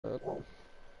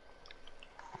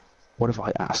What if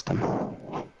I asked him?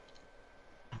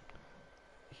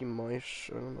 He might,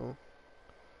 I don't know.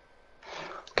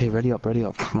 Okay, ready up,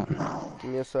 come on.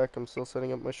 Give me a sec, I'm still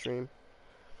setting up my stream.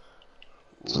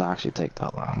 Doesn't actually take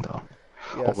that long though.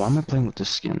 Yes. Oh, why am I playing with this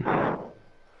skin?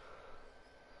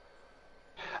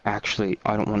 Actually,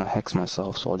 I don't want to hex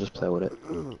myself, so I'll just play with it.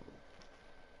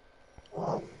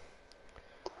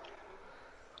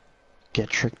 Get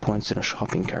trick points in a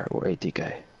shopping cart or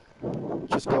ATK.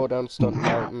 Just go down Stunt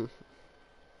Mountain.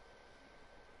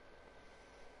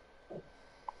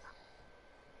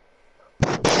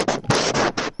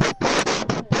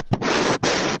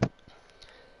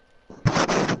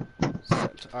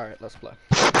 Sent. Alright, let's play.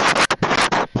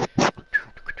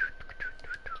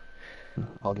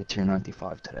 I'll get tier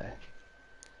 95 today.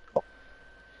 Oh.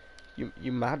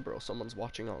 You mad, bro? Someone's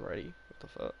watching already. What the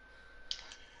fuck?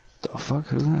 The fuck?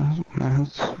 Who's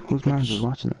man is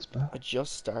watching this, bro? I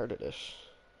just started it.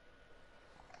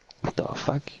 What the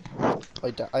fuck?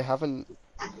 I haven't...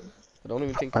 I don't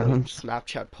even think the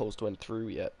Snapchat post went through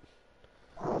yet.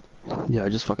 Yeah, I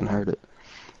just fucking heard it.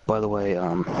 By the way,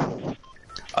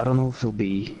 I don't know if it'll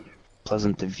be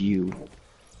pleasant to view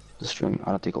the stream. I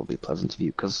don't think it'll be pleasant to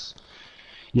view, because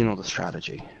you know the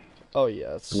strategy. Oh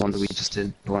yeah, the one that we just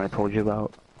did, the one I told you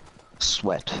about.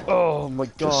 Sweat. Oh my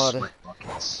god.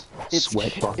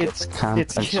 Sweat buckets.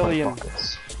 It's Killian.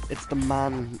 Buckets. It's the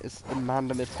man,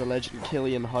 the myth, the legend,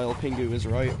 Killian Heil Pingu is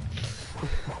right.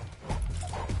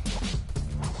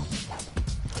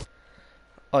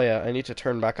 Oh yeah, I need to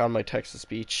turn back on my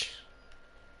text-to-speech.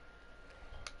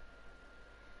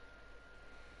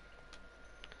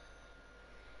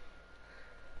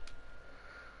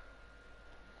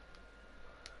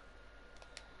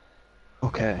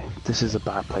 Okay, this is a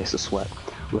bad place to sweat.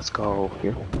 Let's go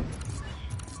here.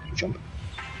 Jump.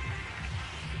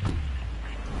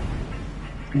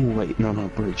 Ooh, wait, no,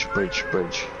 bridge.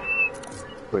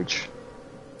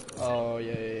 Oh,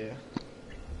 yeah.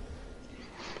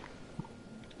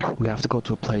 We have to go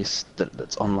to a place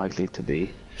that's unlikely to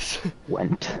be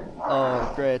went.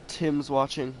 Oh, great. Tim's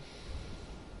watching.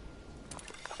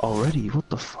 Already? What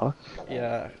the fuck?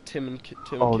 Yeah, Tim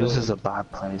Oh, this is a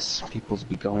bad place. People's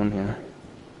be going here.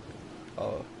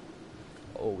 Oh,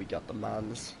 we got the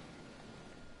mans.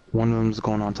 One of them's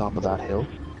going on top of that hill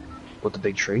with the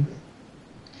big tree.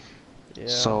 Yeah.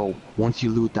 So once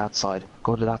you loot that side,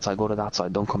 go to that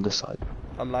side. Don't come this side.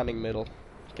 I'm landing middle.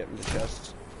 Getting the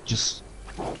chest. Just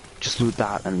loot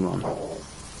that and run.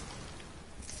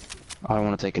 I don't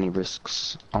want to take any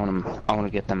risks. I want to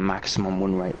get the maximum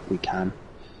win rate we can.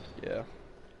 Yeah.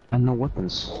 And no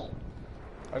weapons.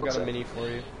 I've got a mini for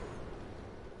you.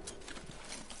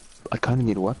 I kind of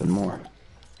need a weapon more.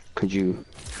 Could you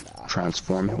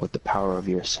transform it with the power of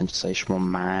your sensational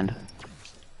mind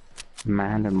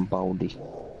and body?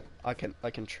 I can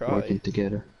try. Working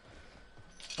together.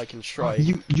 I can try.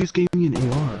 You just gave me an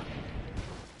AR.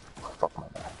 Fuck my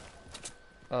bad.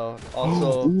 Oh,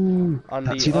 also ooh, on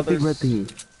the see that other big red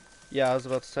thingy? Yeah, I was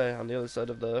about to say on the other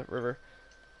side of the river.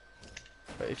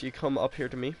 If you come up here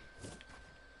to me,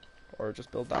 or just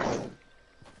build that one.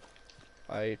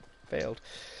 I failed.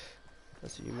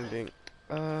 That's a human being.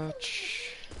 I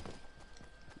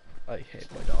hate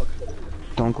my dog.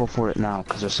 Don't go for it now,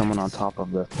 because there's someone on top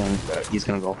of the thing. He's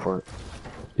gonna go for it.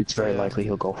 It's very likely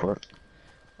he'll go for it.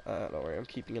 Don't worry, I'm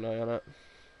keeping an eye on it.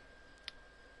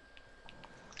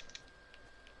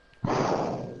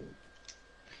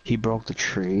 He broke the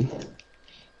tree.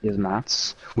 He has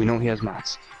mats. We know he has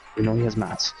mats.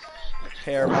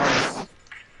 Hair mats.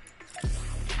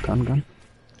 Gun.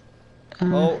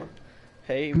 Oh,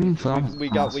 hey, we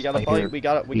got a bite. We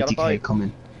got a bite. Come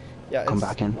in. Yeah, come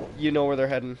back in. You know where they're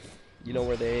heading. You know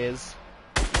where they is.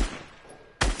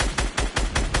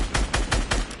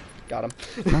 Got him.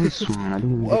 Nice one. I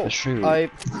didn't want to shoot.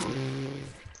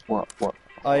 What?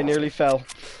 I nearly fell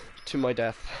to my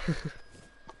death.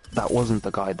 That wasn't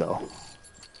the guy though.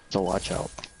 So watch out.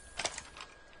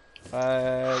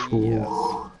 Yes.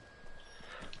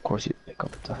 Of course you pick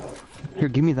up that. Here,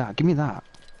 give me that.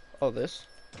 Oh, this?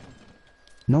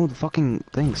 No, the fucking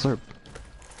thing, slurp.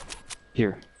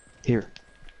 Here.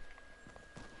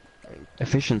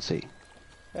 Efficiency.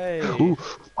 Hey. Ooh,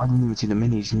 I didn't even see the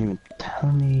minis, you didn't even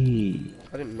tell me.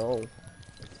 I didn't know.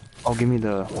 Oh, give me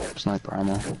the sniper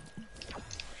ammo.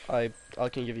 I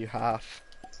can give you half.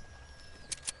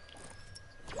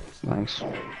 Thanks.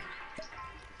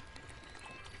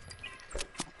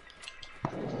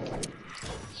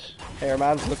 Hey,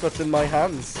 man, look what's in my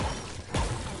hands.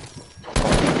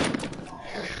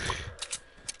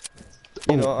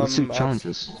 Let's do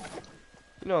challenges.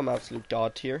 You know I'm absolute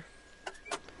god tier.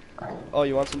 Oh,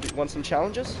 you want some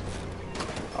challenges?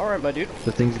 Alright, my dude.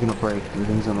 The thing's gonna break. The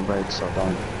thing's gonna break, so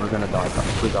don't. We're gonna die.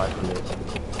 If we die from this.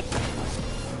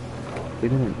 We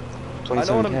didn't. I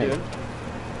know what I'm 27K. doing.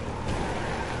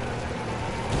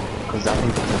 Because that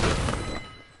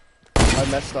thing's I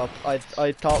messed up. I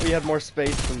thought we had more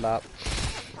space than that.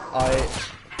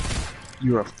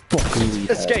 You're a fucking retard.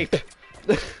 Escape!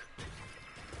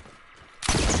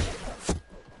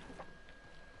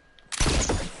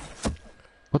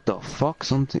 What the fuck?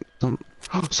 Someone's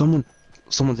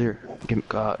here.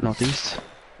 Northeast.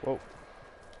 Whoa.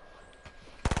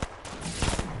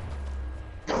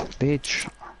 Bitch.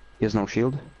 He has no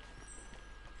shield.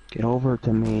 Get over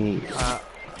to me.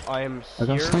 I am I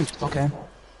got here. sniped. Okay.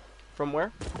 From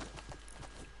where?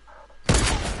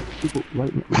 People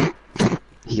right.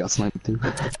 He got sniped too.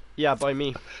 Yeah, by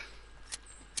me.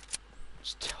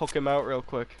 Just hook him out real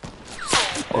quick.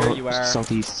 There you are.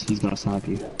 Southeast. He's gonna snipe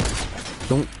you.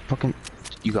 Don't fucking.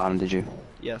 You got him, did you?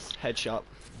 Yes, headshot.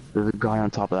 There's a guy on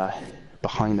top of that,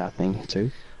 behind that thing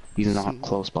too. He's not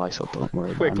close by, so don't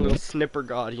worry Quick about him. little snipper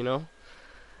god, you know?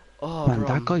 Oh, Man, bro.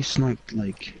 that guy sniped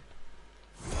like.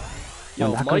 Yo,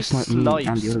 Man, that my guy sniped me and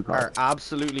the snipes other guy. are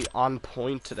absolutely on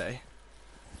point today.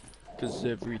 Cause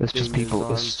everything It's just people. is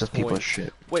on It's just people point. as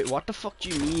shit. Wait, what the fuck do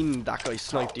you mean that guy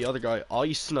sniped the other guy?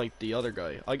 I sniped the other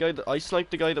guy. I sniped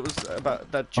the guy that was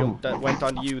that went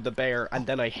on you, the bear, and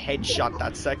then I headshot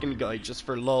that second guy just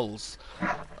for lulz.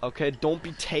 Okay, don't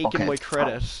be taking my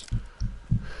credit.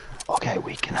 Okay,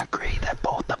 we can agree that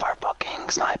both of our fucking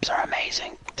snipes are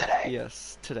amazing today.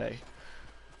 Yes, today.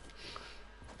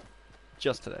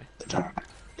 Just today.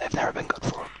 They've never been good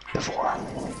before.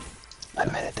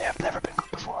 Admit it, they have never been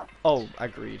good before. Oh,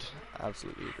 agreed.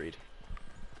 Absolutely agreed.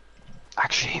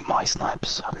 Actually, my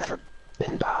snipes have never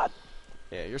been bad.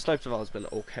 Yeah, your snipes have always been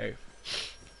okay.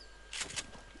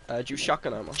 Do you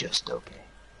shotgun ammo? Just okay.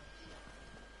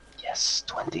 Yes,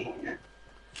 20.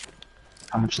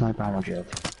 How much sniper ammo do you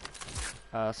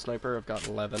have? Sniper, I've got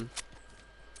 11.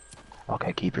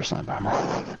 Okay, keep your sniper ammo.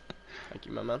 Thank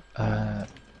you, my man.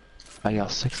 I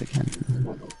got 6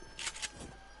 again.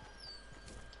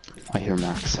 I hear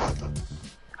Max.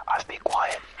 I've been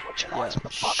quiet, which annoys the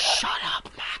fuck out. Shut up,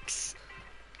 Max!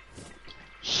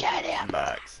 Shut up,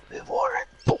 Max. before I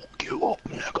fuck you up,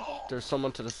 nigga. There's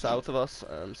someone to the south of us,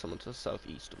 and someone to the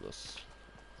southeast of us.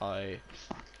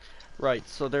 Right,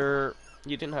 so there...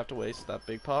 You didn't have to waste that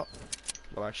big pot.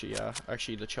 Well, actually, yeah.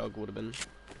 Actually, the chug would have been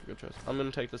a good choice. I'm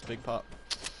gonna take this big pot.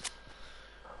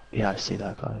 Yeah, I see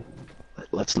that guy.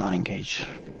 Let's not engage.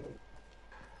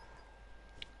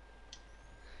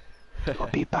 It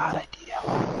would be a bad idea.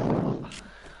 Oh,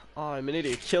 I'm an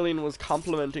idiot. Killian was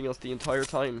complimenting us the entire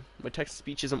time. My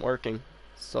text-to-speech isn't working.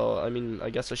 So, I mean,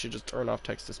 I guess I should just turn off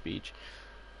text-to-speech.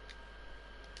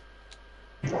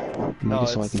 Maybe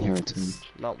so I can hear it too. It's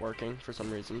not working for some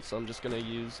reason, so I'm just gonna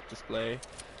use display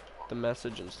the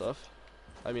message and stuff.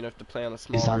 I mean, I have to play on a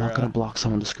smaller... Is that not gonna block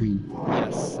some of the screen?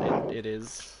 Yes, it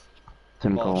is.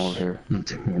 Tim, But- go over here. Not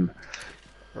to him.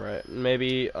 Alright,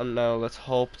 maybe, now let's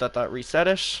hope that that reset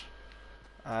it.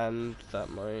 And that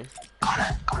my...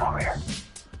 Connor, come over here.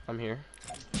 I'm here.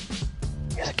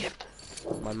 Here's a gift.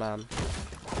 My man.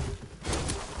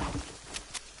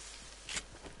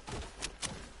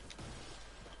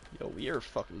 Yo, we are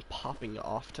fucking popping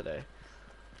off today.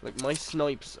 Like, my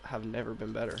snipes have never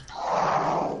been better.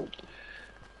 Come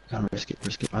risk it.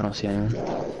 I don't see anyone.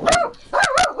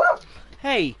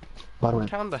 Hey! By the way,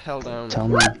 Calm the hell down. tell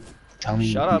me Shut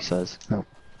what up. he says. No.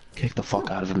 Kick the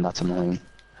fuck out of him, that's annoying.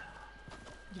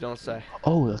 You don't say.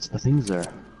 Oh, that's the thing's there.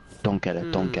 Don't get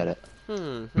it, don't get it.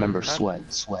 Remember, that-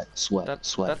 sweat.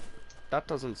 That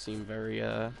doesn't seem very,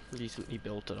 decently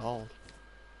built at all.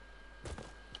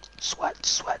 Sweat.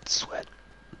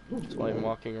 That's why I'm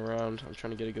walking around. I'm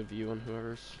trying to get a good view on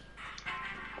whoever's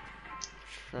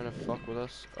trying to fuck with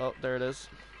us. Oh, there it is.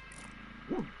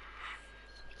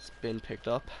 It's been picked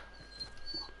up.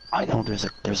 I know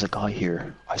there's a guy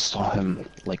here. I saw him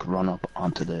like run up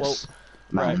onto this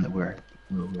mountain that where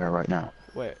we are right now.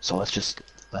 Wait. So let's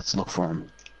look for him.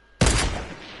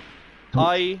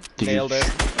 I nailed it.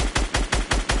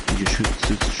 Did you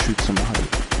shoot somebody?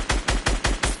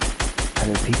 Are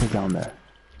there people down there?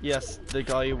 Yes, the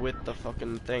guy with the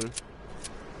fucking thing.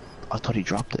 I thought he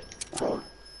dropped it.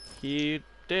 He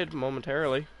did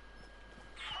momentarily.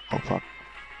 Oh fuck.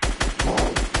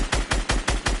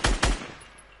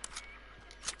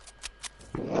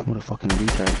 What a fucking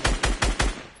retard.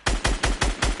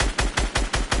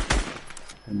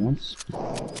 And once.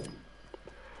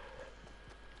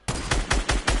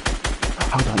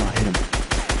 How did I not hit him?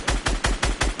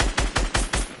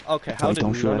 Okay, how Wait, did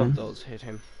don't shoot none at of him? those hit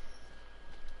him?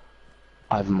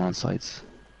 I have him on sights.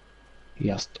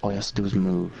 All he has to do is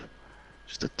move.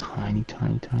 Just a tiny,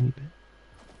 tiny, tiny bit.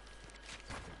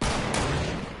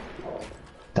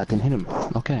 That didn't hit him.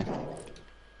 Okay.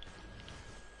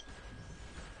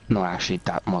 No, actually,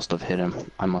 that must have hit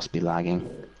him. I must be lagging.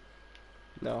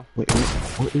 No. Wait,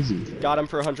 where is he? Got him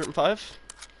for 105.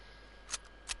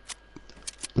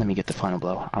 Let me get the final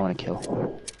blow. I want to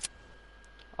kill.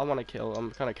 I want to kill.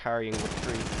 I'm kind of carrying with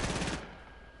 3.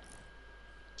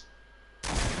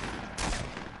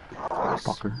 Nice.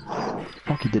 Fucker.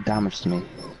 Fuck, he did damage to me.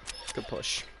 Good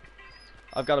push.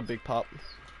 I've got a big pop.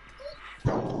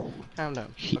 Calm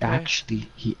down. He okay? actually,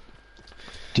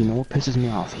 do you know what pisses me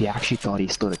off? He actually thought he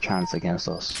stood a chance against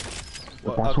us.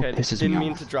 Well, That's okay, what pisses didn't me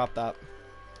mean off. to drop that.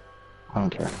 I don't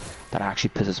care. That actually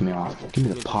pisses me off. Give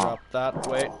me the pop. Drop that.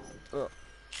 Wait.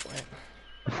 Wait.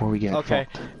 Before we get okay,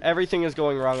 fucked. everything is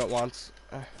going wrong at once.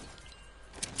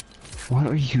 What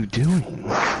are you doing?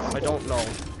 I don't know.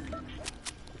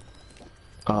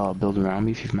 Build around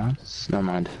me if you've mounts. Never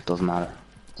mind. Doesn't matter.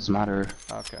 Doesn't matter.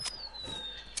 Okay.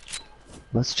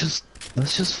 Let's just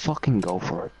fucking go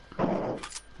for it.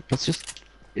 Let's just.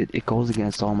 It goes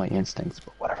against all my instincts,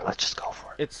 but whatever. Let's just go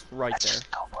for it. It's right Let's there. just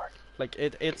go for it. Like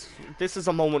it's. This is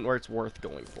a moment where it's worth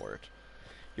going for it.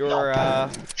 You're No,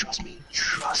 trust me.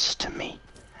 Trust me.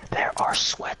 There are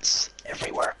sweats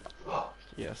everywhere.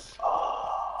 Yes.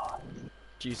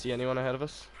 Do you see anyone ahead of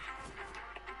us?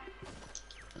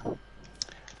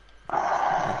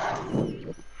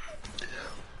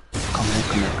 Come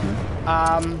here.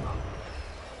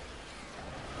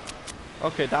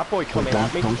 Okay, that boy coming Don't-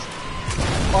 at me. don't-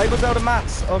 I was out of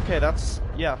mats. Okay, that's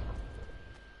yeah.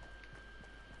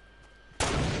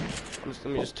 Let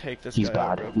me just take this He's guy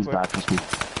out bad. real He's quick. bad. Trust me.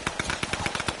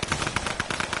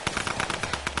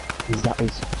 That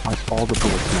is like all the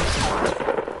bullets missed.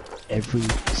 Every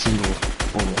single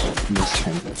bullet missed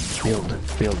him.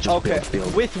 Build, just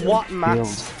build. With what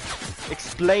mats?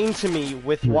 Explain to me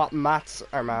with what mats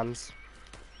are mans.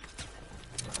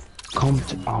 Come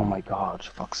to. Oh my god,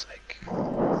 fuck's sake.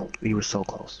 We were so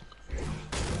close.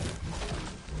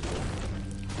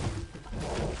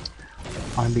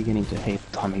 I'm beginning to hate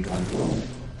the Tommy gun.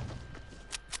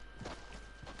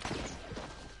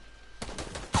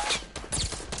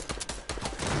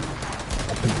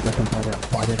 Let them fight it out.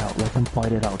 Fight it out. Let them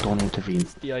fight it out. Don't intervene.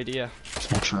 The idea.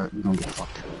 Just make sure we don't get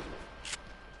fucked.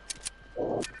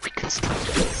 We can still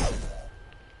do it.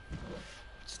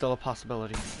 Still a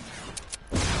possibility.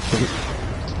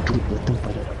 Let them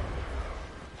fight it out.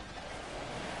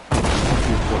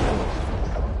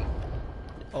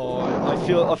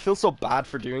 Oh, I feel so bad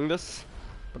for doing this,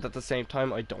 but at the same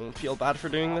time I don't feel bad for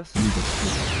doing this.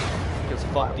 Because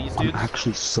fuck these dudes. I'm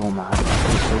actually so mad. I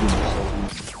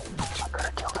could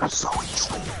have killed him so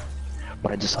easily.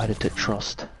 But I decided to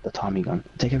trust the Tommy gun.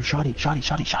 Take him, shotty.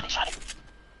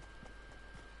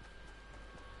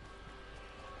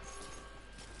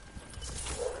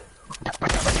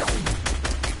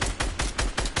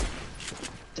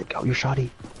 Take out your shotty.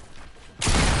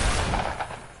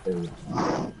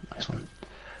 Nice one.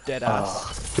 Dead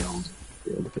ass. Build.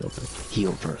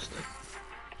 Heal first.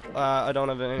 I don't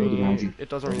have Build around any. you. It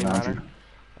doesn't Build really around matter. you.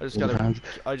 I just Build gotta. around you.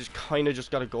 I just kinda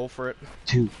just gotta go for it.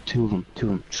 Two of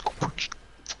them. Just go for it.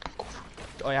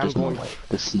 I am There's no going. way.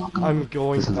 This is not gonna I'm work.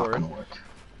 going This is not for it. gonna work.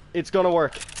 It's gonna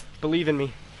work. Believe in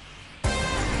me.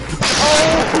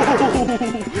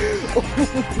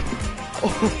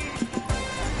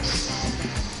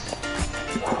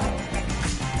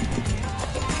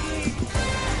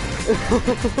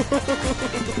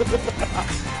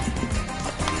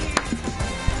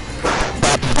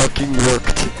 That fucking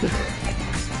worked.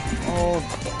 Oh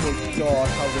my god,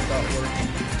 how did that work?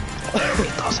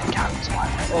 It doesn't count as one.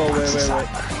 Oh wait.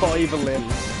 5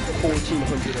 limbs.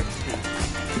 1400 XP.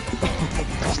 It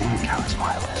doesn't even count as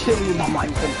mileage. Killian's Not my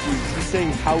getting confused. He's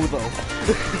saying how though?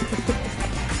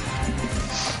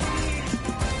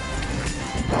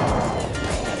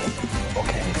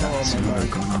 Okay, that's another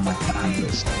gun on my fan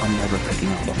list. I'm never picking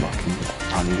up a fucking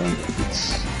Tommy gun.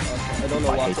 It's... Okay, I don't know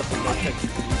I what's hate up with my text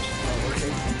speech. It's not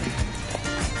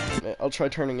working. I'll try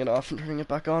turning it off and turning it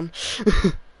back on.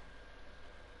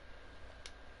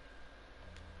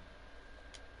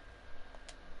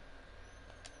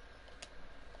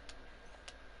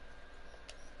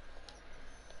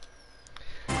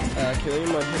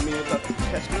 Killian, might hit me with that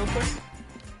test real quick?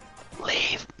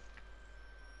 Leave.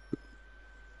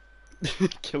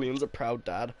 Killian's a proud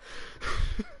dad.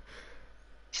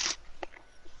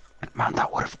 Man,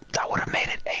 that would have made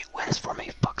it 8 wins for me,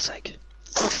 fuck's sake.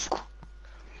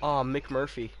 Aw, Mick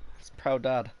Murphy. He's a proud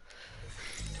dad.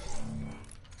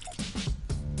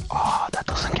 Oh, that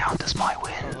doesn't count as my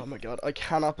win. Oh my god, I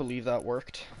cannot believe that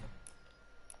worked.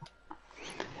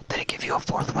 give you a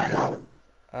fourth win?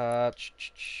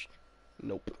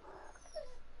 Nope.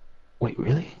 Wait,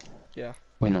 really? Yeah.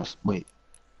 Wait, no, wait.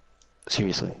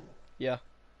 Seriously? Yeah.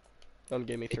 Only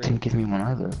gave me It 3. didn't give me one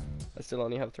either. I still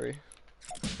only have 3.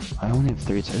 I only have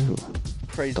 3 too.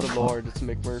 Praise The the fuck? Lord, it's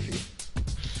McMurphy.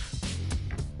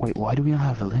 Wait, why do we not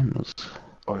have limbs?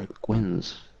 Or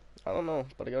wins? I don't know,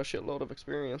 but I got a shitload of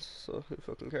experience, so who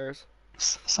fucking cares?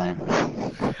 Same.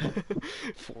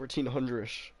 1400.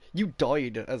 You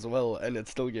died as well, and it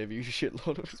still gave you a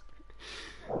shitload of experience.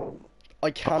 I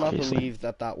cannot Obviously. believe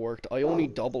that worked. I only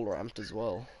double ramped as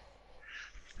well.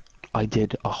 I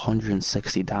did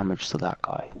 160 damage to that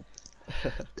guy.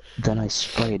 Then I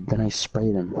sprayed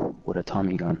him with a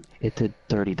Tommy gun. It did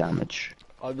 30 damage.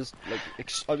 I was like,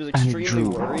 I was And it extremely drew.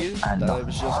 worried And that I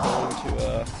was just going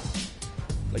to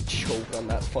like choke on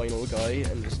that final guy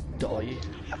and just die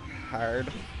hard.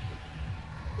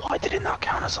 Why did it not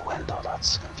count as a win though?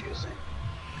 That's confusing.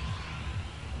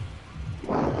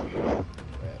 Where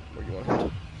do you want to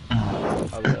hit?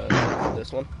 I would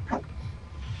this one.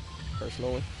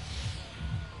 Personally.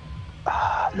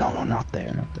 No, not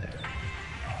there, not there.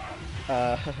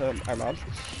 Armand.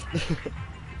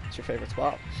 It's your favorite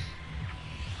spot.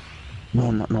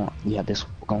 No. Yeah,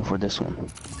 we're going for this one.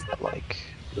 Like,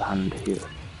 land here.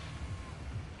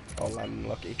 Oh, I'm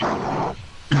lucky.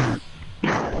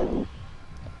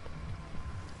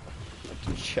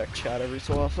 Check chat every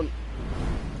so often.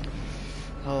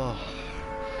 Oh.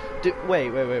 Wait,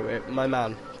 my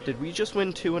man. Did we just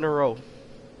win 2 in a row?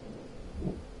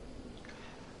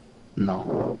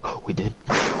 No. We did.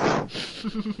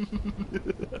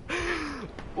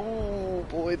 Oh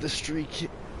boy, the streak.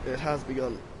 It has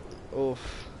begun. Oh.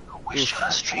 We should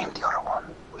have streamed the other one.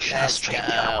 We should have streamed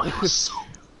the other one.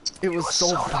 It was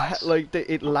so bad. Nice. Like,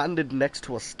 it landed next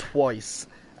to us twice,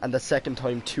 and the second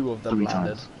time 2 of them 3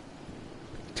 landed. times.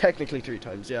 Technically 3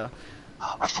 times, yeah.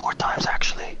 4 times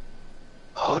actually.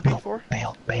 Would it be 4?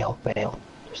 Bail.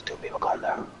 There's 2 people going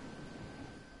there.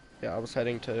 Yeah, I was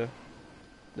heading to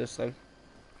this thing.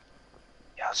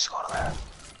 Yeah, let's go to there.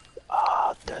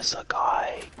 There's a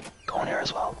guy going here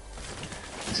as well.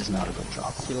 This is not a good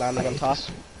job. He landed on top.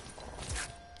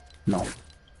 No.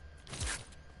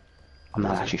 I'm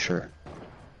not actually sure.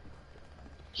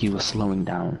 He was slowing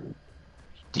down.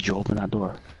 Did you open that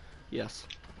door? Yes.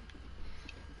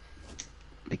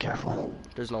 Be careful.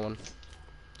 There's no one.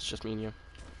 It's just me and you.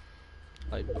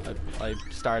 I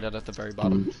started at the very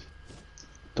bottom.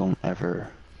 Don't ever...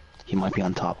 He might be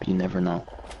on top, you never know.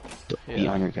 Be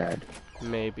on your guard.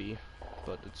 Maybe,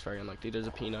 but it's very unlikely. There's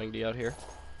a P90 out here.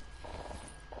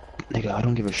 Nigga, I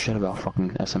don't give a shit about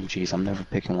fucking SMGs. I'm never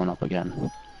picking one up again.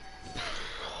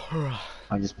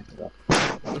 I just picked it up.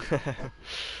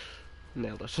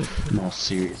 Nailed it. No,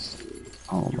 seriously.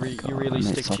 Oh my god, you really I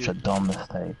made stick such to a dumb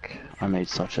mistake. I made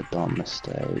such a dumb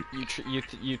mistake.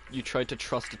 You tried to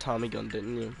trust a Tommy gun,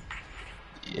 didn't you?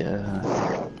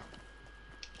 Yeah.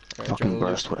 Right, Fucking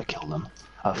burst would have killed him.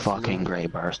 A fucking grey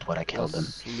burst would have killed him.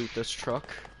 Let's loot this truck.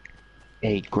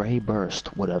 A grey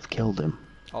burst would have killed him.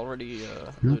 Already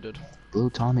looted. Blue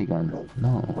Tommy gun.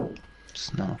 No.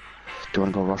 Just no. Do you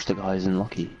want to go rush the guys in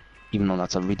Lucky? Even though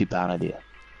that's a really bad idea.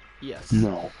 Yes.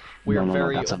 No.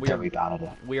 No, that's a very bad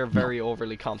idea. We are very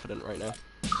overly confident right now.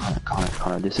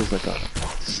 Connor, this is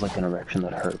like an erection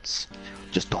that hurts.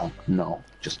 Just don't go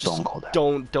there.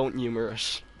 Don't humor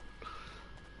it.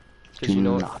 Because you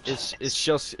know it's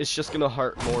just gonna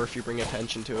hurt more if you bring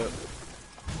attention to it.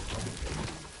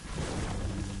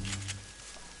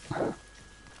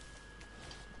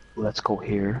 Let's go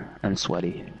here and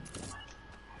sweaty.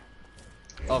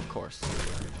 Of course.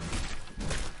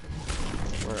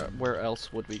 Where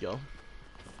else would we go?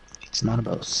 It's not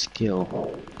about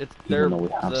skill. It's even though we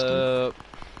have the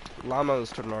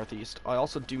llamas to the northeast. I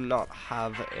also do not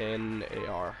have an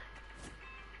AR.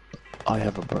 I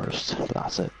have a burst, but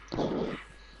that's it.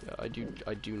 Yeah, I do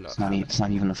not. It's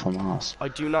not even a FAMAS. I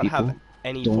do not have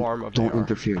any form of Don't AR.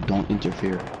 interfere. Don't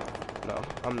interfere. No,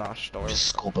 I'm not. Don't worry. Just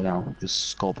scope it out. Just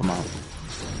scope them out.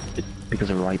 Because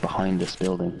they're right behind this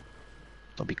building.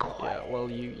 They'll be quiet. Yeah, well,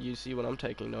 you see what I'm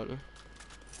taking, don't you?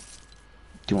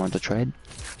 Do you want to trade?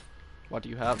 What do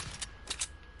you have?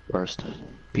 Burst.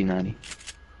 P90.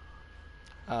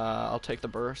 I'll take the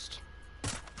burst.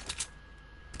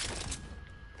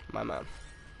 My man.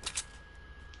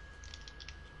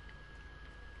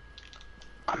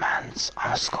 My man's. I'm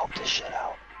gonna scope this shit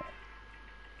out.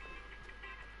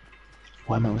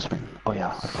 Why am I whispering? Oh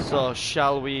yeah. So,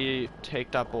 shall we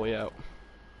take that boy out?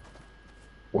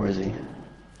 Where is he?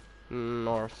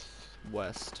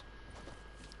 Northwest.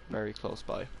 Very close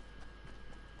by.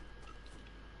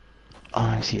 Oh,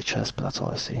 I see a chest, but that's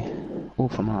all I see. Oh,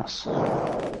 FAMAS.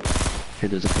 Here,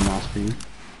 there's a FAMAS for you.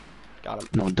 Got him.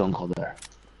 No, don't go there.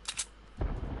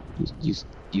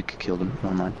 You could kill them.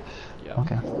 Never mind. Yeah.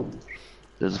 Okay.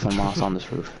 There's a FAMAS on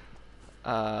this roof.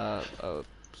 Oh,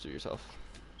 suit yourself.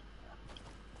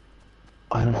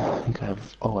 I don't think I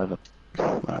have. Oh, I have a.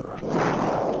 Whatever.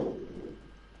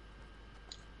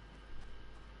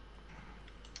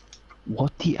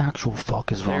 What the actual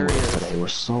fuck is wrong with us today? We're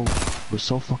so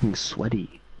fucking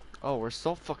sweaty. Oh, we're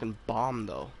so fucking bomb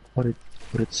though. But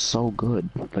it's so good.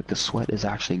 Like the sweat is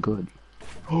actually good.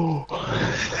 Oh,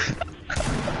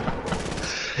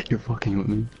 you're fucking with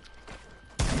me.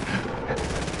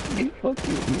 You're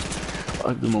fucking with me. I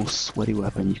have the most sweaty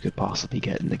weapon you could possibly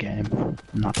get in the game.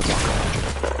 Not the rocket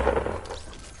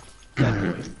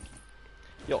launcher.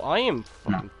 Yo, I am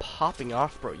fucking popping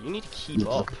off, bro. You need to keep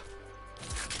up.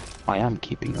 I am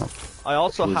keeping up. I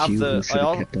also have the.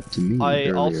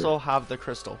 I also have the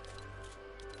crystal.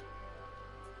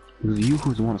 It was you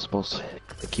who's the one supposed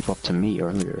to keep up to me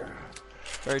earlier.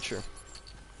 Very true.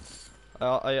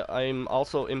 I'm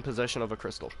also in possession of a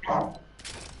crystal.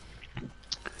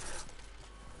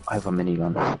 I have a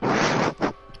minigun.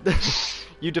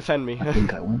 You defend me. I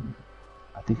think I win.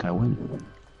 I think I win.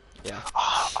 Yeah.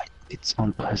 It's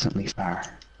unpleasantly far.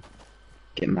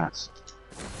 Get mats.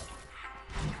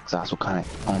 Cause that's what kind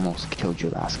of almost killed you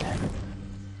last game.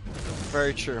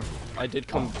 Very true. I did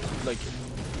come, like,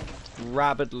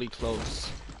 rapidly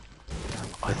close.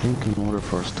 I think in order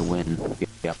for us to win, we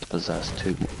have to possess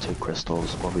two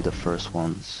crystals or be the first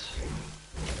ones.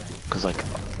 Cause like,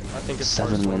 I think it's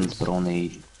 7 wins, but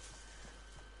only.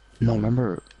 No,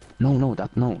 remember? No,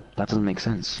 that doesn't make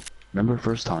sense. Remember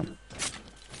first time,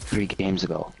 3 games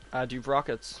ago. Do you have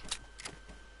rockets?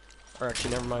 Or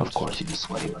actually, never mind. Of course, you just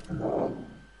sweaty with them.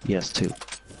 Yes, 2.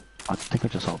 I think I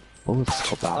just saw bullets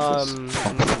go past us.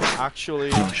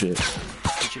 Actually. Oh shit.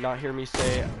 Did you not hear me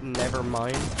say never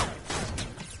mind?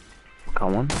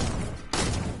 Got one.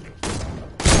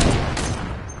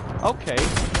 Okay.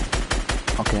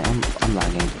 Okay, I'm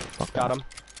lagging. Fuck Got that. him.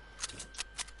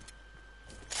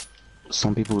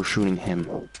 Some people were shooting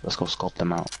him. Let's go sculpt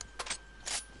them out.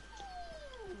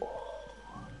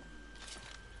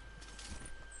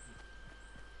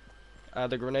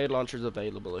 The grenade launcher's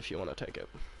available if you want to take it.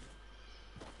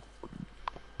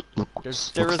 Look,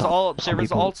 There is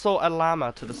also a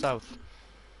llama to the south.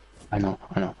 I know.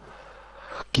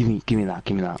 Give me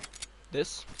that.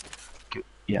 This?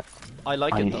 Yeah. I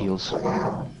like I it need though. heals.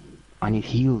 I need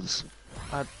heals.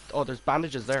 Oh, there's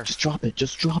bandages there. Just drop it.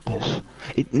 Just drop it.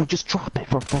 Just drop it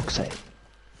for fuck's sake.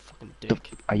 Fucking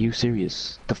dick. Are you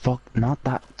serious? The fuck? Not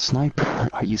that sniper.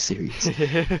 Are you serious?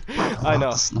 I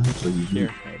know. Sniper, you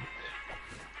Here.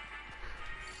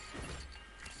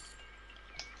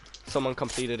 Someone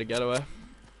completed a getaway.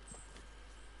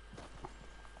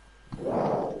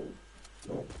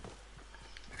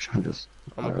 I'm just.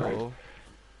 I'm gonna go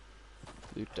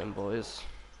loot them boys.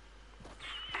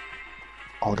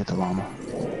 I'll get the llama.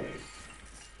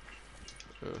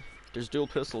 There's dual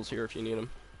pistols here if you need them.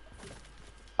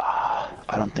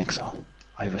 I don't think so.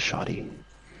 I have a shotty.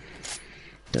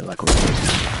 They're like.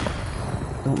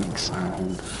 Don't make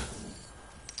sound.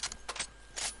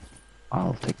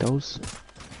 I'll take those.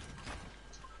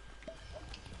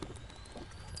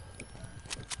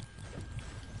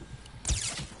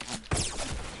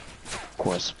 Of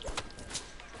course.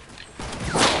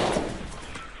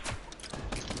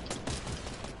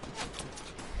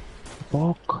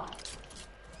 Fuck.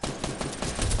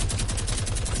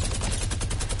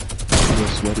 You're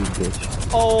sweaty, bitch.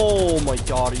 Oh my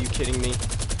god, are you kidding me?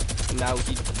 Now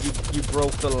you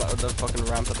broke the fucking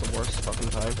ramp at the worst fucking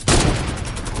time.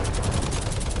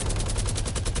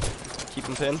 Keep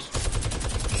him pinned.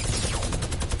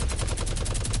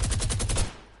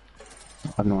 I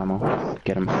have no ammo.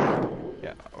 Get him.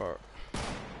 Yeah, or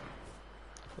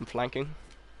I'm flanking.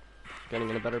 Getting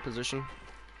in a better position.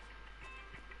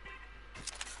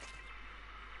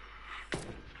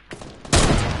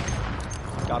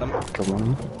 Got him. Killed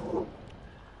one.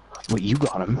 Wait, you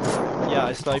got him? Yeah,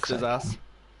 I sniped his ass.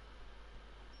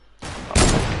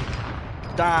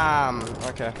 Damn!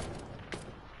 Okay.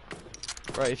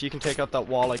 Right, if you can take out that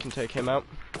wall, I can take him out.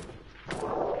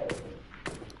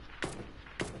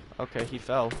 Okay, he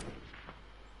fell.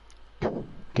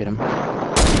 Get him.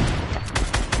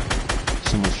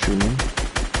 Someone's shooting.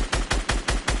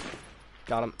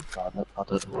 Got him. Got him.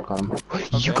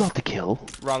 Okay. You got the kill.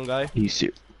 Wrong guy. You see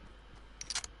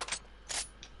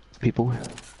people.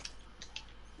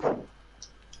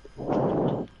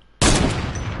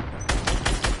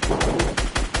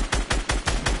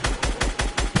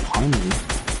 Behind me.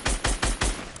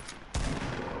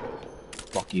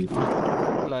 Fuck you.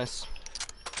 Nice.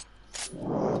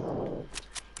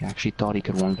 He actually thought he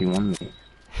could 1v1 me.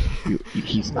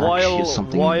 He's actually has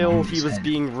something wrong While with he his was head.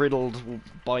 being riddled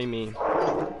by me.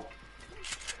 Oh,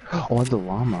 I have the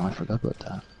llama. I forgot about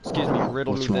that. Excuse me,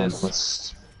 riddle What's me wrong? this.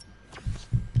 Let's...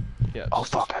 Yeah, Oh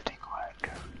just... fuck, I think quiet.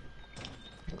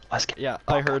 Let's get... Yeah,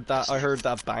 I heard that. I heard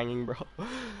that banging, bro.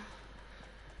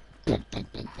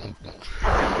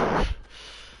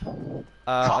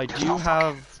 I do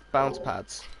have bounce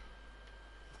pads.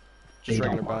 Just They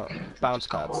regular don't work. bounce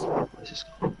Just go. pads. Let's just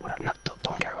go. Whatever. No,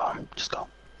 don't care about him. Just go.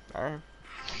 Alright.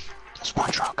 There's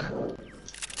one truck.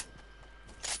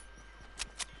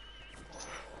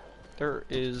 There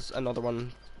is another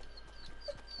one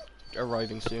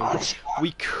arriving soon. Honestly,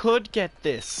 We could get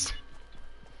this.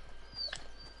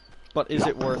 But is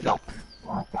it worth it?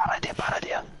 Bad idea, bad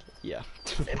idea. Yeah.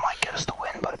 It might get us to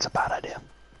win, but it's a bad idea.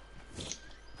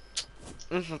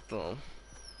 Is it though?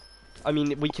 I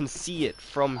mean, we can see it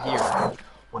from here.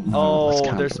 Well, no,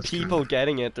 Oh, there's people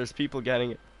getting it. There's people getting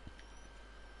it.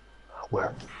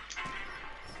 Where?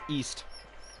 East.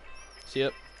 See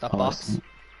it? That Oh, box?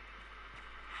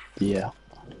 Yeah.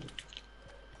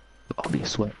 I'll be a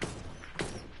sweat.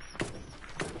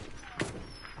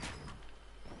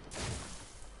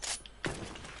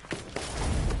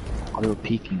 Oh, they were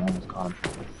peeking. I almost got him.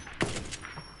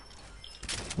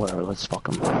 Whatever, let's fuck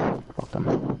them. Fuck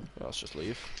them. Let's just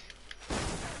leave.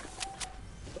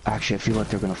 Actually, I feel like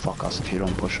they're gonna fuck us if you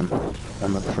don't push them.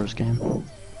 Remember the first game? Well,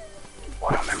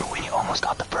 I remember when you almost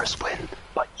got the first win,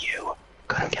 but you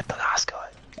couldn't get the last guy.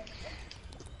 Yeah.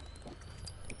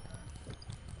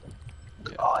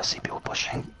 Oh, I see people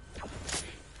pushing.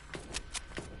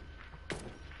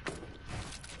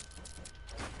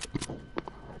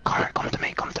 Connor, come to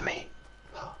me, come to me.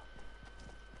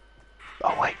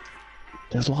 Oh wait,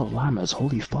 there's a lot of llamas,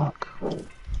 holy fuck.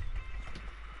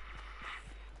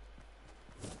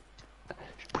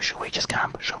 Should we just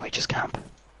camp? Should we just camp?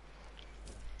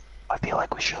 I feel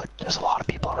like we should. There's a lot of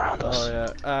people around us.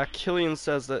 Oh yeah. Killian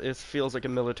says that it feels like a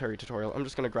military tutorial. I'm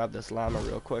just gonna grab this llama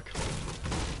real quick.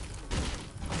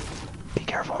 Be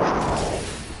careful.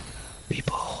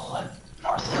 People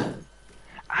north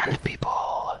and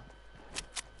people.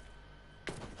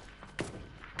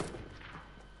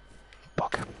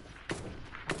 Fuck.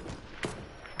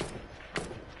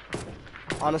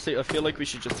 Honestly, I feel like we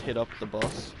should just hit up the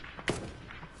bus.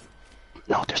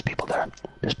 No, there's people there.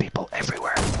 There's people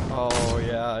everywhere. Oh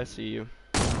yeah, I see you.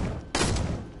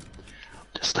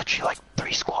 There's literally like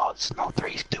 3 squads. No,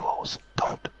 3 duos.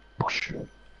 Don't push.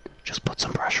 Just put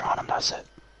some pressure on them, that's it.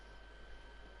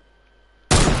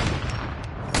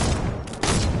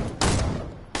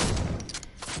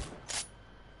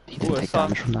 He didn't take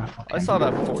damage from that. I saw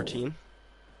that 14.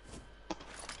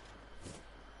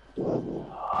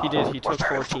 He did, he took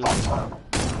 14.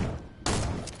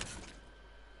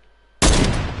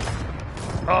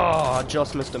 Oh,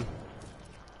 just missed him.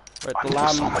 Right, the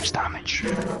so much damage.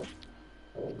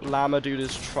 llama dude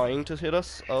is trying to hit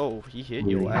us. Oh, he hit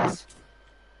your ass.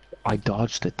 I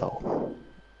dodged it though,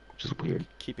 which is weird.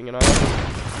 Keeping an eye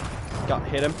on him.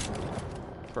 Hit him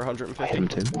for 150. I hit him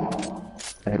too.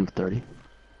 I hit him for 30.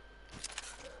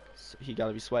 So he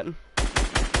gotta be sweating.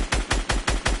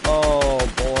 Oh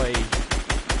boy,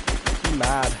 he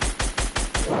mad.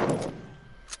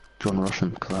 Do you want to rush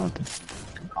him? Cause I don't think.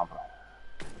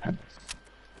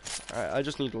 Alright, I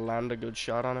just need to land a good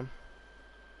shot on him.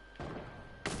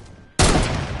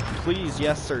 Please,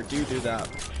 yes sir, do that.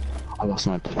 I lost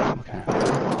my. Okay.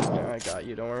 Yeah, I got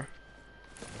you, don't worry.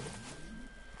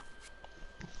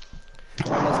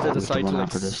 Unless they decide to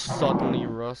like suddenly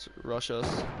rush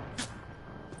us.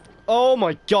 Oh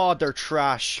my god, they're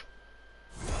trash.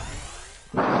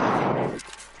 I'm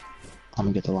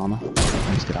gonna get the llama.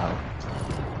 Let's get out.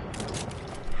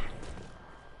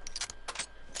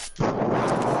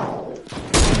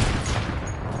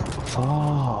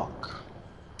 Fuck.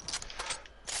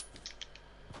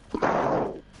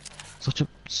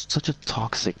 Such a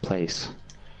toxic place.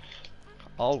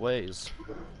 Always.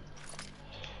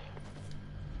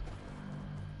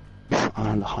 I'm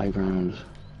on the high ground.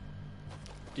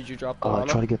 Did you drop the llama?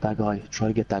 Try to get that guy. Try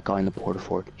to get that guy in the porta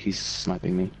fort. He's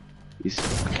sniping me. I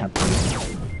can't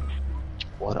breathe.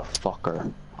 What a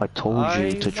fucker. I told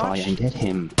you to try and get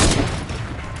him.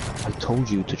 I told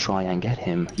you to try and get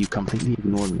him. You completely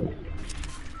ignored me.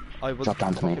 I was Drop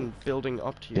down to me. building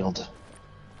up to you.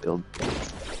 Build.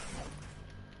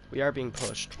 We are being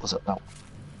pushed. What's up now?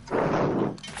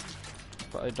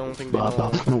 But I don't think they No,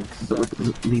 know.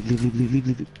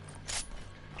 leave.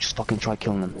 Just fucking try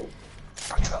killing him.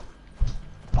 Fuck.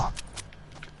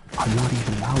 I'm not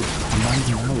even out.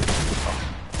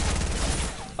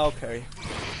 Okay.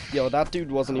 Yo, that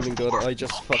dude wasn't even good. I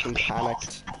just fucking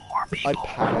panicked. 4 I people.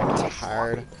 panicked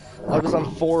hard. I was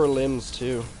on 4 limbs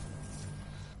too.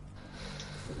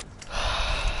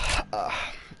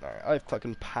 Alright, I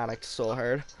fucking panicked so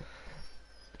hard.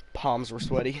 Palms were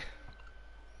sweaty.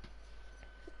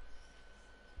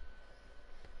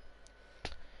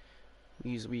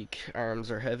 Knees weak,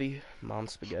 arms are heavy. Mom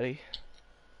spaghetti.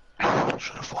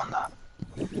 Should have won that.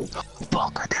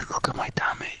 Fuck, I didn't look at my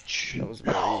damage.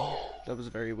 That was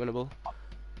very winnable.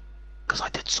 Because I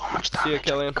did so much damage. See ya,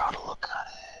 Killian. I gotta look at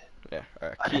it. Yeah,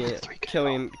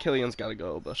 alright. Killian's gotta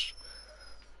go, but...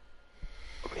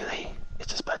 Really?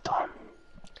 It's his bedtime.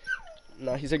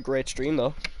 No, he's a great stream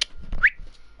though.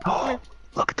 Oh,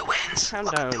 look at the wins. Calm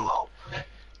Look down. at Duo.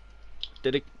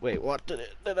 Did it... Wait, what? Did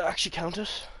it actually count it?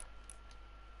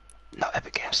 No,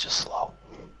 Epic Game's just slow.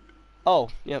 Oh,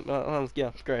 yeah,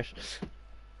 yeah, great.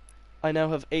 I now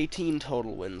have 18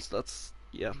 total wins. That's...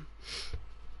 yeah.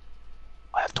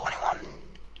 I have 21.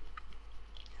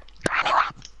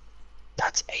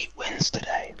 That's 8 wins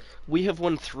today. We have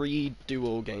won 3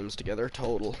 duo games together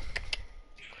total.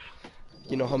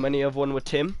 You know how many I've won with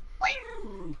Tim?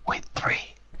 Wait, 3.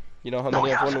 You know how No, many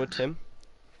we I've won haven't. with Tim?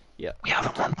 Yeah. We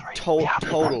haven't won 3. We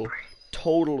haven't won Total. 3.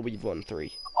 Total, we've won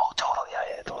 3. Oh, total,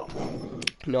 yeah, total.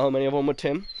 You know how many I've won with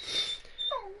Tim?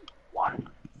 1.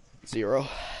 0.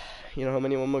 You know how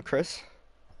many I won with Chris?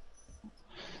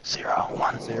 0,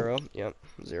 1. 0. Yep,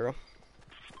 0.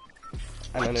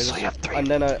 And Wait, then I so just, you have 3.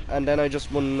 and then I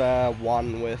just won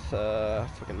 1 with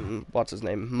fucking what's his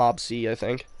name? Mob C, I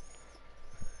think.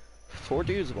 4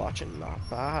 dudes watching, not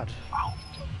bad. Oh,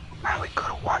 man, we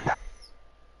could have won that.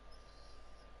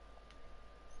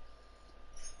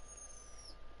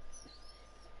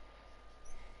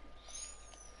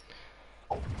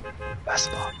 Best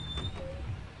of luck.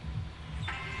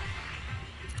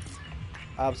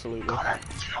 Absolutely. Connor,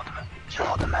 you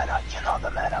know the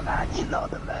meta, man, you know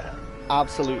the meta.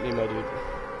 Absolutely, my dude.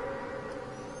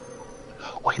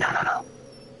 Wait, no.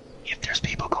 If there's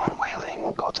people going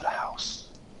whaling, go to the house.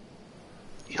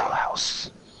 You know the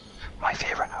house. My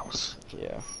favorite house.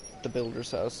 Yeah, the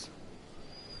builder's house.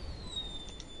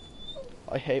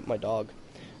 I hate my dog.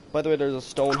 By the way, there's a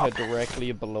stone head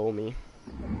directly below me.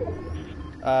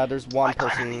 There's one I kinda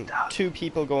person, need that. 2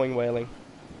 people going whaling.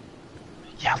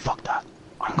 Yeah, fuck that.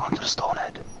 I'm going to the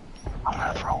stonehead. I'm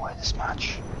gonna throw away this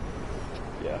match.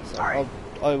 Yeah, so Sorry.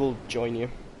 I will join you.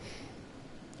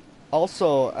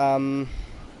 Also,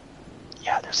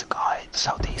 Yeah, there's a guy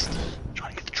southeast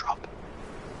trying to get the drop.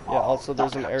 yeah, also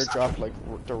there's an airdrop like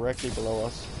directly below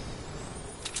us.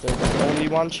 There's only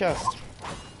 1 chest.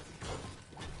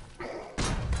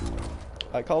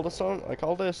 I call this on. I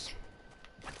call this.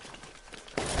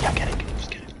 Yeah, get it,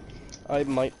 just get it. I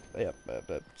might. Yeah,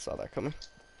 saw that coming.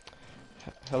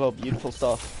 Hello, beautiful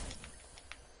stuff.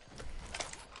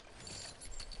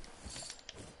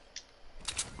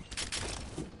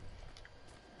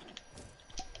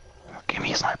 Give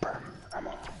me a sniper.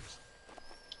 Ammo.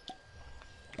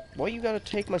 Why you gotta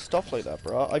take my stuff like that,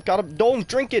 bro? I gotta. Don't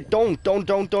drink it. Don't.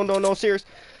 No, serious.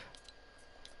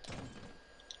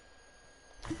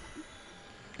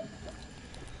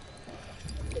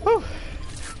 Whew.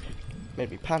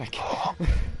 Made me panic. Oh.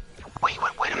 Wait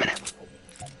a minute.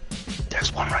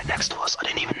 There's one right next to us. I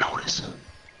didn't even notice.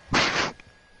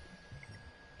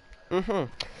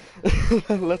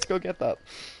 Let's go get that.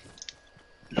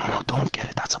 No, don't get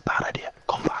it. That's a bad idea.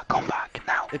 Come back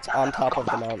now. It's No, on top come of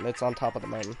the back. mountain. It's on top of the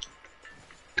mountain.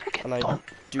 Okay, And I don't.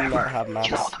 do Remember, not have maps.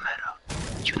 You know the meta.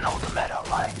 You know the meta,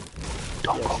 right?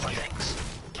 Don't Yes. go for things.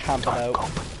 Camp it Don't out go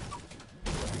for...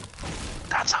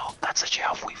 That's actually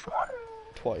how we've won.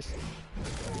 twice.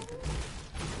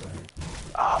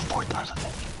 4 times I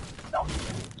think. No,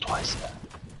 twice, yeah.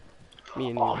 Me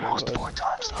and you. Almost both. 4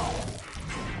 times though.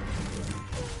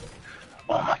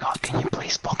 Oh my god, can you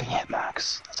please fucking hit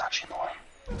Max? That's actually annoying.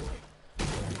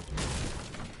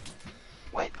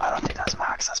 Wait, I don't think that's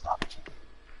Max, that's Bobby.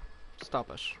 Stop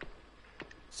it.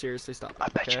 Seriously, stop it. I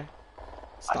bet okay? you.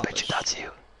 Stop I bet it. you that's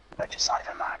you. I bet you it's not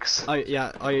even Max.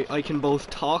 I can both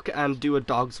talk and do a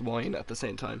dog's whine at the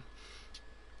same time.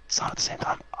 It's not at the same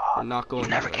time. We're not going You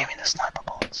never anywhere. gave me the sniper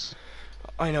bullets.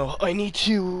 I know. I need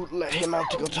to let him out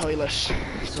to go toilet.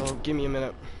 So give me a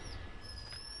minute.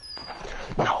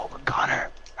 No, but Connor,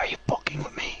 are you fucking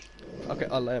with me? Okay,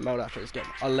 I'll let him out after this game.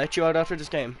 I'll let you out after this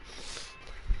game.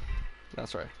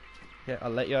 That's right. Yeah,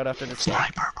 I'll let you out after this game.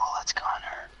 Sniper bullets,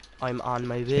 Connor. I'm on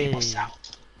my way. People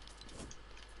south.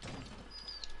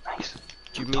 Thanks.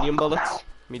 Do you medium Don't go bullets? now.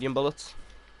 Medium bullets?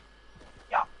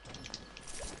 Yeah.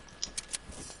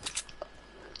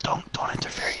 Don't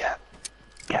interfere yet.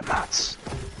 Get mats.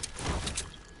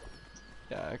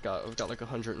 Yeah, I've got like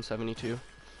 172.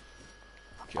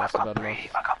 just got about 3, enough.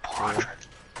 I got 400.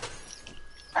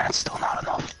 And it's still not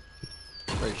enough.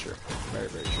 Very true. Very,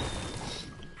 very true.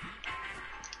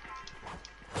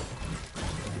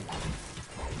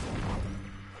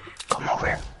 Come over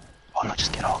here. Oh no,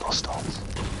 just get all those stones.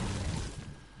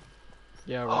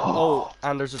 Yeah, right. Oh,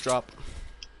 and there's a drop.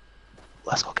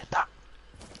 Let's go get that.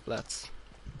 Let's.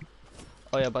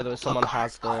 Oh yeah, by the way, someone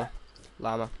has the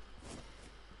llama.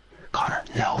 Connor,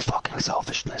 no fucking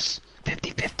selfishness.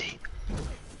 50-50.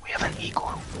 We have an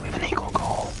equal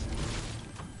goal.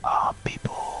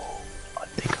 People, I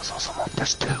think I saw someone.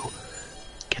 There's 2.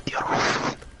 Get the other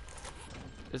one.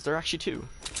 Is there actually 2?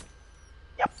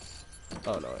 Yep.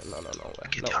 Oh no way.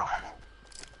 Get No. the other one.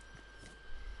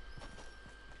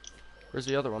 Where's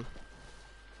the other one?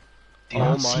 Do you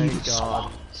Oh not see my the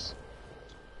god. swans?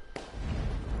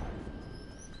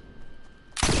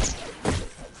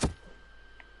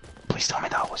 Please tell me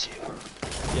that was you.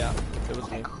 Yeah, it was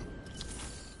me.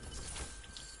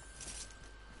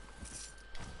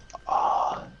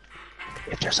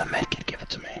 If there's a medkit, give it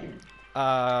to me.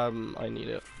 I need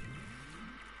it.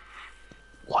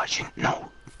 Why'd you?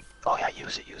 No. Oh yeah,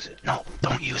 use it. No,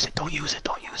 don't use it.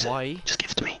 Why? Just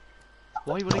give it to me.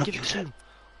 Why would I Don't give it use to you?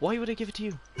 Why would I give it to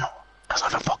you? No, because I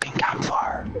have a fucking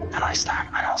campfire, and I'll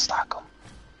stack them.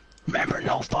 Remember,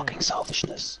 no fucking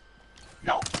selfishness.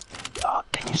 No.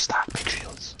 Can you stack big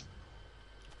shields?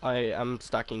 I am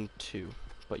stacking 2,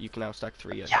 but you can now stack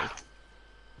 3, I Yeah. think.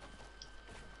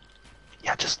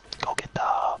 Yeah, just go get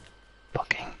the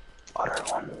fucking other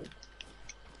one.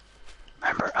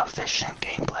 Remember, efficient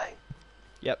gameplay.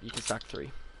 Yep, you can stack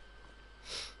 3.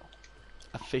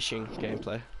 A fishing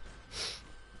gameplay.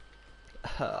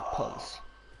 Puns.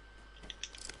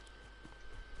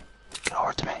 Get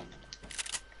over to me.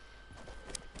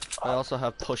 I also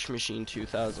have Push Machine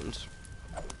 2000.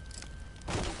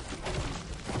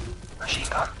 Machine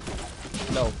gun.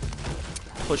 No.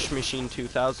 Push Machine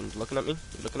 2000. Looking at me?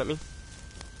 You looking at me?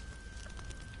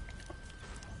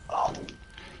 Oh.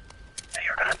 Hey,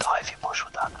 you're gonna die if you push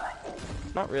with that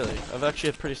thing. Not really. I've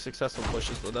actually had pretty successful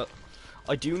pushes with that.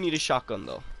 I do need a shotgun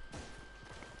though.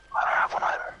 I don't have one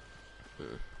either.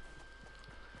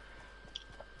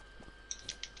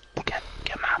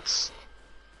 Get mats.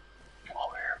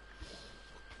 Over here.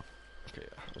 Okay,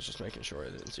 yeah. I was just making sure I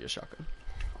didn't see a shotgun.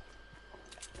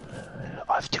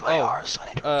 I have 2 ARs. I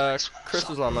need to replace one. Chris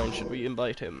is online. Should we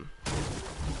invite him?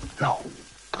 No,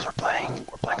 because we're playing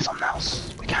something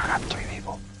else. We can't have 3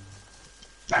 people.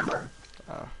 Remember?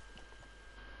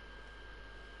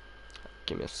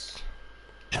 Give me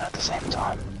At the same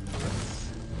time.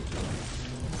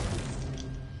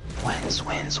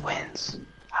 Wins.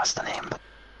 That's the name.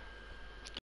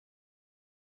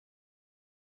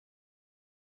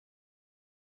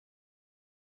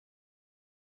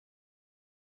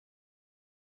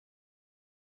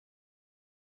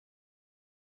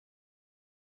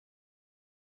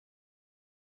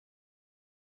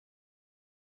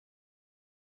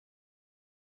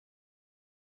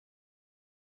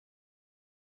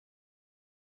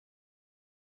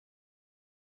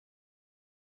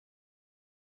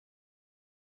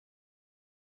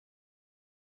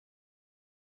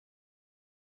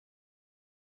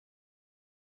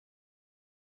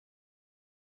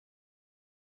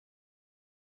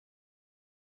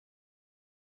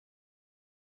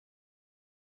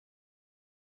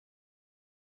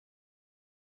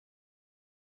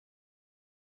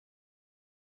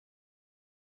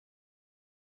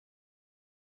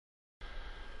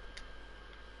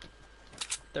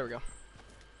 There we go.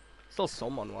 Still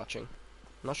someone watching.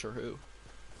 I'm not sure who.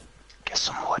 Get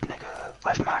some wood, nigga.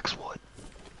 5 max wood.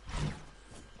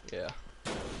 Yeah.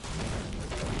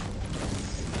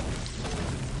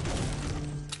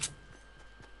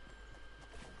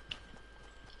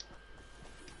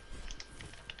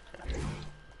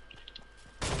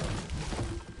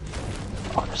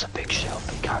 Oh, there's a big shield,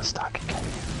 but you can't stack it, can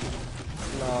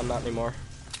you? No, not anymore.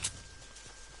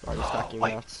 Already stacking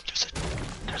wait, mats.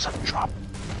 there's a drop.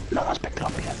 No one's picked it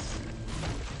up yet.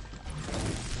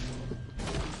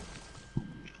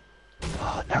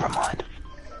 Never mind.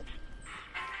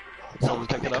 No one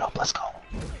can pick it up. Let's go.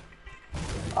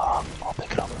 I'll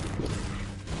pick it up.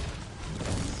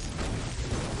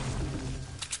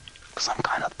 Because I'm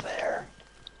kind of there.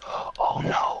 Oh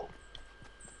no.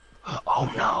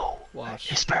 Oh no. What?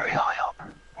 It's very high up.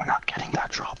 We're not getting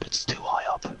that drop. It's too high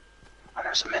up. And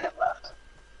there's a minute left.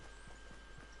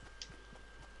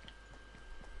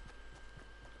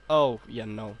 Oh, yeah,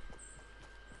 no.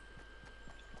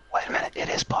 Wait a minute. It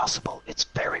is possible. It's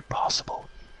very possible.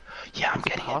 Yeah, I'm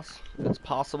getting it. It's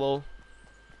possible.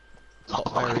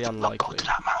 Look, very look, unlikely. go to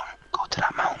that mountain. Go to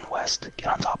that mountain west. Get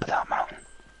on top of that mountain.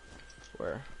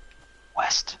 Where?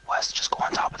 West, just go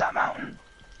on top of that mountain.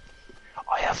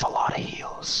 I have a lot of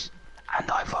heals, and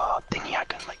I've a thingy I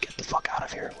can, like, get the fuck out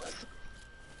of here with.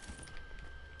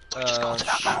 So just go to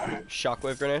that mountain.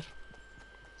 Shockwave grenade?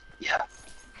 Yeah.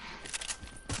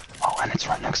 Oh, and it's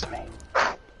right next to me.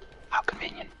 How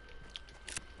convenient.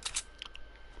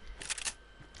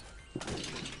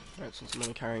 Alright, since I'm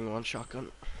only carrying one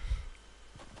shotgun.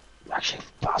 Actually,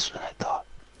 faster than I thought.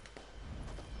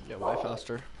 Yeah, way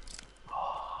faster.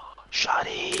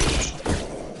 Shotty!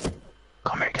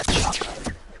 Come here, get the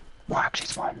shotgun. Well, actually,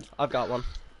 it's mine. I've got one.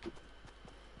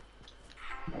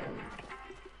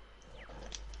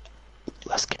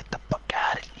 Let's get the fuck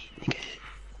out of here, nigga.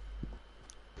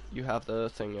 You have the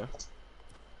thing, yeah?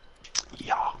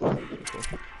 Yeah.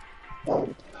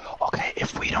 Okay,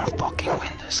 if we don't fucking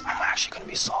win this, I'm actually gonna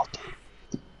be salty.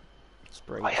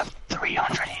 Springs. I have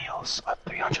 300 heals. I have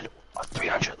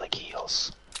 300 like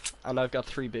heals. And I've got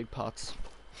 3 big pots.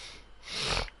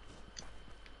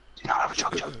 Do you not have a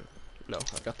chug chug? No,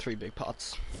 I've got 3 big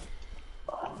pots.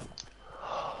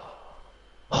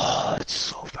 Oh, it's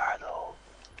so far though.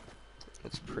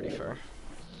 It's pretty fair.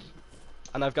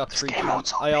 And I've got This 3 game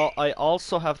mode's OP. I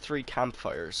also have 3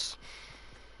 campfires.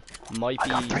 Might I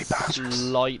got be 3 bouncers.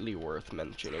 slightly worth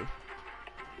mentioning.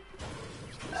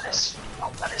 That is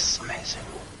amazing.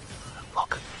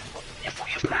 Look, if we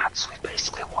have mats, we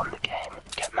basically won the game.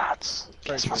 Get mats.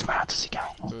 Get as much mats as you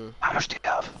can. How much do you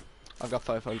have? I've got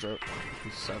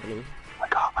 570. I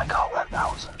got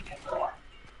 1,000. Get more.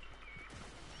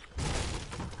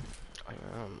 I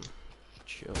am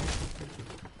chill.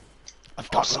 I've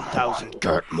got 1,000.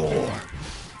 Get more.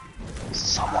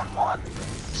 Someone won.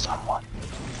 Someone.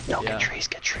 No, Yeah. get trees.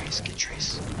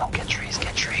 No, get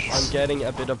trees. I'm getting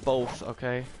a bit of both,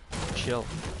 okay? Chill.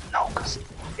 No, because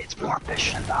it's more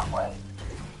efficient that way.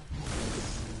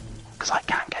 Because I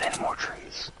can't get any more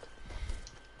trees.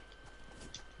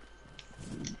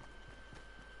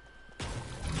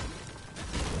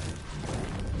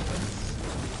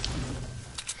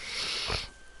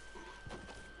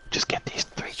 Just get these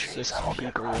 3 trees 6 and we'll be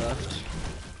people grand. left.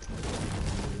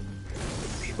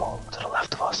 People to the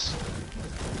left of us.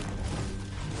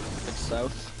 It's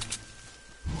south.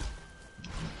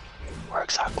 Where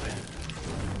exactly?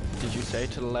 Did you say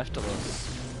to the left of us?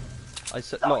 I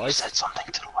said No, no. you said something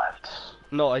to the left.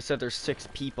 No, I said there's 6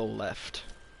 people left.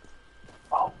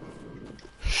 Oh.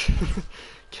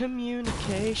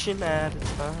 Communication at its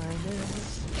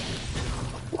finest.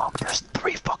 Look, there's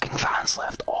 3 fucking fans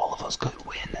left. All of us could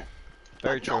win.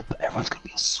 Very But true. nope, everyone's gonna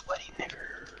be a sweaty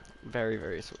nigger.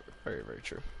 Very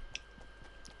true.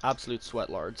 Absolute sweat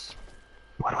lords.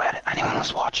 By the way, anyone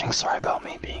who's watching, sorry about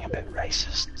me being a bit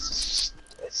racist.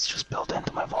 It's just built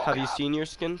into my vocab. Have you seen your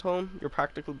skin tone? You're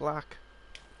practically black.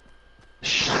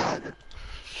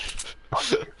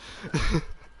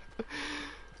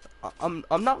 I'm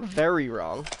not very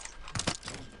wrong.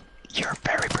 You're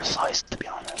very precise, to be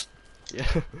honest. Yeah,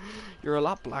 you're a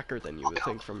lot blacker than you would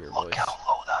think from your voice. Look how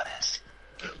low that is.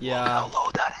 Yeah, Look how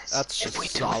low that is. that's If we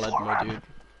just do solid, 4 my ramp, dude.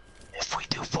 If we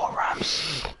do 4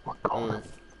 ramps, we're going.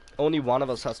 Only one of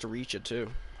us has to reach it too.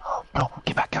 Oh, no,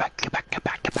 get back.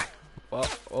 Well,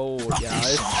 oh Not yeah,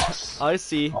 these sauce. I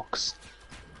see. Folks.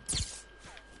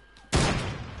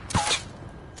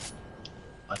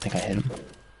 I think I hit him.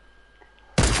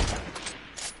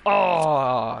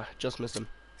 Oh, just missed him.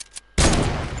 Here,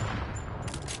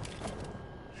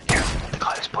 the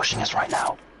guy who's pushing us right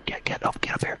now. Get up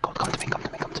here. Come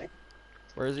to me.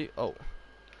 Where is he? Oh.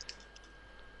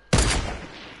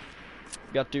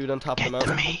 Got dude on top of the Get to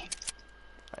mountain. me.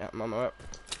 I'm on my way.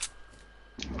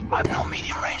 I have no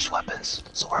medium range weapons,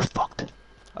 so we're fucked.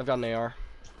 I've got an AR.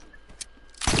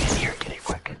 Get here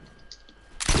quick.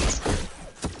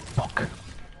 Fuck.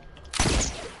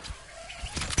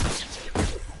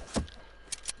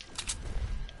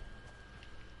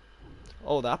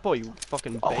 Oh, that boy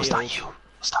fucking bailed. Oh, was that you?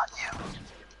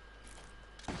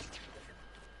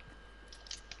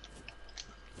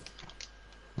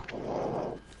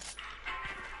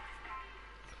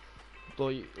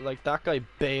 Boy, like that guy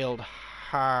bailed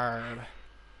hard.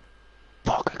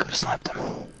 Fuck, I could've sniped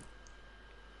him.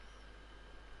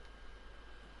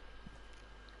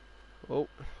 Oh,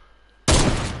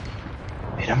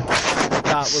 Hit him.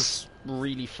 that was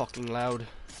really fucking loud.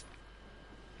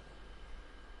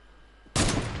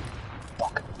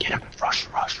 Fuck, get him. Rush.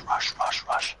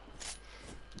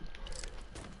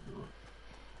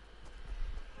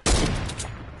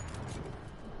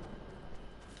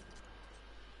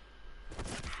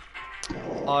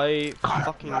 I Connor,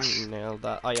 fucking rush. nailed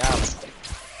that. I am.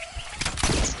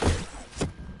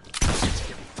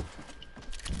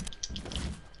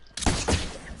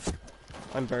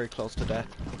 I'm very close to death.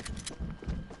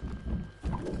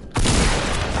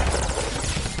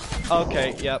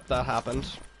 Okay, yep, that happened.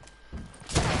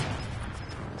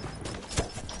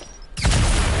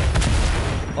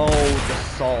 Oh, the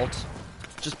salt.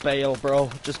 Just bail, bro.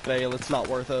 Just bail. It's not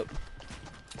worth it.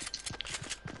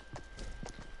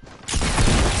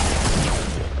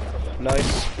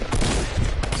 Nice.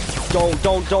 Don't.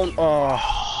 Oh.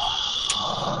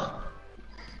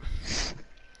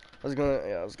 I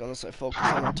was gonna say focus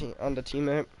on our team, on the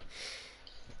teammate.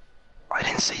 I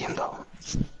didn't see him though.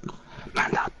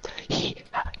 Man, I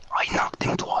knocked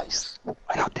him twice.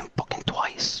 I knocked him fucking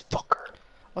twice, fucker.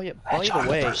 Oh yeah, by the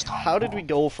way, how did we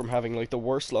go from having like the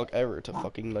worst luck ever to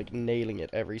fucking like nailing it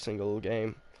every single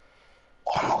game?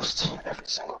 Almost every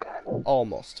single game.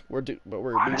 Almost. We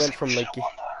went from like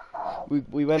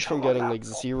we went from getting like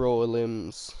 0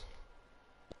 elims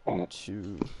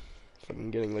to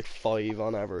fucking getting like 5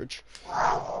 on average.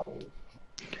 I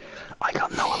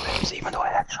got no elims even though I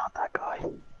headshot that guy.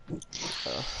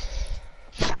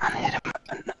 And hit him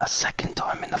a second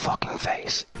time in the fucking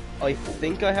face. I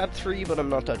think I had 3, but I'm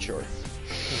not that sure.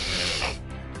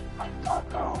 I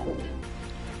don't know.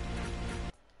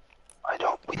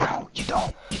 No, you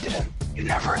don't. You didn't. You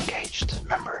never engaged.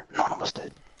 Remember? None of us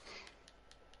did.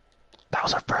 That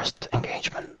was our first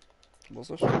engagement.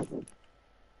 Was it?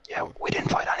 Yeah, we didn't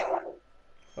fight anyone.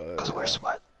 Because we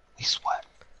sweat. We sweat.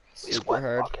 We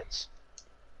sweat buckets.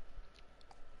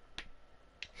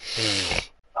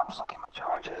 I'm just looking at my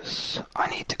challenges. I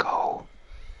need to go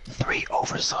 3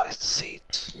 oversized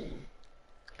seats.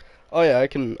 Oh yeah, I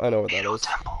know what that is.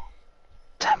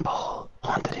 Temple,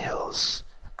 Haunted Hills,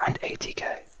 and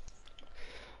ATK.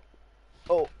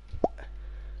 Oh.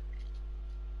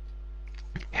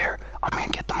 Here, I'm gonna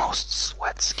get the most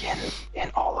sweat skin in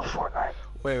all of Fortnite.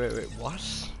 Wait, what?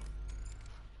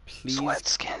 Please. Sweat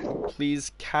skin.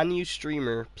 Please, can you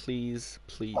streamer? Please.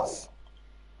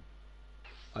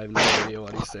 I have no idea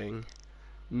what he's saying.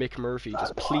 Mick Murphy,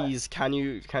 just please, can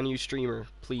you streamer?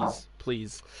 Please.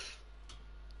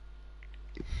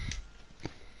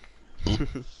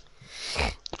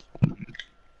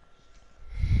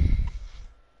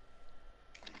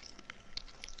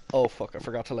 Oh fuck, I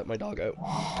forgot to let my dog out.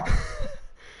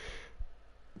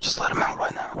 Just let him out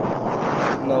right now.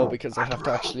 No, because I have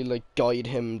to actually like guide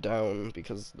him down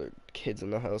because there are kids in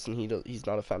the house and he's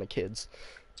not a fan of kids.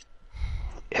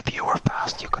 If you were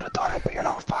fast, you could have done it, but you're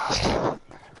not fast.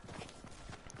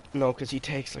 No, because he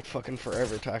takes like fucking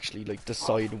forever to actually like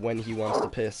decide when he wants to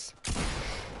piss.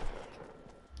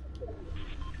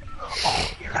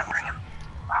 Oh, you're gonna bring him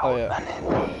out. Oh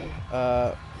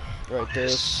yeah. Right, the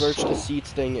search the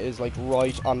seats thing is like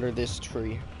right under this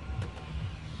tree.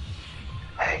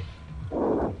 Hey.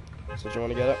 So do you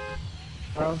want to get it?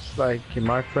 Sounds like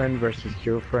my friend versus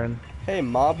your friend. Hey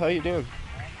Mob, how you doing?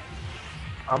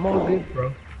 I'm all good,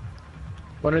 bro.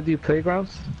 Wanna do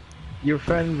playgrounds? Your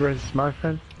friend versus my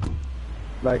friend?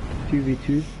 Like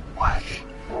 2v2? What?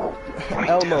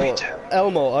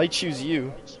 Elmo, I choose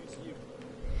you.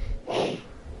 Wait,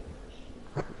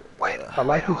 I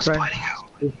like your friend. fighting out?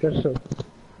 It's special.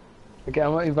 Okay,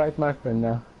 I'm gonna invite my friend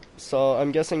now. So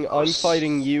I'm guessing I'm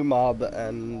fighting you, Mob,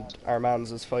 and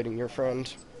Armands is fighting your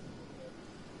friend.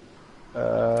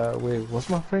 Wait, what's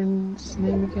my friend's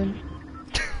name again?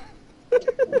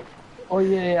 Oh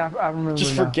yeah, I remember.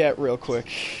 Just now. forget real quick.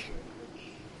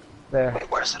 There. Wait,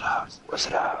 where's it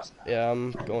at? Yeah,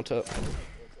 I'm going to.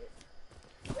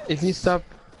 If you stop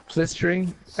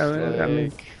blistering, I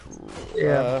mean,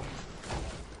 yeah.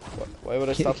 Why would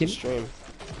I stop the stream?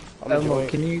 I'm Elmo,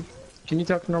 enjoying. can you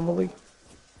talk normally?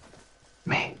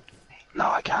 Me? No,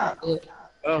 I can't.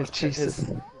 Oh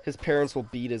Jesus. His parents will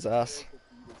beat his ass.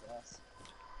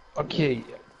 Okay.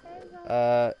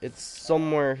 It's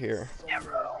somewhere here. Yeah,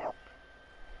 bro.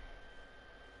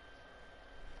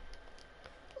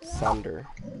 Sander.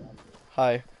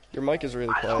 Hi. Your mic is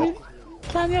really quiet.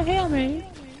 Can you hear me?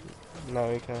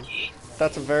 No, you can't.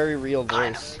 That's a very real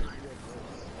voice.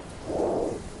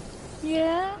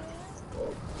 Yeah?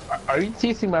 Are you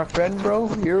teasing my friend,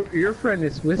 bro? Your friend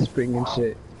is whispering and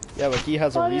shit. Yeah, but he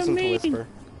has a What do you reason to mean? whisper.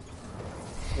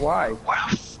 Why? Where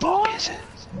the fuck is it?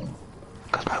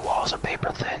 Because my walls are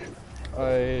paper thin.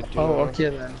 I do Oh, know. okay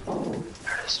then.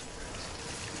 There it is.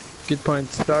 Good point.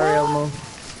 Sorry, Elmo.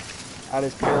 And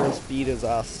his parents beat his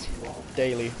ass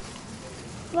daily.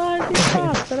 Vad är det du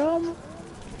pratar om?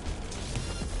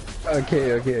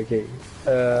 Okay.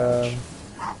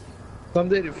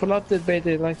 Förlåt det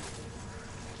baby, like.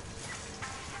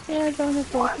 Jag drar med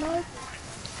Fortnite.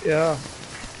 Yeah.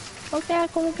 Okej,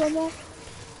 jag kommer komma.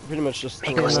 Pretty much just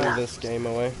throwing this game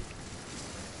away.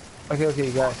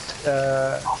 Okay, guys.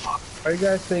 Are you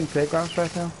guys playing playgrounds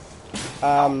right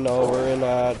now? No, we're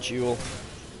in Jewel.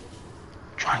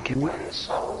 Try and get wins.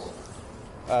 The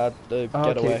Oh, okay.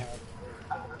 Getaway.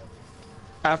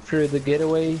 After the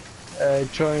getaway,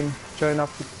 join up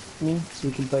with me so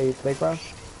we can play playgrounds.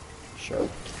 Sure.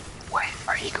 Wait,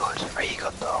 are you good? Are you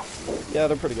good though? Yeah,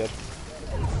 they're pretty good.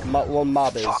 Well,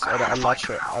 Mob is. Fuck, I'm not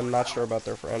sure. I'm not sure about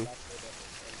their friend.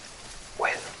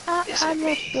 Wait, is it I'm not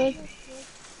me? good.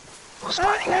 Who's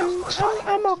fighting now? Who's fighting?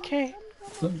 I'm okay.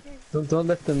 Don't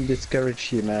let them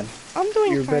discourage you, man. I'm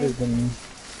doing You're fine. better than me.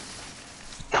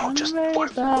 No, I'm just very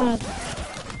bad.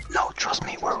 no. Trust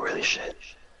me, we're really shit.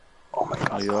 Oh my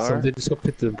god. You Så are? du ska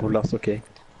pytte på last, okay?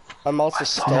 I'm also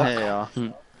saw stuck.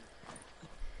 Yeah.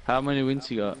 How many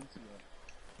wins you got?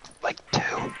 Like 2.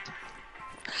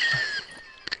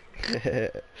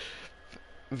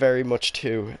 Very much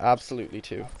 2. Absolutely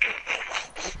 2.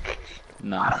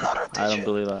 Nah, Another I don't digit.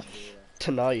 believe that.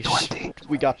 Tonight. 20.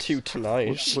 We got 2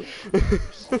 tonight.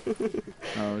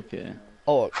 Oh, okay.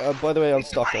 Oh, by the way, I'm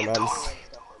stuck on man.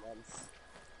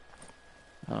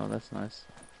 Oh, that's nice.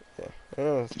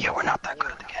 Yeah, we're not that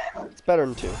good at the game. It's better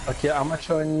than 2. Okay, I'm gonna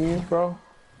join you, bro.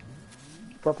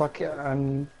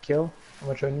 And kill. I'm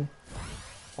gonna join you.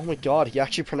 Oh my god, he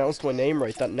actually pronounced my name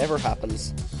right. That never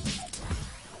happens.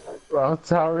 Well,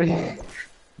 sorry.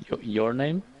 Your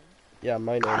name? Yeah,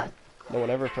 my name. No one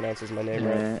ever pronounces my name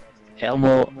right.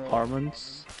 Elmo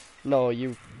Armands? No,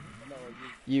 you.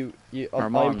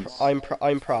 Armands. I'm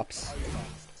props.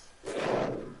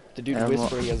 The dude Elmo-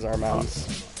 whispering is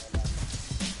Armands.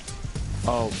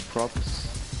 Oh, props.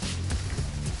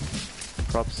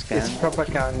 Props can. It's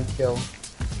propscankill.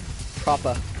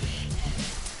 Propa.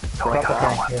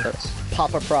 Propscankill.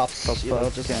 Papa props. You know,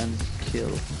 Props just can kill.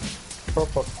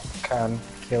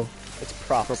 Propscankill. it's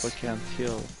props. Proper can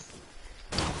kill.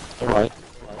 Alright.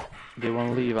 Do you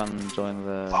wanna leave and join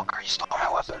the... Fucker, you stole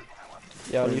my weapon.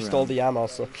 Yeah, and you stole the ammo,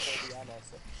 so.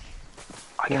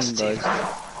 I guess it's guys.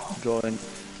 even. Join.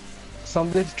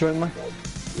 Somebody join me.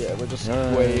 Yeah, we're just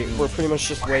Yeah. We're pretty much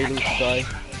just waiting to die.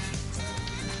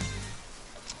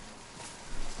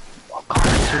 Oh,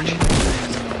 Connor,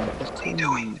 what are you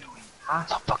doing?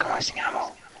 Stop fucking wasting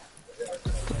ammo.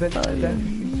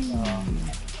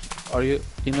 Are you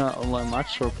in an online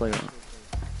match or playing?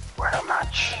 We're in a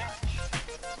match.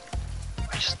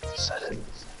 I just said it.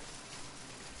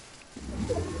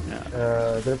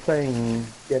 They're playing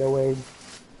Gettaway.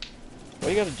 Why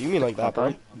you gotta do me like that,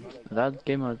 bro? That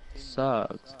game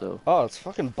sucks though. Oh, it's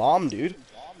fucking bomb, dude.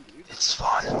 It's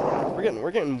fun.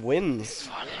 We're getting wins.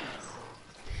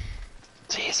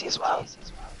 It's easy as well.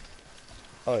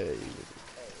 Oh yeah,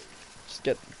 just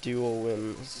get dual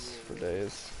wins for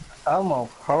days. Elmo,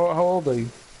 how old are you?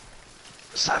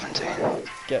 17.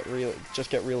 Just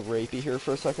get real rapey here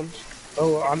for a second.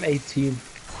 Oh, I'm 18.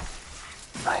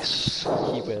 Nice.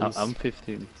 He wins. I'm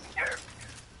 15. Here.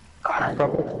 Connor.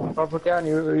 Propaganda,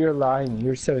 you're lying.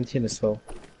 You're 17 as well.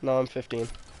 No, I'm 15.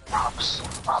 Props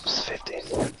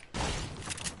 15.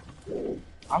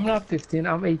 I'm not 15,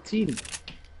 I'm 18.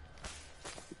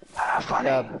 Funny.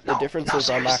 Yeah, the No, difference no, is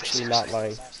I'm seriously, actually not seriously.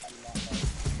 lying.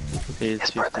 It's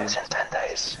His 15. birthday's in 10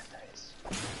 days.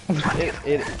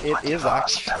 It is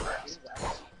actually. September.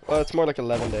 Well, it's more like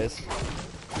 11 days.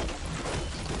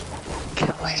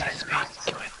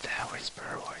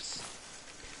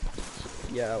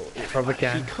 Yeah,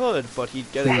 Propaganda. he could, but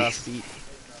he'd get his ass beat.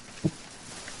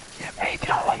 Hey, if you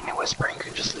don't like me whispering, you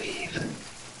can just leave.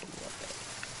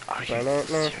 Are No.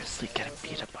 seriously getting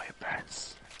beat up by your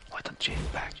parents? Why don't you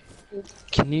hit back?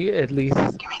 Can you at least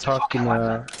Give me the talk in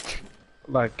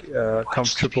fucking a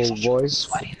comfortable voice?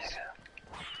 Sweaty nigga.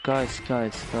 Guys.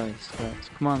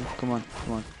 Come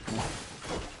on.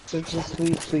 Just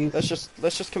leave, please.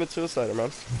 Let's just commit suicide,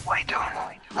 man. What are you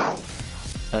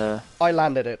doing? I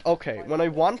landed it. Okay, when I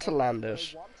want to land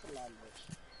it,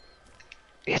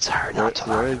 It's hard Where not to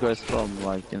are you learn. guys from?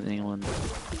 Like in England?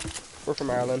 we're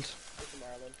from Ireland.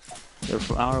 You're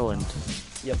from Ireland.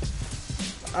 Yep.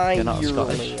 You're not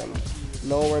Scottish? Ireland.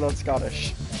 No, we're not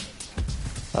Scottish.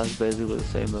 That's basically the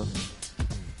same though.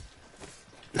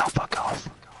 No, fuck off.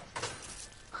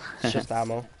 It's just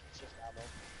ammo.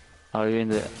 Are you in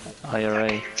the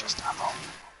IRA? Just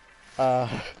ammo.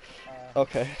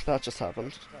 Okay, that just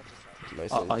happened.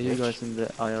 Nice little Are you glitch. guys in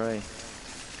the IRA?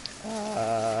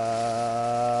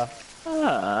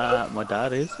 My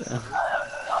dad is.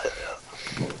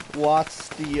 What's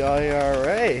the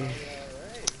IRA?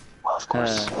 Well, of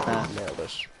course. Nailed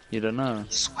it. You don't know?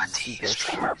 Sweaty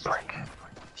streamer prick.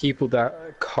 People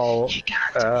that call He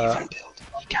can't even build.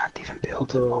 He can't even build.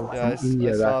 people Yeah, from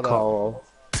India I saw that call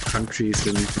countries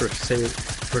and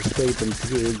persuade them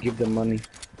to give them money.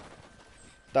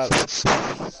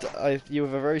 You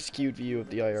have a very skewed view of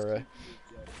the IRA.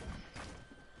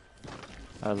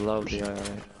 I love the IRA.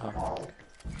 Oh.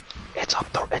 It's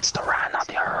the RAN, not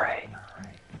the IRA.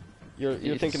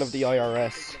 You're thinking of the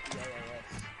IRS.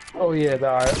 Oh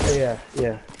yeah,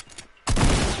 yeah.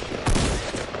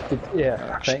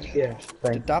 Thank.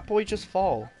 Did that boy just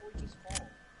fall?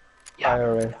 Yeah.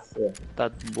 IRS. Yeah.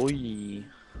 That boy.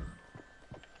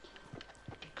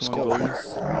 Come Go on, on.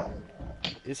 guys.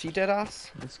 Is he dead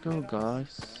ass? Let's go,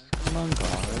 guys. Come on,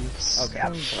 guys. Okay.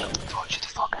 Told you to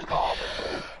fucking fall.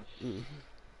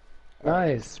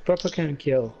 Nice.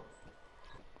 Propaganda.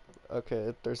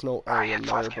 Okay, there's no A in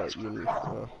there, but you.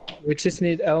 We just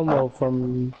need Elmo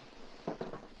from.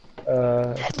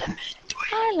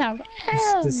 I love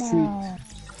The street. Elmo.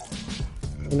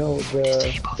 You know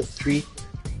the street.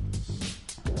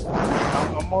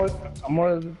 I'm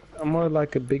more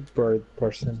like a big bird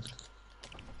person.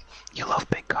 You love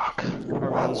big cock.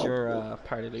 Arman's your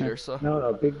party leader, so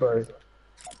No, big bird.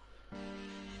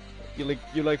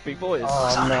 you like big boys.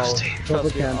 Oh no. Trust me,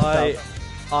 Propaganda.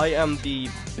 I am the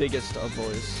biggest of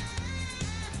boys.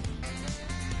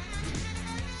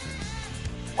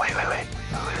 Wait.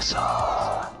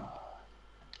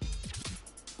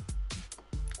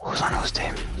 Who's on whose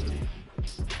team?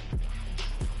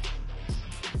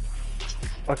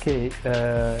 Okay,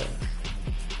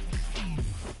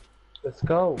 let's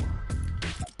go.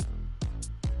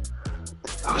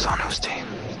 Who's on whose team?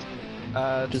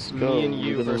 Just go, me and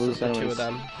you you're gonna versus lose the two anyways. of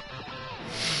them.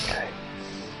 Okay.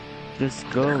 Just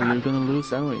go, you're gonna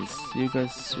lose anyways. You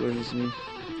guys versus me.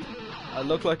 I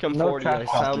look like I'm No 40, I trap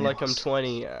sound like I'm balls.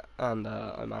 20, and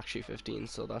I'm actually 15,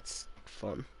 so that's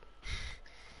fun.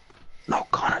 No,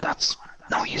 Connor,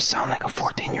 no, you sound like a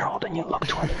 14-year-old and you look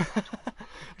 20.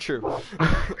 True.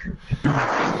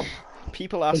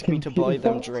 People ask me to buy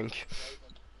them drink.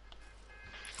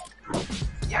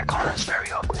 Yeah, Connor's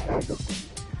very ugly.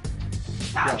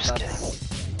 Nah, I'm just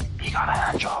kidding. He got a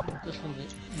hand job.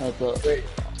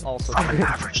 Also, I'm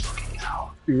average looking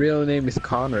now. Your real name is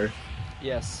Connor.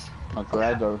 yes.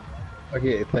 McGregor.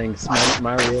 Okay, thanks.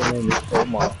 My real name is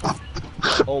Omar.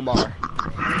 Omar.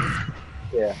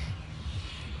 Yeah.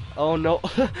 Oh no,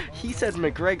 he said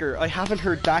McGregor. I haven't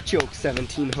heard that joke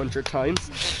 1700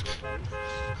 times.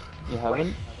 You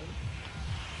haven't?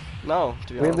 No,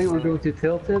 to be Really, honest. we're going to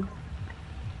Tilted?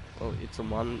 Oh, it's a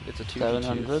 2v2.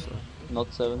 700? So,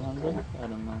 Not 700? I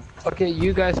don't know. Okay,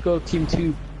 you guys go Team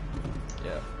 2.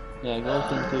 yeah. Yeah, go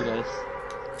team 2, guys.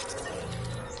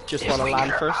 Just If want to we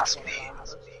land get our first? ass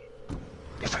beat,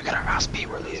 if we get our ass beat,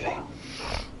 we're leaving.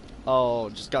 Oh,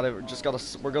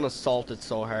 we're gonna salt it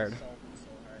so hard.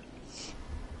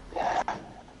 Yeah,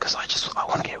 because I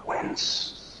want to get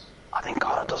wins. I think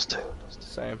Connor does too.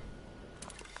 Same.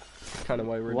 Kind of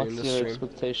why we're What's doing your this stream.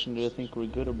 expectation? Do you think we're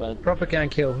good or bad?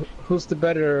 Propaganda kill. Who's the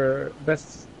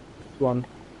best one?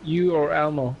 You or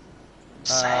Elmo?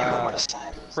 Same, we're the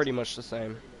same. Pretty much the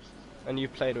same. And you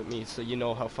played with me, so you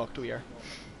know how fucked we are.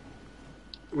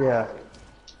 Yeah.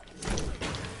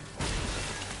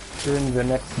 You're in the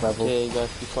next level. Okay,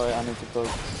 guys, be quiet. I need to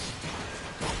focus.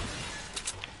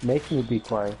 Make me be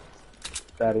quiet,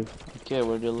 Daddy. Okay,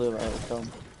 where do you live? I'll come.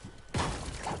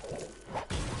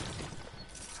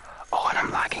 Oh, and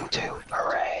I'm lagging too.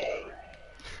 Hooray!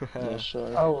 Yeah,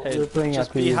 sure. Oh, Hey, we're playing just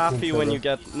at be the happy Team when you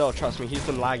server. get... No, trust me, he's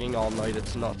been lagging all night,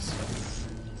 it's nuts.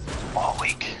 All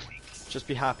week. Just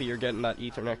be happy you're getting that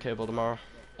Ethernet cable tomorrow.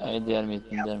 Det är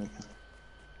mitten, det är mitten.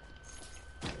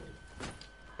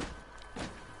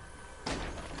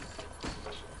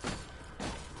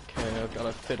 Okay, I've got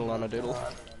a fiddle on a doodle.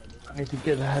 I need to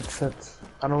get a headset.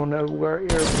 I don't know where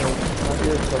earphones. My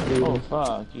ears are bleeding. Oh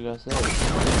fuck, you guys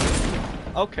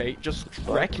there. Okay, just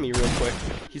wreck me real quick.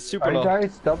 He's super Are you low.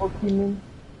 guys double teaming?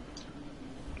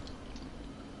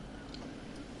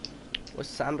 What's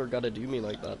Sander gotta do me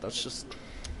like that? That's just...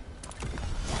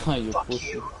 You Fuck pussy.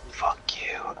 you. Fuck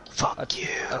you. Fuck you.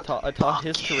 I thought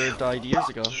his career died years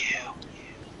ago. You. Take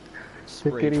it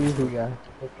Sprayed. easy, guys.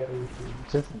 Take it easy.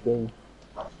 Just a game.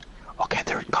 Okay,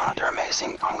 Connor, they're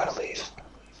amazing. I'm gonna leave.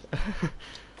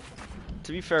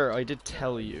 To be fair, I did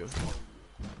tell you.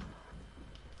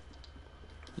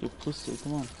 You pussy,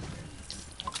 come on.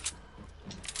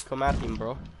 Come at him,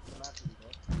 bro.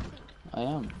 I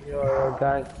am. Yo,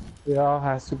 guys, we all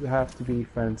have to be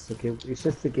friends, okay? It's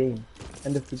just a game.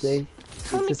 End of the day,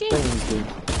 only it's just game. playing a game.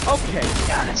 Okay.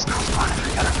 Yeah, and it's not fun if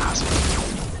we get our ass beat.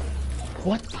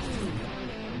 What?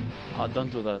 Oh, don't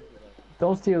do that.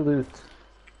 Don't steal loot.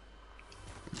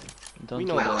 Don't We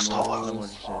do know that. who stole more it. more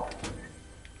shit.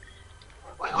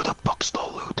 Wait, who the fuck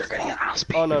stole loot? They're getting an ass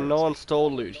beat. Oh no, no one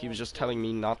stole loot. He was just telling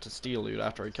me not to steal loot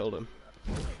after I killed him.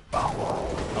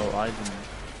 Oh, I didn't.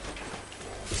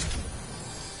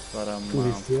 But Do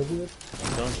we still do it?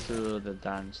 don't do the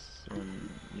dance when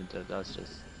you do. That's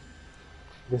just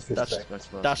That's Disrespect.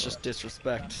 disrespectful. that's just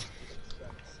disrespect.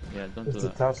 Yeah, don't It's do the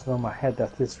that. touching on my head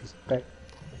that's disrespect.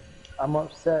 I'm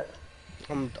upset.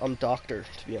 I'm doctor,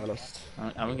 to be honest.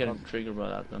 I'm getting triggered by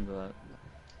that. Don't do that.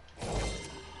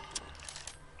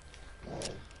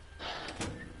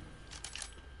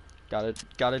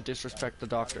 Gotta disrespect the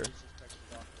doctor.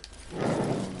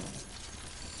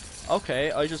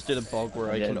 Okay, I just did a bug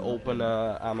where I Yeah, can no, open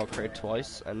yeah. a ammo crate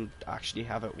twice and actually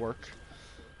have it work.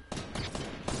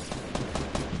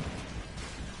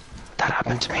 That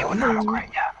happened to me with ammo crate,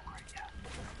 yeah.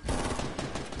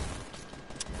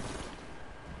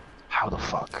 How the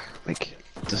fuck? Like,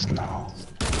 just no.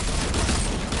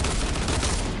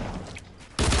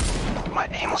 My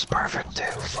aim was perfect too,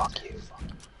 fuck you.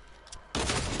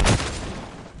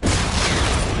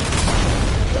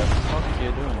 What the fuck are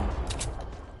you doing?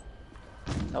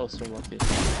 That was so lucky.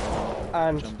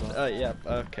 And, Jump off. yeah,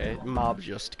 okay, mob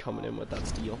just coming in with that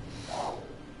steel.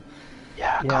 Yeah,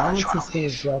 Yeah, I'm Connor's just trying to gonna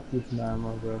leave. drop this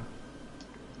ammo, bro.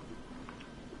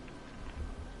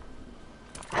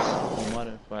 No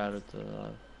matter if I added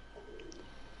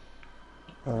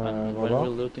and when we're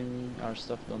looting our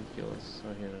stuff, don't kill us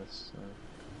or hear us.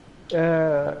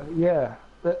 Yeah.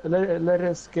 Let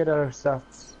us get our stuff.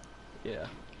 Yeah.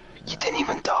 You didn't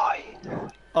even die.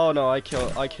 Oh no, I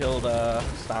killed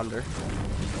Sander.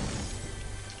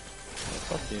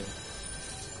 Fuck you.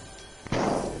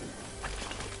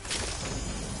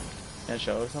 Can I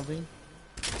show her something?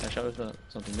 Can I show her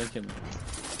something? Don't kill me.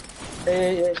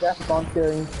 Hey, that's bomb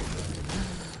killing.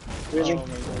 Really? Oh my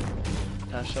god.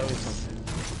 Can I show you something?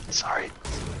 Sorry.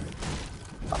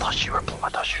 I thought you were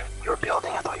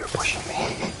building. I thought you were pushing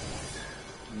me.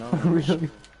 No. Really?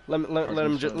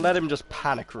 Let him just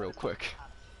panic real quick.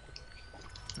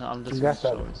 No, I'm just That's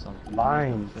gonna a show you something.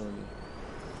 line. I'm not gonna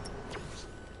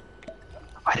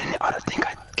kill you. I think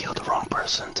I killed the wrong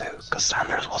person too, because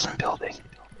Sanders wasn't building.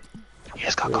 He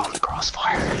just got caught in the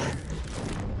crossfire.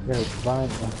 Yeah, it's fine.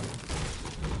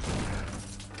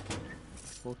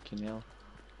 Fucking hell.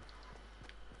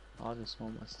 I just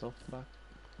want my stuff back.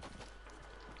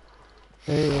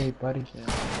 Hey, buddy. Yeah.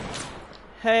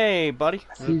 Hey, buddy.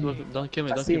 Look, don't kill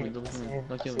me, don't kill me, don't kill me,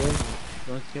 don't kill me.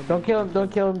 Don't kill me. Don't kill him,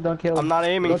 don't kill him, don't kill him. I'm not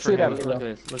aiming Don't for shoot at him. me, Look at though.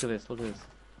 this, look at this, look at this,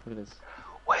 look at this.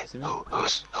 Wait, See me?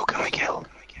 who can we kill?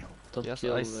 Don't Yes,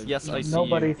 kill, yes, I see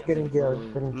Nobody's you. getting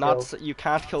killed. You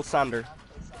can't kill Sander.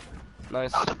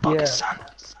 Nice. Oh, the bug Yeah. is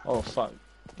Sanders. Oh fuck.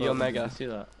 The Bro, Omega. did you see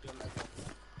that?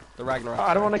 The Ragnarok.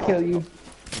 I don't want to kill you.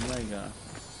 Omega.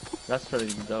 That's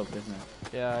pretty dope, isn't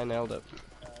it? Yeah, I nailed it.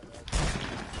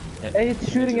 Hey, it's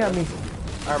shooting at me.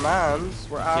 Our mans,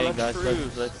 we're out Okay of guys,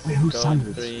 truce. let's Wait, who's go Sanders?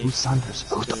 in 3, Who's Sanders?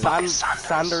 Who the fuck is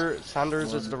Sanders?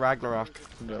 Sanders is the Ragnarok.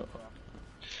 go.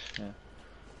 Yeah.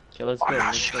 Okay, let's go. I'm not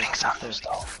Let's shooting go. Sanders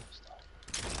though.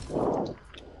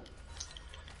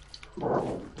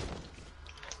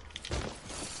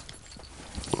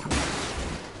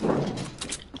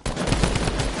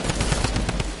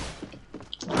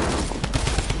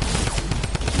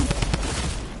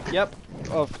 Yep.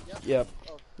 Oh, yep.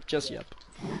 Just yep.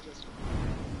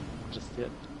 Just yet.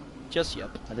 Just yep.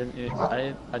 I didn't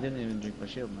even drink my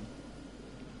shield, man.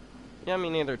 Yeah, me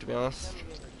neither, to be honest.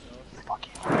 Fuck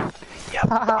you. Yep,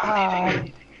 I'm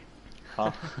leaving.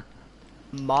 Huh?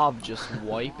 Mob just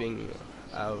wiping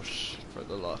out for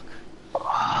the luck.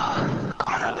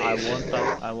 Connor, leave.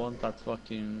 I want that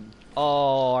fucking.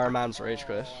 Oh, our man's rage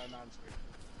quit.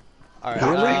 Alright,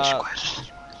 Not rage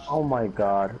quit. Oh my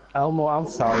god. Elmo, I'm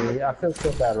sorry. I feel so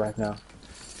bad right now.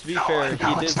 to be No, fair, no,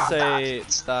 he did it's not say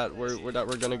that. that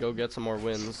we're gonna go get some more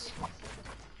wins.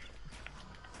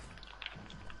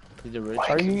 Did you reach? Like,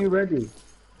 Are you ready?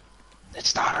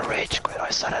 it's not a rage quit. I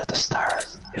said at the start.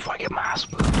 If I get my ass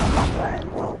booed, I'm not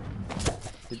playing.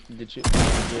 Did you?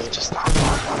 It's just not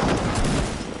fun.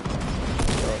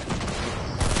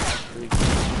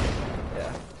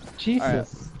 Yeah.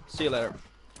 Jesus. See you later.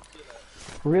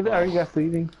 Really? Are you guys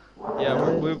leaving?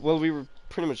 Yeah, we were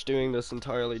pretty much doing this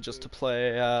entirely just to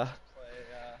play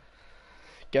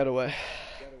Getaway.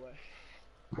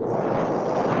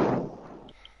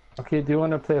 Okay, do you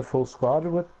want to play a full squad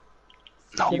with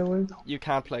No. Gettaway? You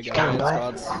can't play Getaway in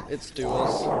squads. It's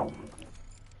duos.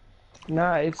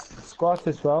 Nah, it's squads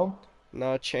as well.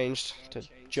 No, it changed to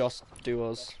just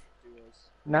duos.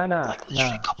 Nah, Like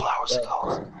literally a couple hours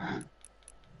ago.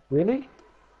 Really?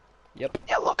 Yep.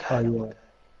 Yeah, look Oh, at it. yeah.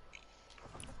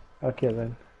 Okay,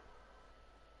 then.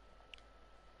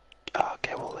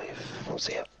 Okay, we'll leave.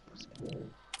 See ya.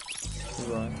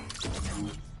 Bra.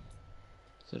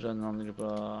 Så den andra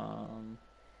bara...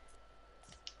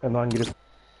 En angrep.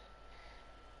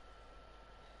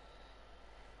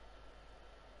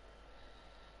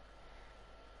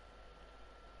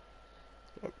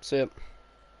 See it.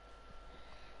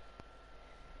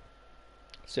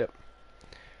 See it.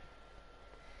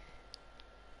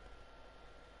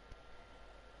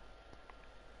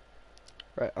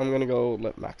 Right, I'm gonna go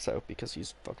let Max out because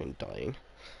he's fucking dying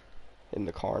in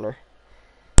the corner.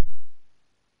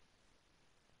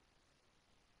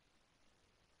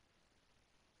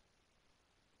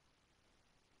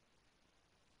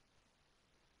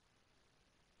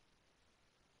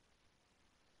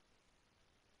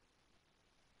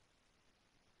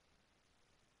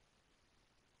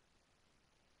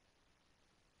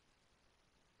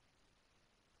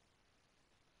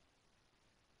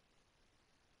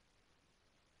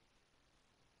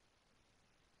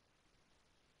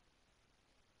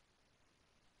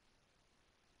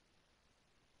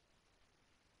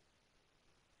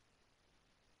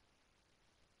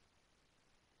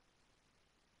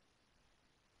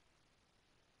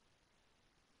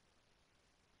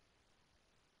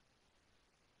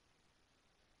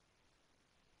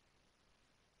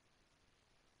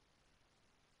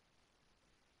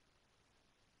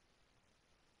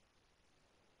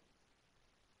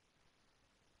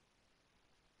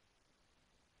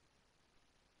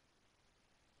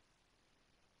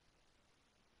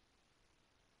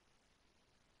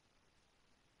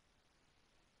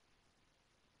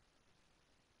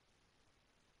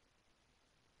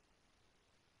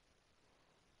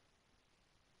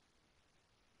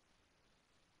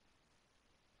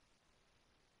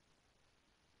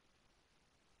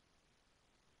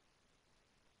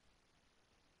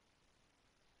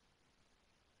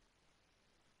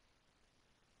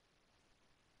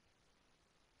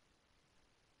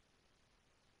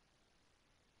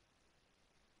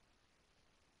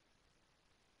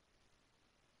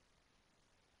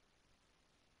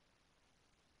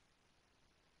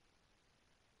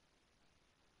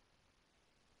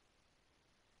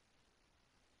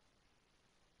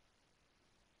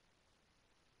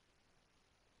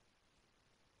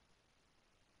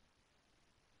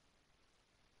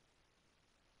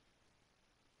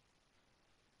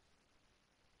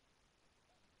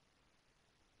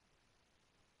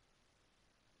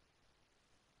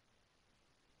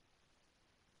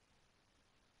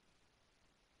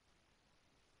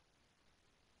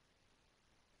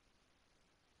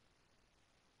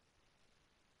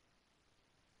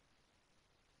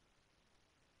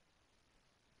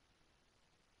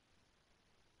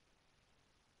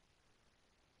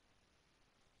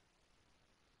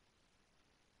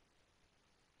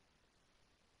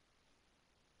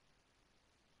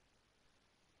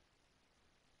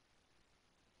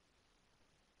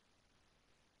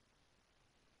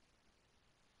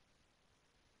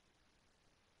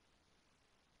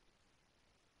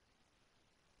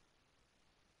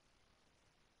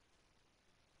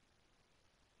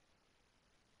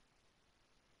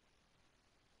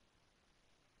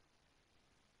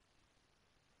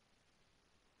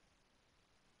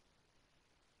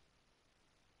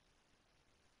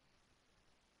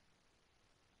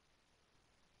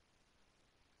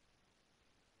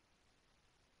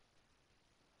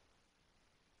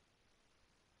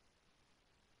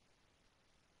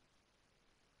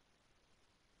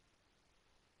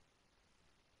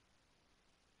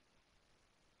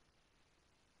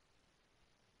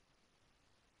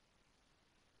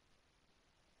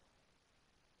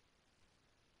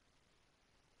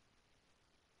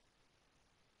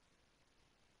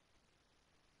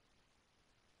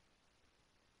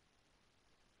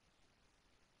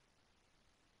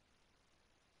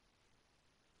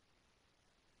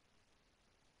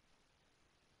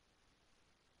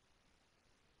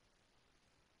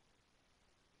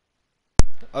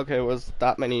 Okay, was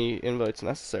that many invites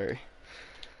necessary?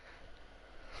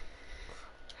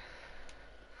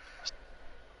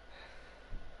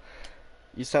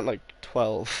 You sent like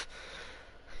 12.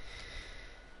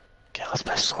 Okay, let's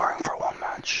play soaring for one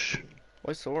match.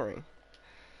 Why soaring?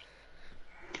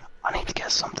 I need to get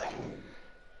something.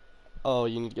 Oh,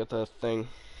 you need to get the thing.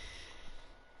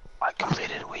 I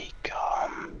completed week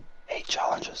 8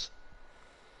 challenges.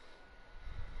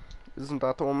 Isn't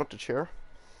that the one with the chair?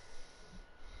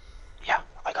 Yeah,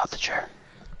 I got the chair.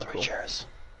 Oh, 3 cool. chairs.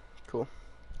 Cool.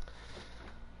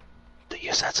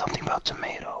 You said something about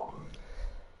tomato.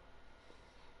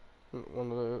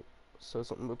 One of the says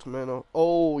something about tomato.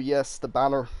 Oh yes, the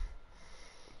banner.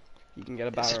 You can get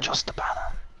a banner. Is it just the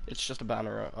banner? It's just a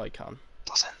banner icon.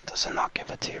 Does it not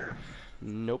give a tier?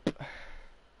 Nope.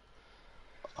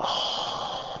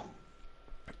 Oh.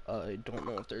 I don't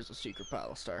know if there's a secret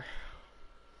battle star.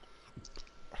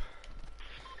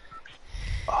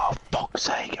 Oh, fuck's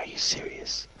sake, are you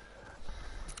serious?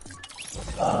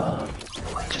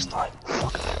 I just like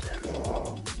fuck it.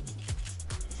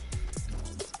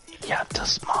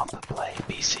 does mob play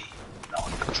PC? No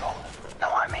controller. No,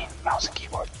 I mean mouse and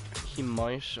keyboard. He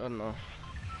might, I don't know.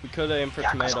 We could aim for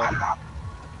Yeah, 'cause tomato I'm not.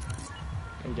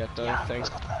 and get the Yeah, thing. let's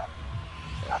go tomato.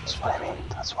 That's what I mean.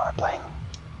 That's what I'm playing.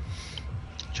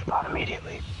 Jump out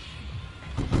immediately.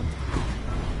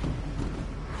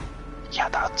 Yeah,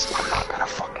 I'm not gonna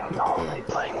fucking tolerate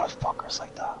playing with fuckers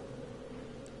like that.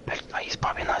 Like, he's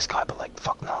probably a nice guy, but like,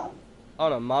 fuck no. Oh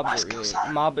no, Nice kill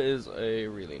sign. Mob is a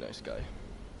really nice guy.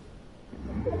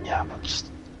 Yeah, but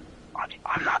just...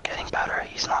 I'm not getting better,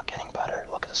 he's not getting better.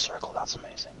 Look at the circle, that's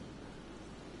amazing.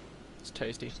 It's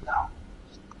tasty. No.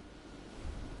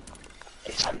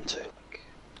 It's him too.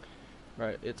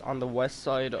 Right, it's on the west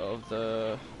side of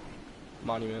the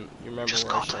monument. You remember Just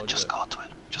where go I to showed it, just you? go to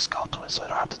it. Just go to it so I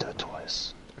don't have to do it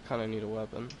twice. I kinda need a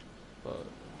weapon, but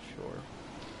sure.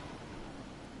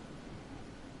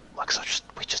 Look, so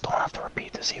we just don't have to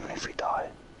repeat this even if we die.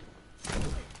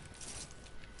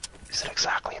 Is it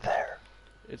exactly there?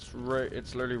 It's right,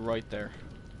 it's literally right there.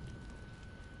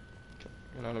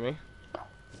 You know what I mean?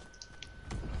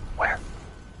 Where?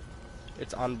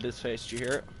 It's on this face, do you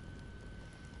hear it?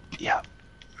 Yeah.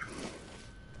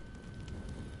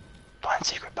 Find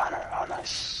secret banner, oh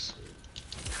nice.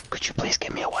 Could you please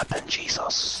give me a weapon,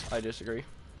 Jesus? I disagree.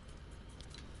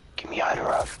 Give me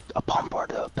either a pump or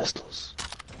the pistols.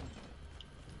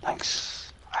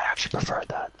 Thanks. I actually prefer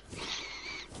that.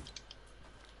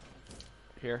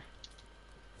 Here.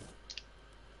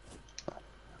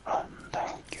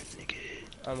 Thank you,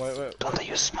 nigga. Wait. Don't they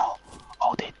use small?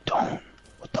 Oh, they don't.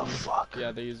 What the fuck?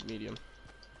 Yeah, they use medium.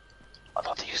 I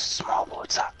thought they used small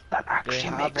bullets. That They actually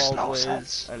have makes no always,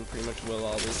 sense. and pretty much will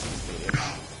always use medium.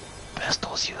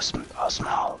 Pistols use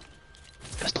small.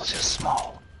 Pistols use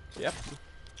small. Yep.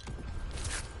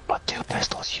 But two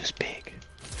pistols use big.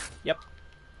 Yep.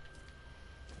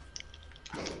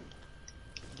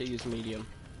 They use medium.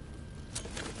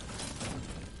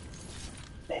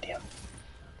 Medium.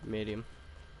 Medium.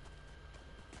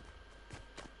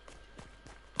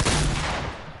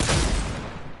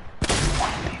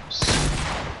 One beeps.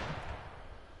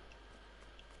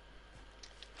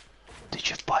 Did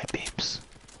you buy beeps?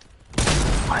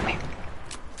 I mean...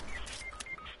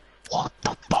 What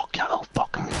the fuck? Yeah, oh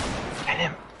fucking... Hit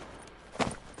him.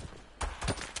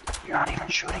 You're not even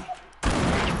shooting him.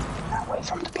 Wait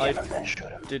for him to be in and then shoot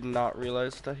him. Did not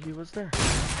realize that he was there.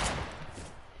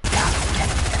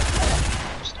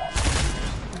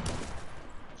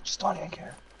 Just don't even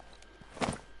care. I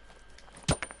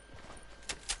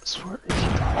swear if you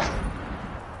die.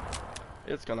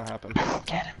 It's gonna happen.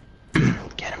 Get him.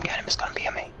 Get him, it's gonna be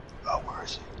a me. Oh, where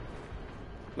is he?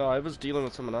 No, I was dealing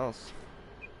with someone else.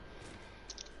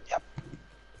 Yep.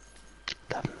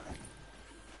 Definitely.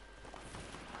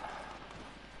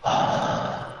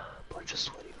 Bunch of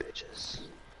sweaty bitches.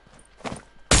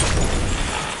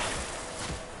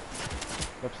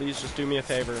 But please just do me a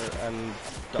favor and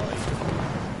die.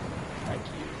 Thank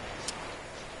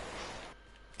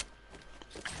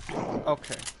you.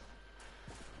 Okay.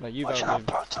 Now you've Watching out,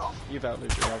 outlived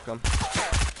Proto. your welcome.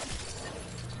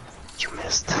 You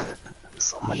missed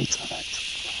so many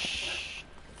times.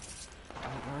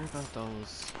 Don't worry about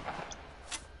those.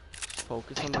 Just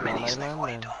focus Take on the the one I minis, like, what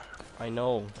are you landed. doing? I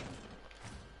know.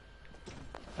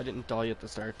 I didn't die at the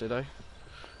start, did I?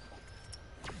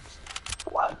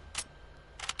 What?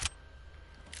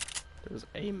 There was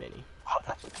a mini.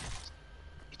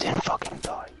 You didn't fucking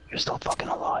die. You're still fucking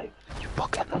alive. You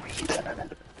fucking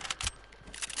read.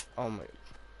 Oh my.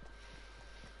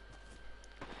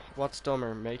 What's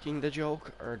dumber, making the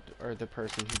joke or the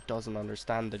person who doesn't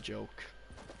understand the joke?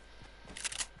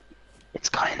 It's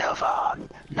kind of,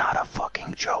 not a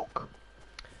fucking joke.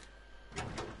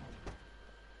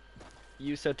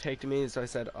 You said take the minis, I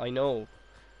said I know.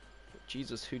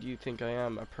 Jesus, who do you think I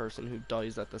am? A person who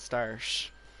dies at the start.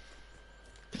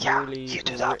 Yeah, Clearly, you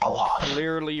do that a lot.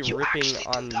 clearly You ripping actually do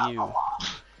on that a you, lot.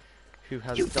 who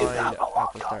has You do died that a lot,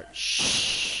 at the start.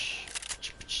 Shh.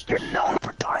 You're known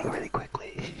for dying really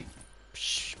quickly.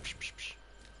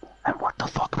 And what the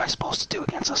fuck am I supposed to do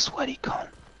against a sweaty cunt?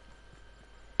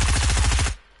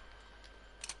 If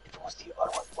it was the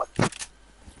other one, what?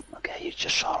 Okay, you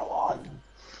just shot a wall. You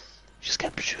just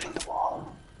kept shooting the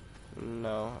wall.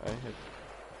 No, I hit.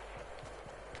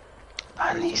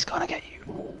 And he's gonna get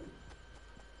you.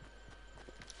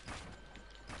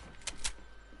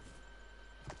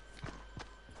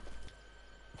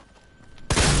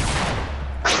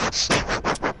 It's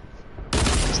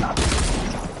not.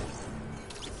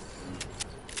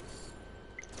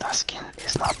 That skin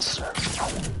is not deserved.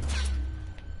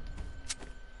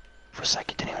 For a sec,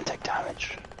 you didn't even take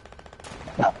damage.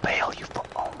 No, bail, you fuck.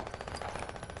 Oh.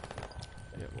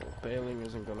 Yeah, well, bailing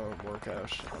isn't gonna work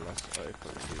out unless I do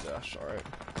that. Alright.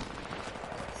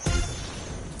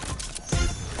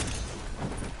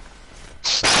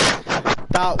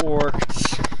 That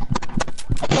worked.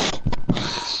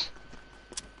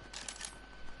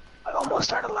 I almost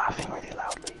started laughing really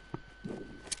loudly.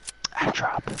 And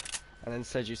drop. And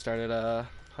instead you started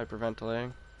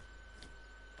hyperventilating.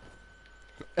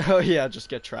 Oh yeah, just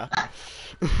get trapped.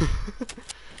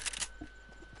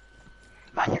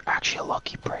 Man, you're actually a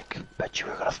lucky prick. Bet you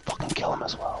were gonna fucking kill him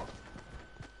as well.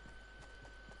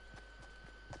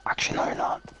 Actually, no, you're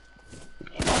not.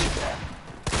 You know you're dead.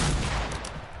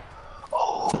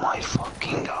 Oh my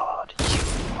fucking god, you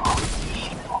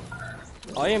fucking.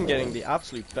 I am getting the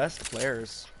absolute best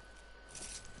players.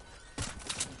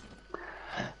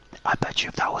 I bet you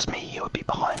if that was me, he would be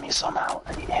behind me somehow,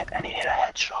 and he'd hit a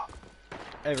headshot.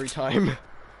 Every time.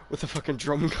 With a fucking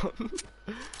drum gun.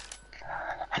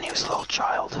 And he was a little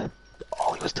child.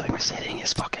 All he was doing was hitting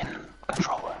his fucking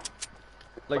controller.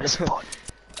 Like his foot.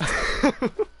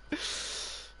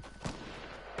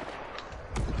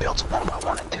 Builds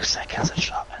 1x1 in 2 seconds and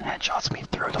headshots me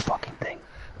through the fucking thing.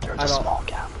 Through the small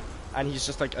gap. And he's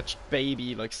just like a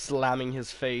baby, like slamming his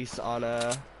face on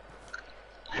a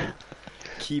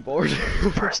keyboard.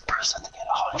 First person to get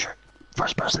 100.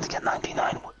 First person to get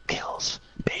 99 kills.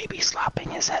 Baby slapping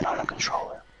his head on a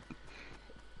controller.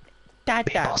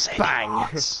 People say bang!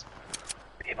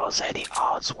 People say the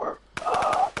odds were,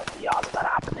 the odds of that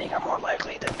happening are more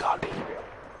likely than God being real.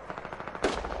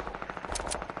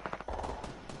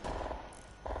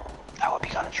 That would be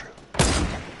kind of true.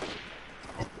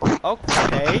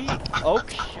 Okay.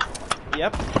 Okay.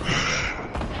 Yep.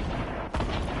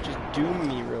 Just doom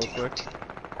me real quick.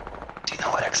 Do you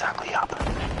know what exactly happened?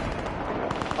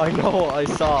 I know, I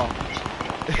saw.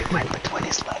 It went between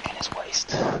his leg and his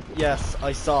waist. Yes,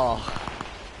 I saw.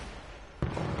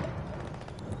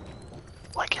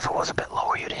 Like if it was a bit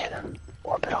lower, you'd hit him,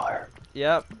 or a bit higher.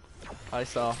 Yep, I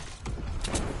saw.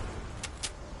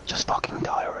 Just fucking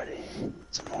die already.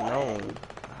 It's annoying. No.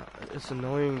 It's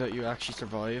annoying that you actually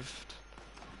survived.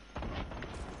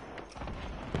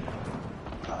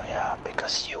 Oh yeah,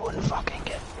 because you wouldn't fucking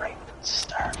get raped at the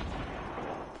start.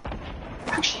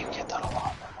 Actually, you get that a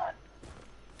lot, man.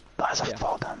 That is a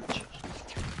fall damage.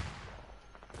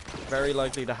 Very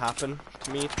likely to happen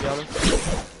to me, to be honest.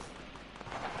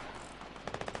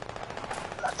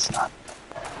 That's not.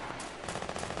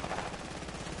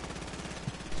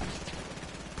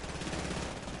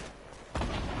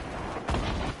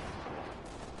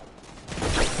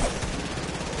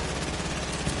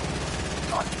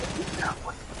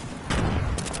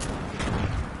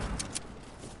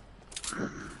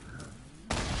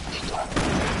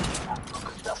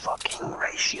 The fucking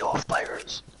ratio of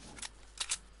players.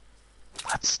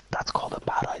 That's called a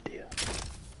bad idea.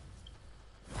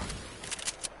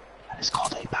 That is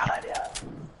called a bad idea.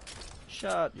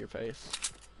 Shut your face.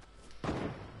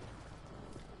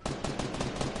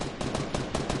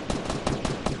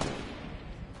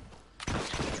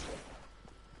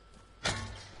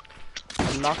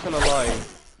 I'm not gonna lie.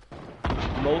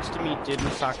 Most of me did in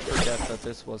fact forget that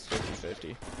this was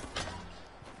 50-50.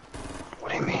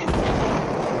 What do you mean?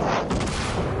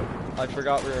 I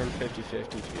forgot we were in 50-50,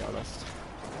 to be honest.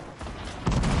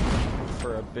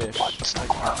 For a bit. What's the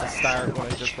Like, at the start when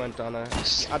I just went on a...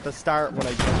 At the start when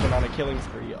I just went on a killing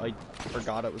spree, I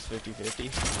forgot it was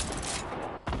 50-50.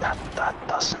 That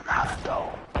doesn't matter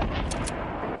though.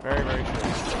 Very, very true.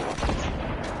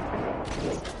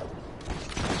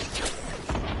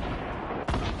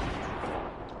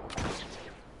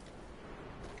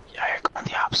 Yeah, you're going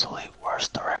the absolute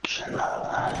worst direction.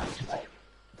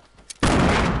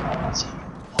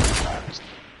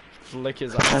 Flick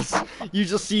his ass. You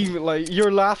just see, like,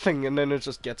 you're laughing and then it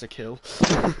just gets a kill.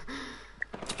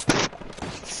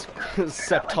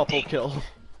 Septuple kill.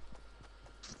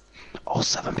 All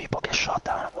 7 people get shot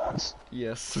down at once.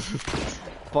 Yes.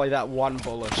 By that one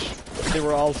bullet. They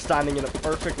were all standing in a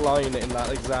perfect line in that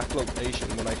exact location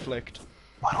when I flicked.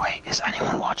 By the way, is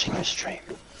anyone watching your stream?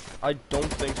 I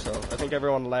don't think so. I think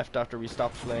everyone left after we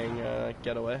stopped playing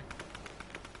Gettaway.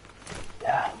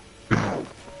 Yeah.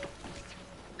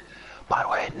 By the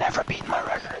way, never beat my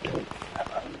record.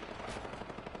 Never.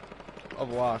 Of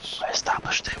what? I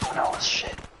established it when I was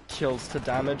shit. Kills to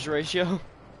damage ratio?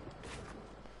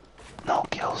 No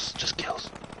kills, just kills.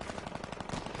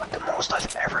 Like the most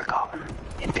I've ever gotten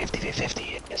in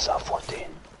 50v50 is 14.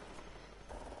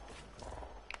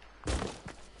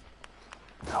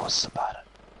 That was about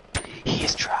it. He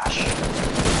is trash.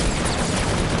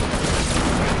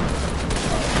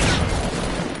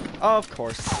 Of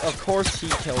course he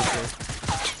kills me.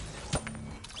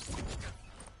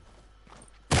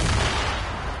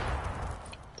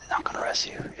 impress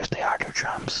you if they are your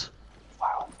champs.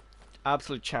 Wow.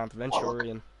 Absolute champ,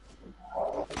 Venturian.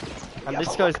 And Yeah, this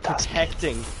but guy's look at that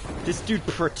protecting. This dude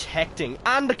protecting.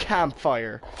 And a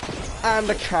campfire. And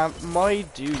a camp. My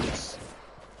dudes.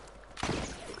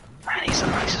 Man, he's the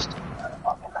nicest dude I've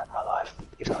fucking met in my life.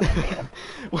 Even though I didn't meet him.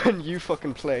 When you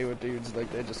fucking play with dudes,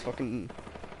 like, they just fucking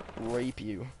rape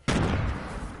you.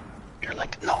 You're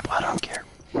like, nope, I don't care.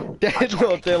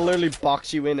 No, they'll literally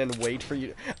box you in and wait for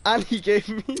you. And he gave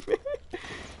me...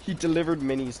 he delivered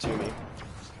minis to me.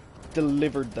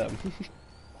 Delivered them.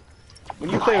 When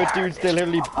you play with dudes, they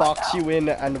literally box you in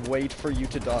and wait for you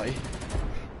to die.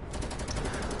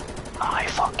 My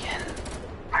fucking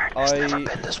heart has never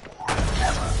been this warm,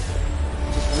 ever.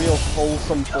 Just real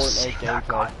wholesome Just Fortnite sing that, gameplay.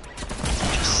 God.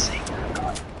 Just sing that,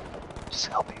 God. Just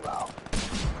help you out.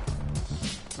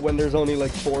 When there's only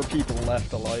like 4 people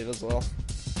left alive as well.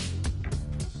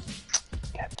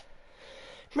 Okay.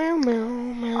 Meow, meow,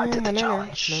 meow, I did the meow,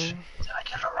 challenge. meow. Did I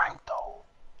get a rank though?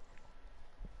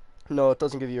 No, it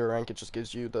doesn't give you a rank, it just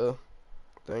gives you the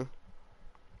thing.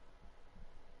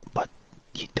 But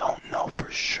you don't know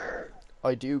for sure.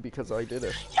 I do because I did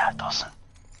it. Yeah, it doesn't.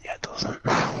 Yeah, it doesn't.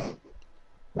 Man,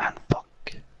 fuck.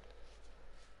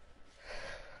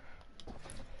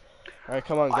 Alright,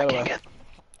 come on, I Gettaway.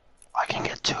 can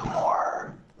get 2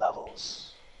 more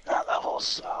levels. Not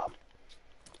levels,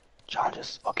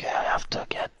 challenges. Okay, I have to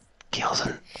get kills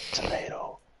and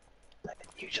tomato that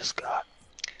you just got.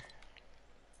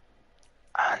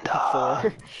 And,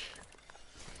 4.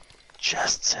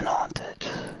 chests in haunted.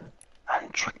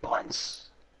 And trick points.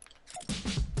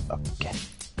 Okay.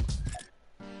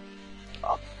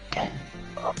 Okay.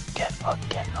 Okay, okay,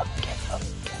 okay, okay.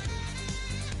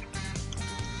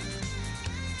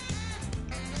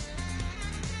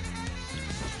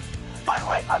 By the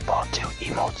way, I bought 2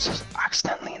 emotes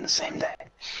accidentally in the same day.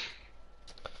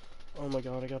 Oh my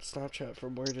god, I got Snapchat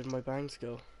from where did my bangs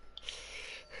go?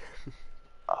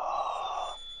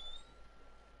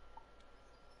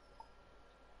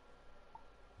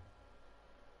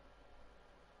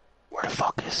 Where the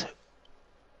fuck is it?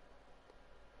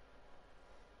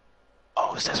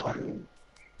 Oh, it's this one.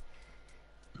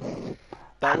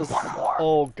 That And was... one more.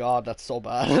 Oh god, that's so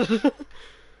bad.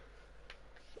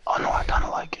 Oh no, I kinda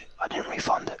like it. I didn't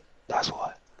refund it. That's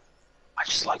why. I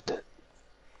just liked it.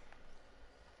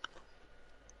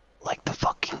 Like the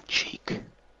fucking cheek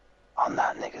on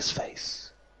that nigga's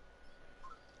face.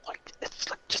 Like, it's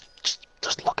like,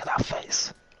 just look at that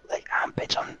face. Like,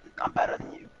 bitch, I'm better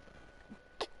than you.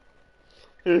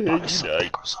 Probably some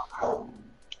dick or something.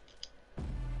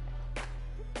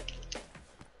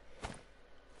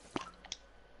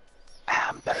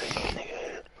 I'm better than you,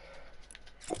 nigga.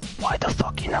 Why the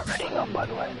fuck you not reading up, by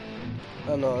the way?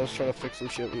 I know, I was trying to fix some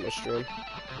shit with my stream.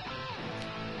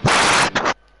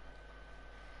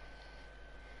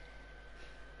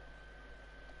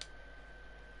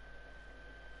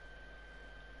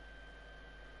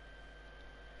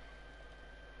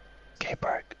 Okay,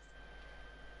 Park.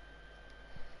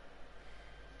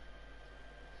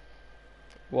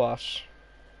 What?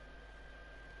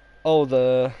 Oh,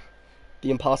 the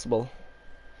impossible.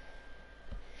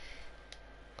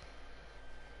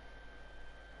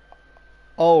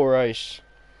 Oh, right.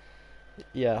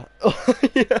 Yeah.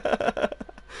 Yeah.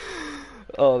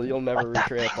 Oh, you'll never Like that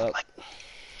recreate thing, that. like,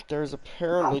 There's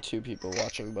apparently 2 people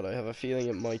watching, but I have a feeling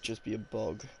it might just be a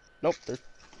bug. Nope, there's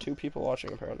 2 people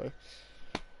watching apparently.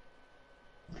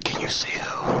 can you see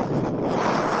who?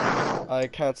 I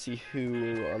can't see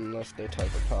who unless they type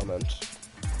a comment.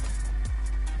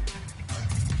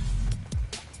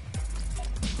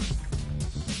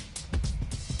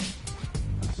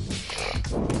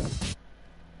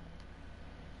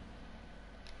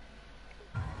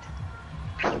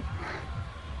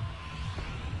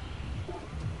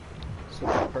 So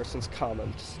that person's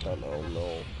comments, then I'll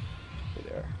know who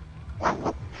they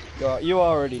are. You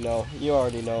already know. You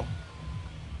already know.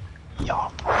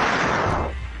 Yup.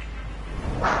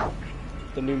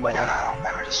 The new Wait, no, meta. no, no.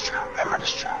 Remember this trap. Remember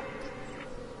this trap.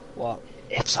 What?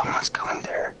 If someone's going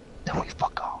there, then we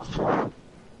fuck off.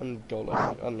 And go like,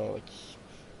 I don't know, like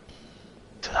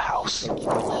To the house.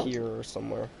 like here or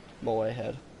somewhere. Moe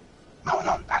ahead. No,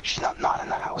 no, actually not in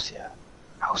the house yet.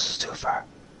 House is too far.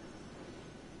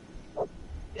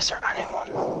 Is there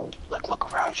anyone? Like,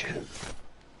 look around you.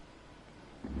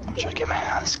 I'm trying to get my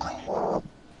hands clean.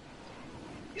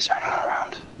 Is there anyone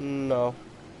around? No.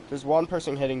 There's one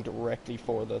person heading directly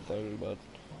for the thing, but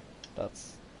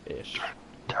that's it.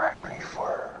 Directly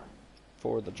for...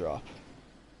 For the drop.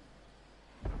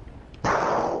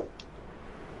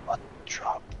 What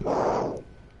drop? Oh,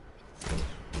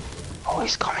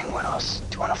 he's coming with us.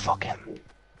 Do you wanna fuck him?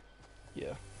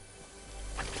 Yeah.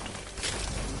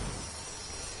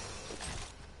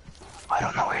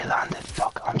 don't know where he landed.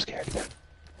 Fuck, I'm scared.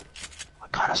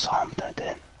 I kinda saw him, but I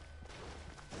didn't.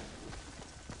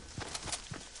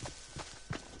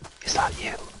 Is that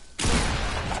you?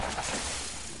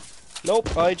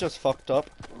 Nope, I just fucked up.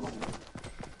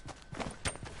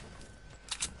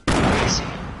 Where is he?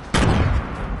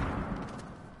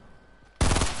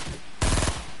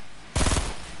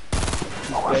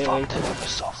 Oh, we're Failing. fucked. We're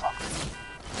so fucked.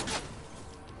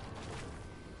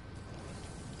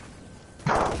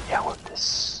 Yeah, with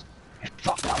this, we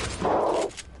fucked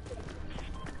up.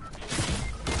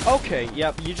 Okay,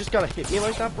 yep, you just gotta hit me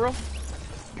like that, bro.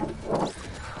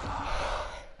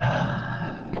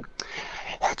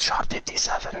 Headshot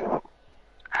 57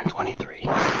 and 23.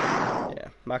 Yeah,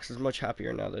 Max is much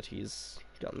happier now that he's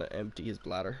gotten to empty his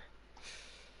bladder.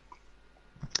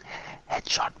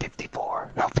 Headshot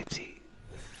 54, no 50,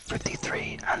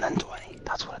 53 and then 20.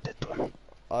 That's what I did to him.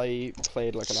 I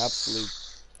played like an absolute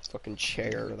fucking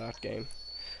chair that game.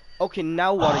 Okay,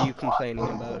 now what are you complaining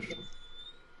about?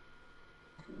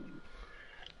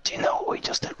 Do you know what we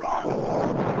just did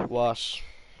wrong? What?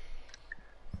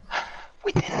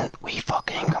 We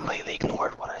fucking completely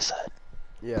ignored what I said.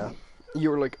 Yeah. You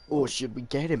were like, oh, should we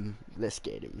get him? Let's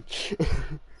get him.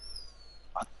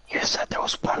 You said there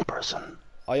was one person.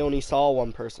 I only saw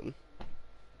one person.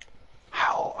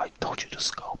 How? I told you to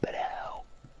scope it out.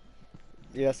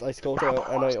 Yes, I scoped out,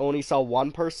 and I only saw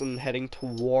one person heading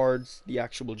towards the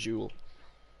actual jewel.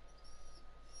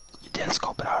 You didn't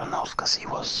scope it out enough because he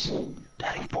was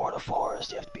heading for the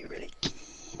forest. You have to be really keen.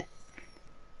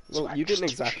 Well, you didn't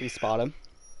exactly spot him.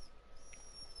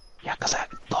 Yeah, because I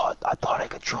thought I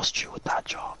could trust you with that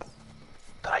job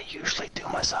that I usually do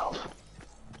myself.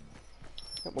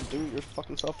 Yeah, well, do it your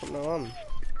fucking self from now on.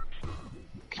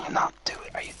 Can you not do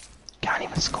it? You can't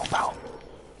even scope out.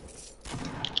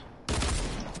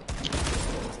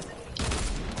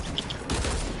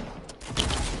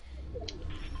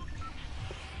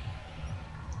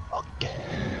 Okay.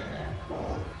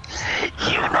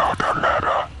 You know the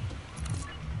meta.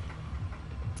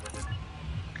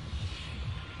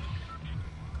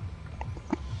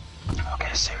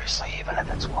 Okay, seriously, even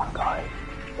if it's one guy.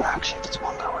 Actually, if it's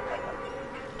one guy, we're getting him.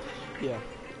 Yeah.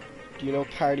 Do you know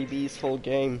Cardi B's full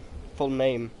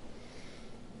name?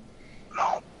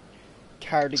 No.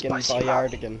 Cardigan Spicy by Molly.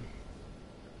 Ardigan.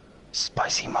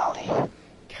 Spicy Molly.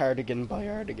 Cardigan by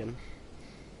Ardigan.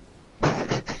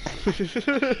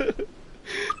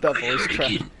 That voice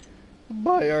crack.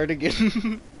 By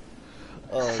Ardigan.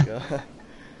 Oh god.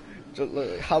 Just,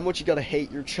 look, how much you gotta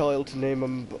hate your child to name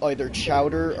him either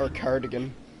Chowder or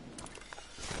Cardigan?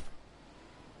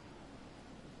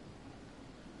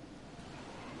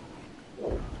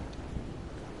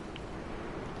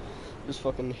 Just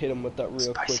fucking hit him with that real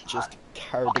Spicy quick, just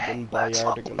Molly. Cardigan by let's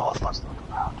fuck Ardigan. both of us look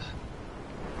around.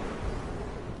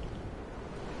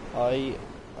 I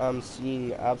am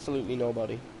seeing absolutely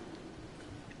nobody.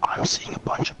 I'm seeing a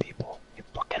bunch of people. You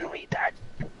fucking read that.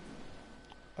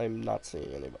 I'm not seeing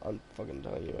anybody. I'm fucking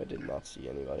telling you, I did not see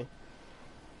anybody.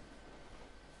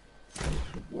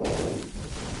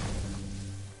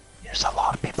 There's a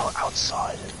lot of people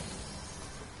outside.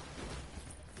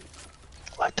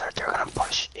 Like they're gonna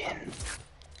push in.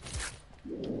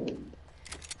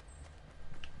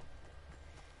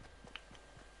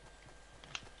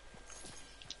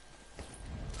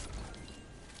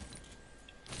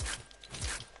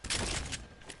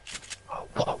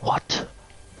 What?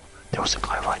 There was a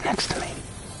guy right next to me.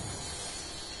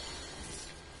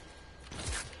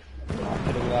 Not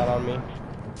putting that on me.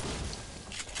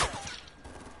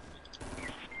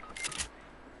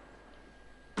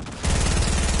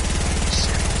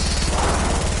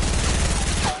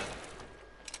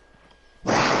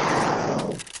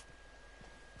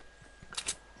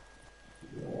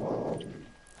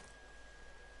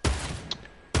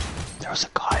 There was a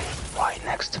guy right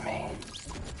next to me.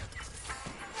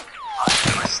 I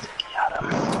threw a sticky at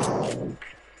him.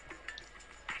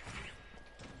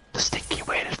 The sticky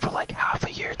waited for like half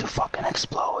a year to fucking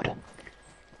explode.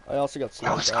 I also got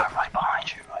No, this sniped guy at. right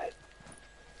behind you, right?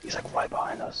 He's like right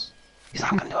behind us. He's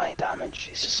not gonna do any damage,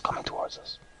 he's just coming towards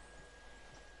us.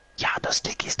 Yeah, the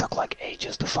stickies took like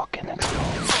ages to fucking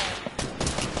explode.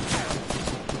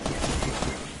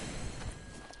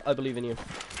 I believe in you.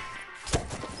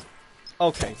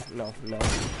 Okay, no.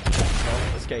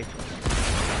 Escape.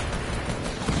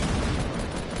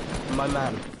 My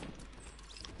man.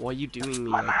 Why are you doing me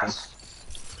My like man's-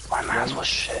 this? My man's was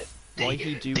shit. Why Did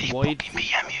he do- he why- fucking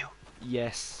PM you?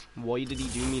 Yes. Why did he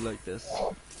do me like this?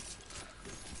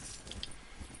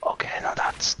 Okay, now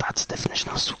that's definition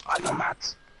of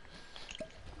psychopaths.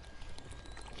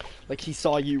 Like he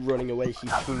saw you running away, he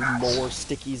threw more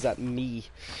stickies at me.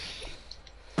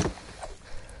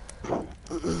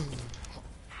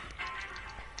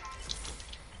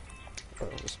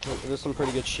 There's some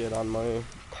pretty good shit on my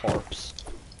corpse.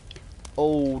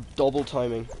 Oh, double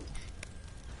timing.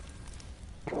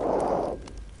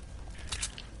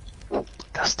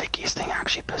 The stickiest thing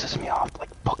actually pisses me off. Like,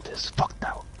 fuck this, fuck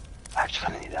that. I actually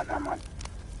kinda need that, never mind.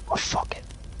 Oh, fuck it.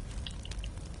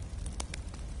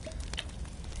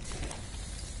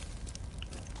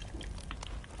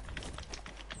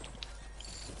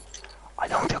 I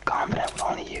don't feel confident with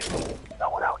only you,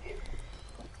 not without you.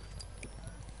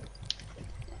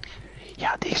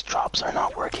 Yeah, these drops are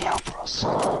not working out for us.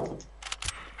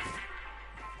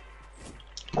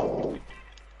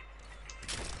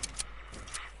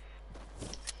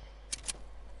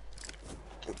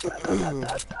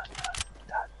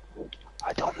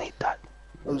 I don't need that.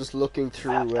 I'm just looking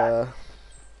through Need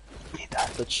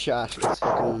that. the chat. It's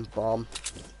fucking bomb.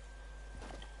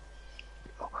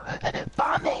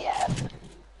 Bomb AF.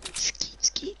 Skeet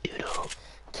skeet doodle.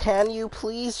 Can you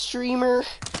please, streamer?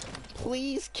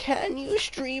 Please, can you,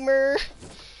 streamer?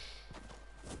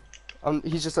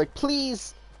 He's just like,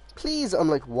 please, please. I'm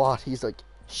like, what? He's like,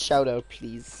 shout out,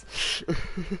 please.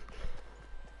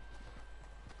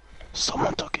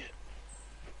 Someone took it.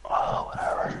 Oh,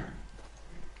 whatever.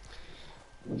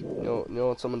 You know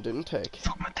what someone didn't take?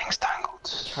 Fuck, my thing's tangled.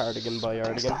 Cardigan by My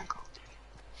thing's Yardigan. tangled.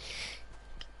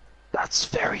 That's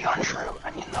very untrue,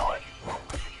 and you know it.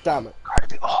 Damn it. Cardi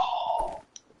B. Oh.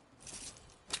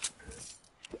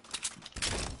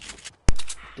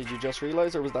 Did you just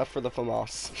realize, or was that for the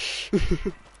FAMAS?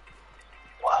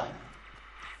 What?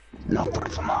 No, put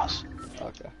it from us.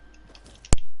 Okay.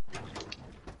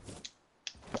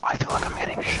 I feel like I'm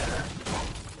getting shitter.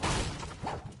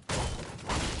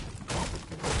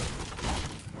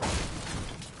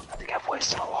 I think I've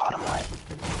wasted a lot of my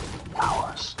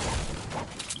hours.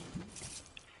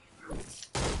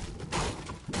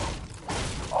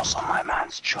 Also, my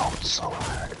man's choked so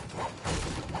hard.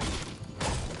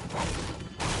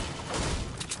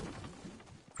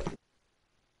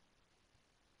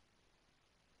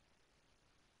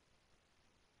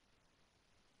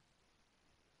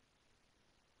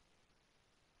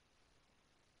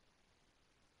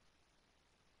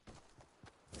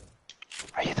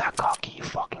 Are you that cocky, you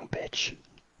fucking bitch?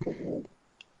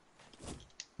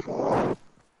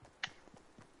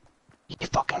 He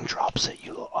fucking drops it,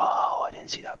 you. Oh, I didn't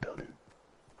see that building.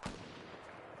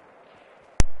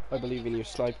 I believe in you,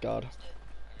 Snipe God.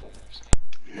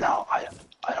 No, I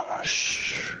don't want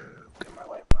to get my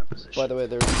way from my position. By the way,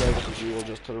 there's a guy with the jewel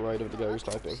just to the right of the guy who's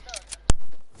sniping.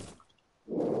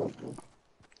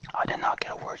 I did not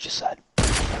get a word you said.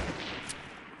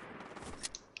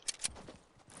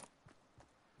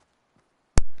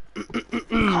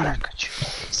 Connor, could you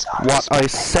please What I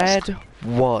respect said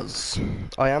was,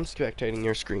 I am spectating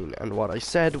your screen, and what I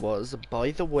said was,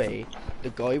 by the way, the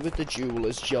guy with the jewel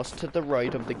is just to the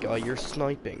right of the guy you're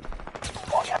sniping.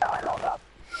 Oh yeah, I know that.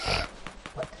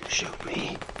 But did you shoot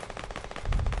me?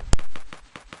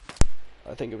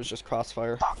 I think it was just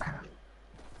crossfire. Fuck.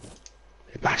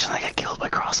 Imagine I get killed by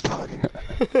crossbow.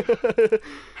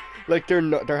 Like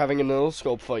they're having a no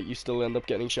scope fight, you still end up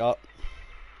getting shot.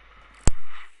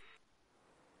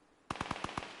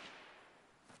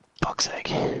 Fuck's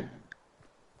sake.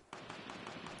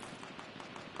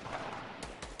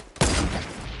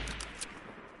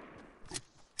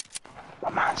 My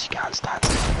man, she can't stand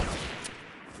still.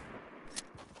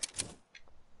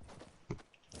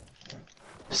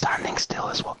 Standing still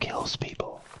is what kills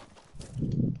people.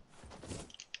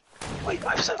 Wait,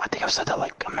 I think I've said that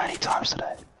like many times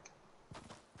today.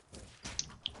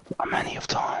 Many of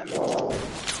time.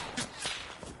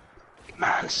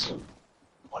 Mans,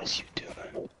 what is you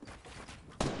doing?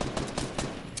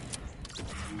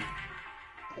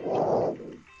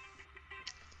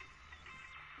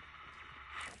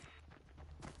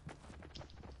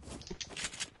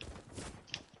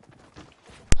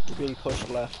 You're being pushed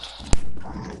left.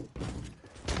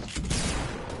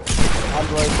 And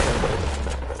right.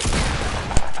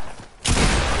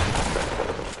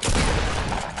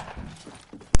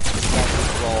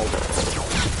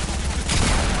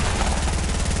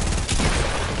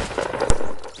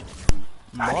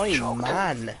 My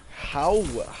man, how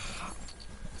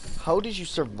did you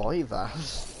survive that?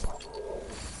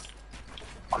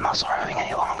 I'm not surviving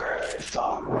any longer if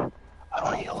I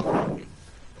don't heal.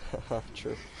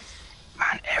 True.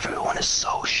 Man, everyone is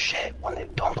so shit when they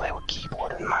don't play with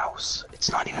keyboard and mouse.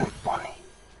 It's not even funny.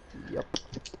 Yep.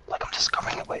 Like I'm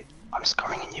discovering it. Wait, I'm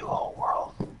discovering a new whole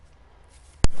world.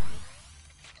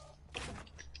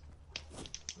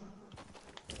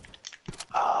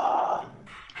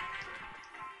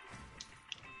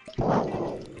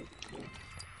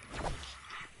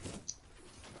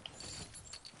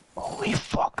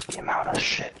 amount of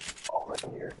shit over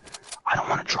here. I don't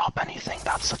want to drop anything.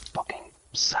 That's the fucking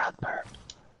sad part.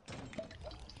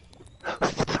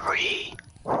 3.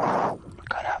 I'm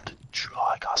gonna have to draw.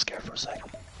 I got scared for a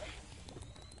second.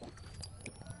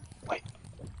 Wait.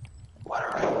 What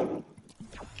are...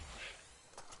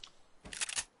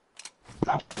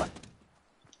 No, but...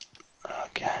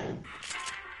 Okay.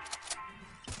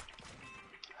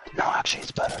 No, actually,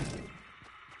 it's better.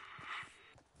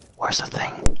 Where's the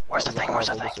thing? Where's the thing? Where's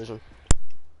the thing? Decision.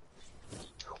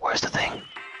 Where's the thing?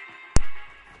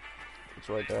 It's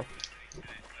right there.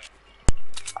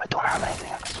 I don't have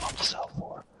anything I can swap to sell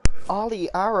for. Ollie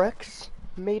RX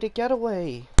made a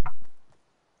getaway.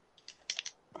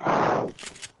 Man,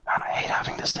 I hate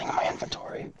having this thing in my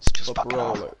inventory. It's just But fucking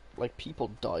bro, awful. like people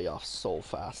die off so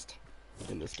fast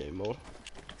in this game mode.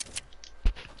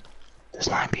 There's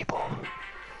 9 people.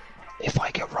 If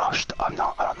I get rushed, I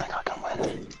don't think I can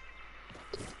win.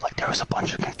 Like, there was a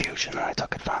bunch of confusion and I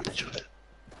took advantage of it.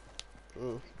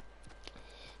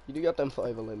 You do got them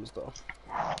 5 limbs though.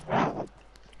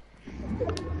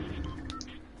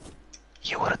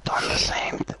 You would have done the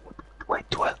same. Wait,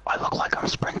 do I look like I'm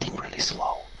sprinting really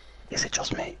slow? Is it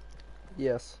just me?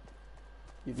 Yes.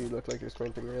 You do look like you're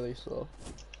sprinting really slow.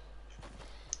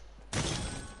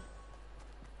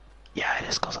 Yeah, it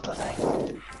is because of the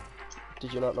thing.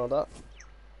 Did you not know that?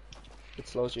 It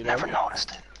slows you down. Never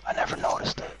noticed it. I never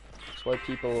noticed it. That's why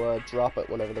people drop it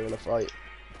whenever they're in a fight.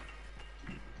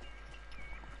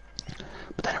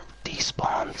 But then it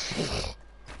despawns.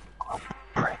 Oh,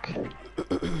 prick.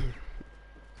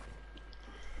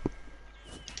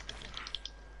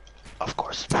 Of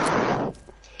course.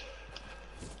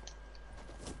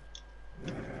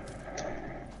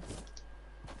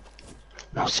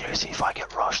 No, seriously, if I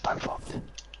get rushed, I'm fucked.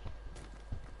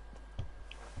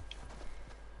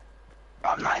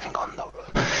 I'm not even going though.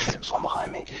 There's one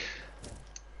behind me.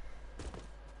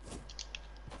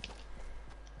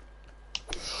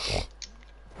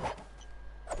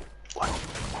 What?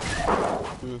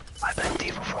 I blame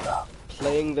Diva for that.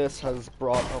 Playing this has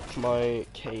brought up my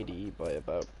KD by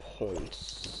about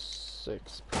 0.6%.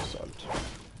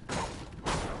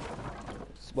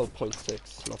 Well,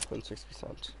 0.6, not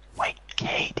 0.6%. Wait,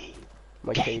 KD?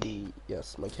 My KD,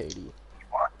 yes, my KD.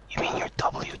 Or you mean your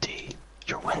WD?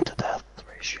 Your win to death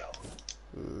ratio?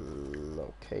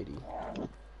 No, KD.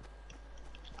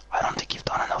 I don't think you've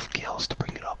done enough kills to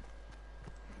bring it up.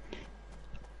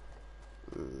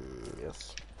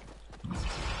 Yes.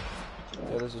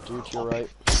 Yeah, there's a dude to your right.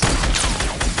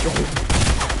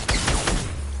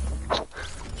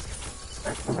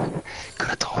 Could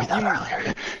have told me that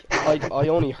earlier. I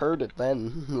only heard it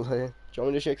then. Do you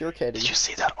want me to shake your KD? Did you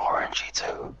see that orangey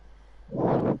too?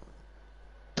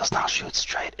 Does not shoot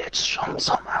straight, it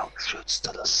somehow shoots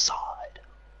to the side.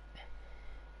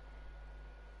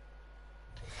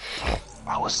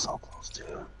 I was so close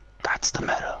to. That's the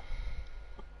meta.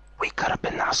 We could have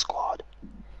been that squad.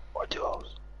 Or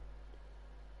duos.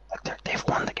 Like they've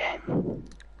won the game.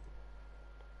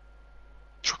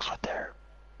 Truck's right there.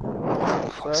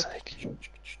 For fuck's sake.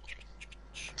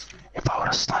 If I would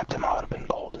have sniped him, I would have been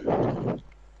golden.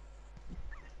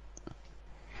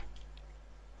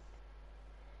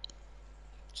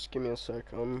 Just give me a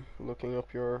sec, I'm looking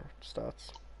up your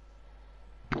stats.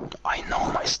 I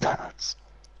know my stats.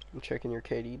 I'm checking your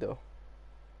KD though.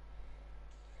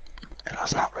 It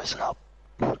has not risen up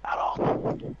at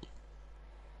all.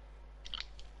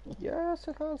 Yes,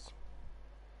 it has.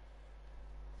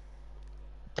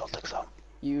 Don't think so.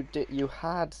 You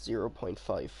had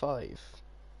 0.55.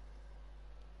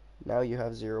 Now you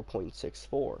have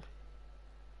 0.64.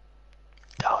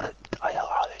 Doubt it. I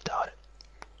highly doubt it.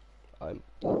 I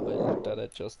looked at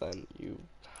it just then. You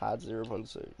had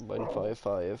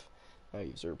 0.55. Now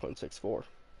you have 0.64.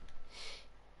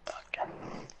 Okay.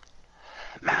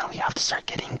 Man, we have to start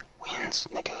getting wins,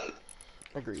 nigga.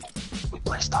 Agreed. We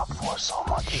play top 4 so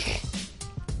much.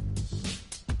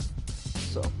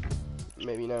 So,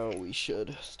 maybe now we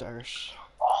should start.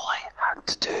 All I had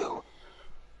to do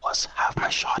was have my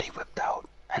shoddy whipped out,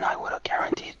 and I would have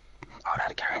guaranteed,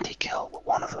 a guaranteed kill with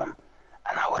one of them,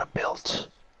 and I would have built,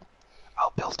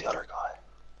 I'll build the other guy.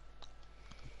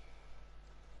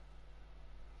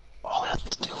 All I had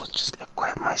to do was just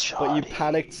equip my shoddy. But you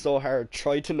panicked so hard.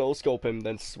 Tried to no-scope him,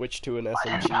 then switch to an SMG. I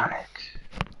didn't panic.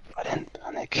 I didn't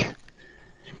panic.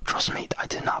 Trust me, I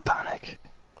did not panic.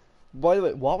 By the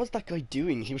way, what was that guy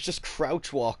doing? He was just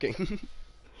crouch walking.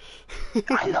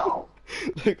 I know.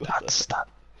 Like, That's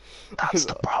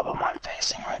the problem I'm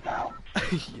facing right now.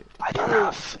 I don't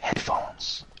have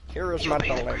headphones. Here is You my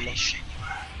being the dilemma. greedy shit you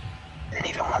are. Didn't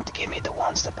even want to give me the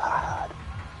ones that I had.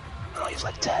 I only have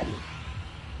like 10.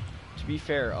 To be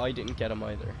fair, I didn't get him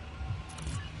either.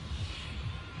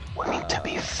 I mean, to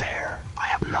be fair, I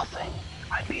have nothing.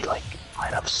 I'd be like,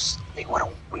 might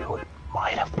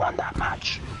have won that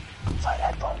match if I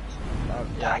had headphones.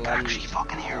 Yeah, I could actually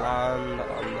fucking hear him. land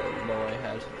on the low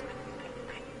ahead.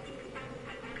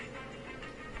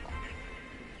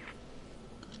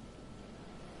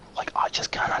 Like, I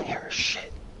just cannot hear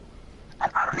shit.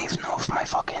 And I don't even know if my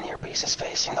fucking earpiece is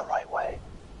facing the right way.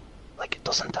 Like, it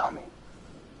doesn't tell me.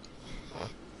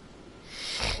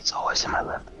 It's always in my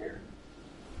left ear.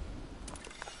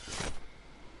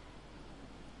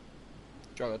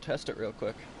 Do you want to test it real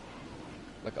quick?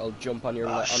 Like, I'll jump on your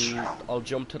I'll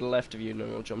jump to the left of you, and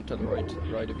then I'll jump to the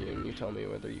right of you, and you tell me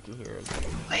whether you can hear it.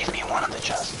 Leave me one of the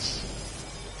chests.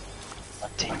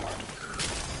 Like teamwork.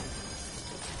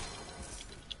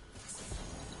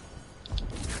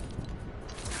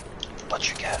 What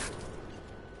you get?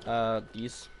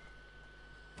 These.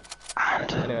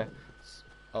 And. Anyway.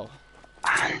 Oh.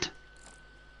 And.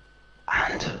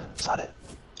 Is that it?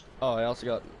 Oh, I also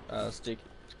got, stick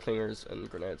clingers and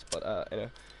grenades, but, anyway.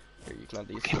 Here, you can have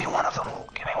these. Give me one of them.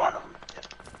 Give me one of them.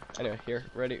 Anyway, here,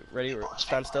 ready,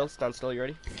 stand still, you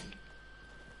ready?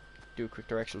 Do a quick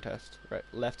direction test. Right,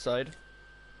 left side.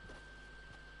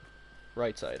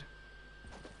 Right side.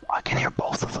 I can hear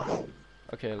both of them.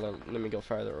 Okay, let me go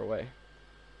farther away.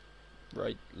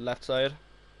 Right, left side.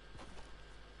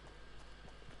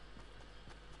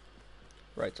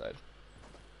 Right side.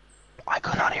 I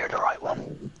could not hear the right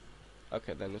one.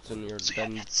 Okay, then it's in your, So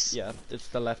yeah, it's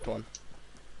the left one.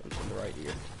 It's in the right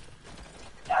ear.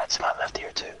 Yeah, it's in my left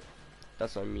ear too.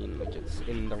 That's what I mean, like it's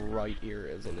in the right ear,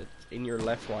 as in it's in your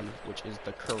left one, which is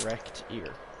the correct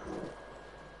ear.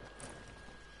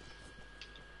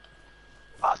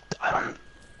 I don't...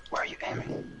 Where are you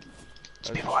aiming?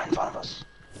 There's people right in front of us.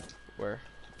 Where?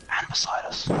 And beside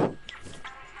us. There's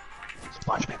a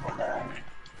bunch of people in there.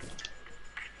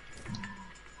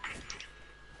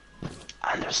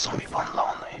 And there's some people in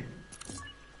Lonely.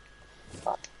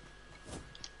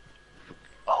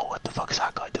 Oh, what the fuck is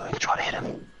that guy doing? Try to hit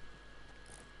him.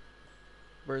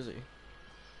 Where is he?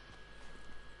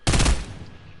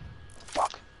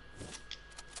 Fuck.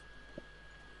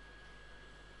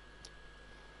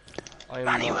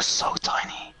 Man, he was so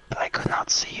tiny that I could not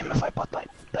see him if I put like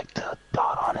the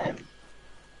dot on him.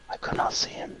 I could not see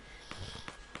him.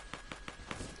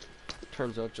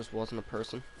 Turns out it just wasn't a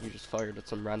person. You just fired at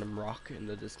some random rock in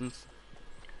the distance.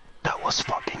 That was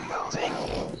fucking moving.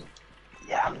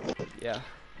 Yeah. Yeah.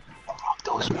 A rock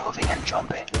that was moving and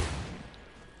jumping.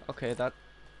 Okay, that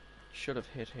should have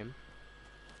hit him.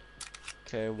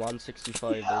 Okay,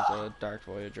 165, yeah. There's a Dark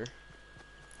Voyager.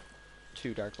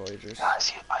 2 Dark Voyagers. Yeah,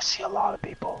 I see a lot of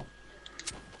people.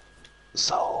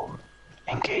 So,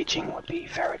 engaging would be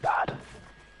very bad.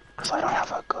 Because I don't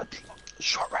have a good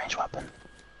short range weapon.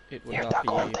 It would Here, not that be,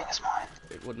 gold thing is mine.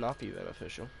 It would not be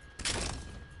beneficial.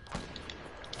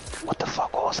 What the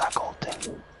fuck, what was that gold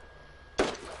thing?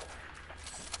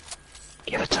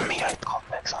 Give it to me, I got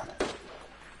mix on it.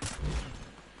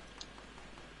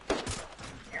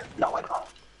 Here, no I don't.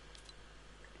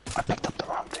 I picked up the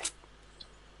wrong thing.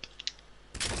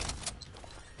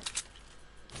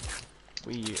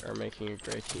 We are making a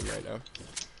great team right now.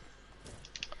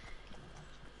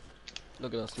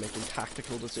 Look at us making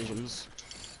tactical decisions.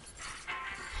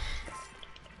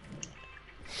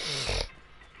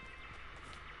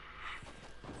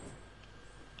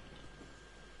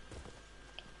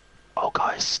 Oh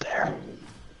guys, there.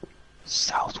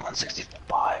 South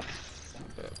 165.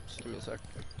 Yeah, just give me a sec.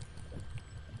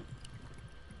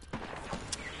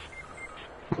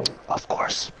 Of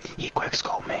course, he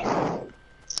quickscoped me.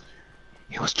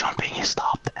 He was jumping, he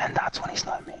stopped, and that's when he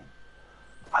sniped me.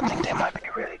 I think they might be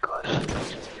really good.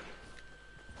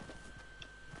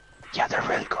 Yeah, they're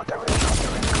really good, they're really good,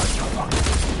 they're really good.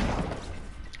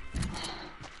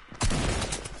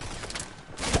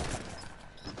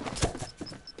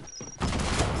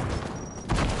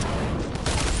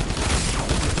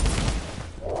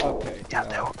 Okay. Yeah,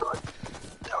 they were good.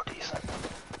 They were decent.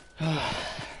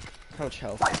 How much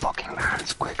health? My fucking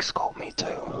man's quickscoped me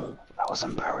too. That was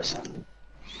embarrassing.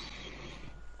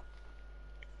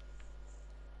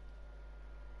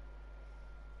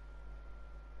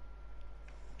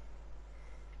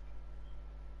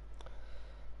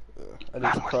 And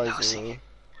Man, it's we're losing it.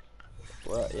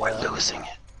 Yeah. We're losing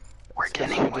it. We're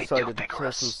getting way too decided to some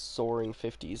vigorous. soaring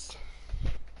 50s.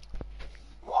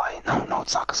 Why? No,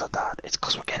 it's not because of that. It's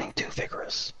because we're getting too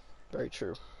vigorous. Very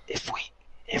true. If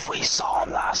we saw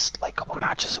him last, like, couple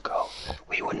matches ago,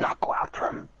 we would not go after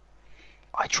him.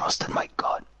 I trusted my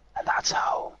gut, and that's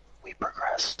how we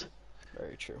progressed.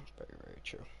 Very true. Very, very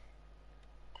true.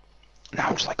 Now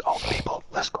I'm just like, oh, people,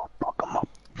 let's go fuck them up.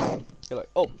 You're like,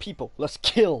 oh, people, let's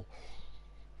kill.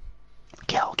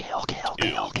 Kill, kill, kill,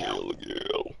 kill, kill.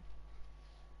 Kill.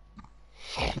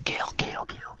 Kill, kill,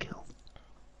 kill, kill.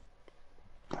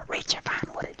 Reach your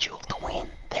hand with a jewel to win.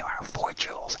 There are 4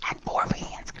 jewels and 4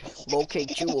 fans. Locate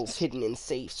jewels hidden in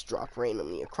safes dropped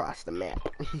randomly across the map.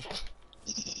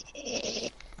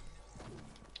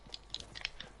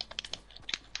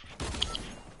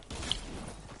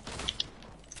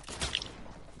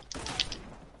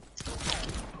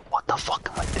 What the fuck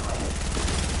am I doing?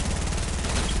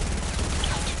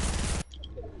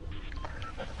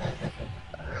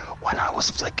 When I was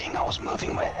flicking, I was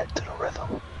moving my head to the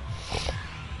rhythm.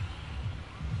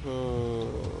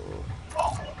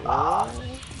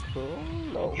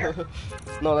 No. Here.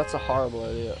 No, that's a horrible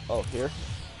idea. Oh, here?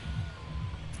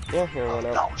 Yeah, here, why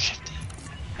not? No, shifty.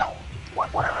 No,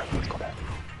 whatever, let's go there.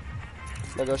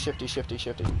 No, go shifty, shifty,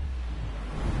 shifty.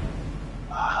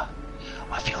 I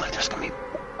feel like there's gonna be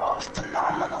a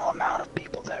phenomenal amount of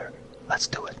people there. Let's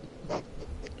do it.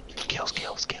 Kills,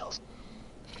 kills, kills.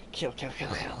 Kill, kill,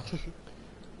 kill, kill.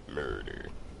 Murder.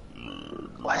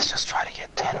 Let's just try to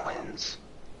get 10 wins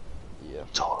Yeah.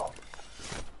 total.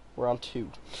 We're on 2.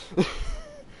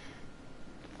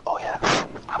 Oh yeah,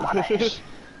 I'm on 8.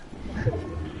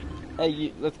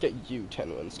 Hey, let's get you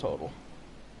 10 wins total.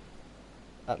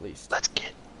 At least. Let's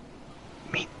get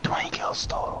me 20 kills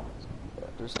total. Yeah,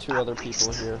 there's 2 other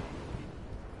people here.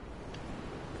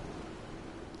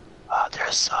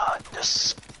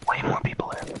 There's way more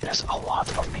people there. There's a lot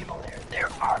of people there. There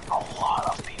are a lot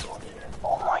of people there.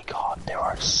 Oh my god, there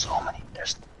are so many.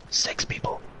 There's 6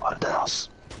 people other than us.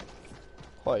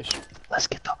 White. Let's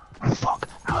get the fuck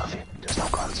out of here. There's no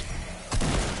guns.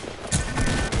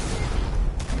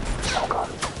 There's no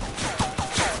guns.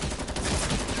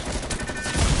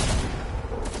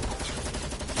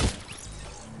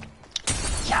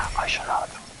 Yeah, I should not.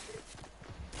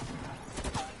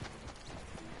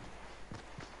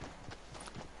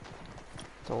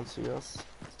 Don't see us.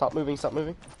 Stop moving, stop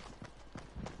moving.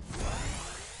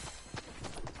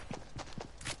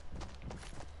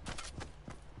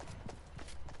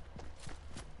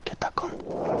 Get that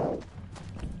gun.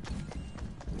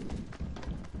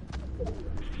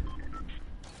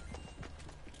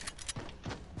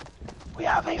 We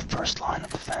have a first line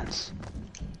of defense.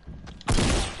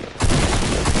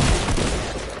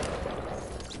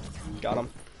 Got him.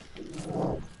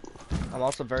 I'm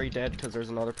also very dead because there's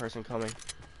another person coming.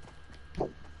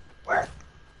 Where?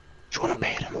 Do you want to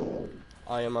bait him?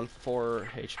 I am on 4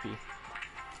 HP.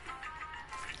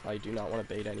 I do not want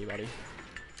to bait anybody.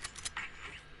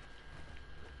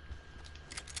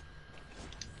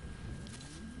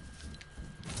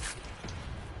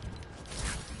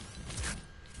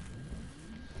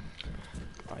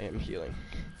 I am healing.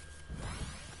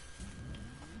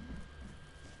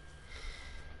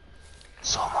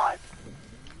 So am I.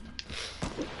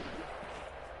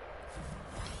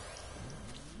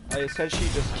 I essentially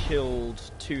just killed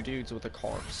 2 dudes with a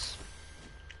corpse.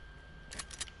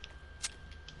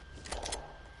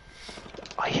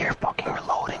 I hear fucking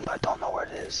reloading, but I don't know where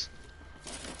it is.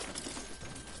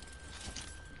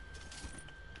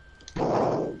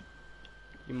 You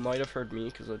might have heard me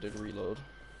because I did reload.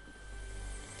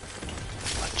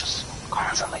 Like just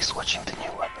constantly switching to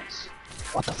new weapons.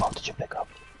 What the fuck did you pick up?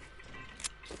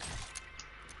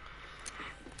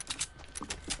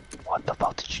 What the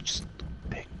fuck did you just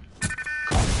pick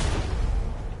up?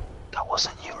 That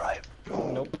wasn't you, right?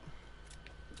 Nope.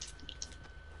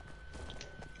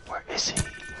 Where is he?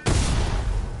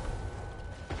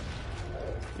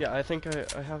 Yeah, I think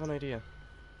I have an idea.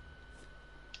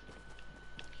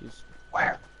 He's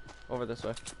Where? over this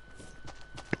way.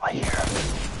 I hear him.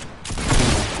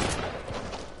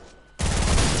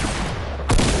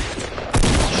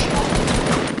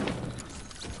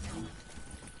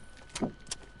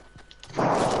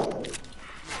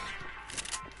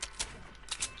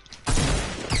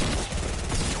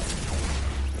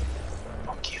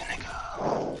 Fuck you,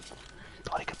 nigga.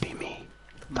 Thought he could be me.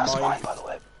 That's Mine. mine, by the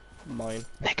way. Mine.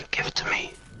 Nigga, give it to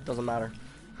me. Doesn't matter.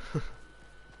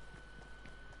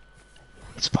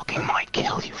 It's fucking my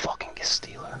kill, you fucking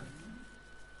stealer.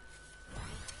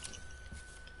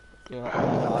 You know,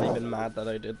 I'm not even mad that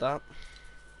I did that.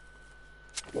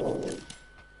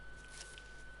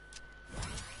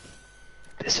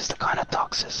 This is the kind of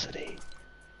toxicity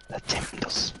that team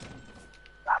does.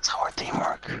 That's how our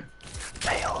teamwork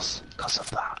fails because of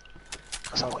that.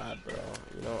 Because of Not what bad, bro.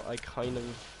 You know, I kind of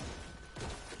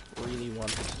really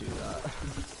wanted to do that.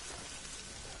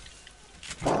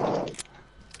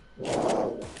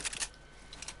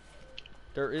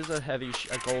 There is a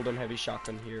golden heavy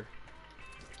shotgun here.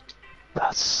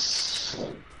 That's...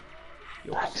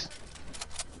 Yours. Thanks.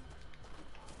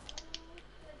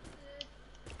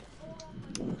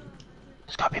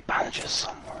 There's gotta be bandages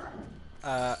somewhere.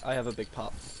 I have a big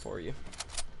pot for you.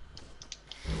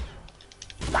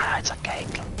 Nah, it's okay.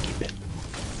 Keep it.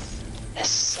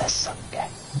 It's okay.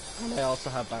 And I also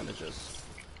have bandages.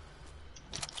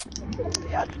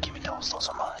 Yeah, give me those. Those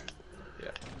are mine. Yeah.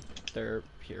 They're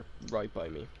here, right by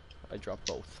me. I dropped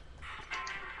both.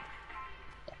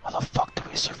 How the fuck do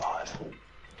we survive?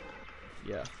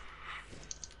 Yeah.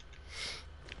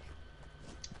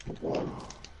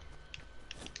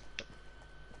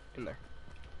 In there.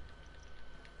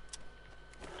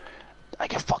 I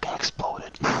get fucking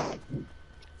exploded.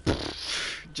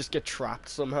 Just get trapped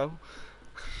somehow.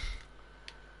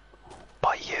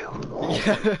 By you.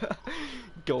 Yeah.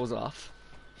 Goes off.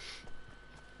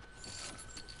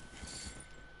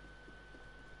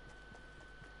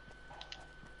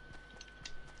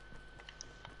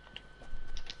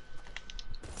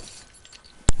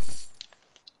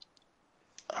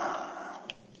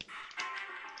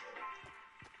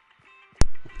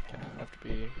 Okay, I have to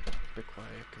be a bit quiet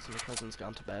because my cousin's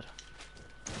gone to bed.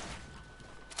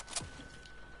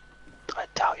 I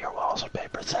doubt your walls are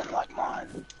paper thin like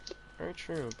mine. Very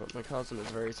true, but my cousin is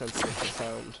very sensitive to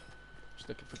sound. Just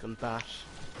like a freaking bat.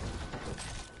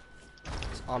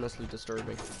 It's honestly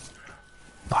disturbing.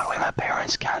 By the way, my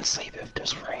parents can't sleep if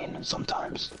there's rain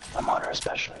sometimes. My mother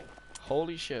especially.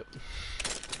 Holy shit.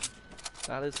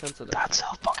 That is sensitive. That's so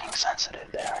fucking sensitive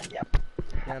there. Yep.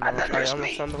 Yeah, no, And then I there's me.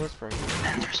 understand the whispering.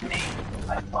 Then there's me.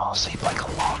 I fall asleep like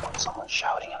a log when someone's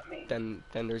shouting at me. Then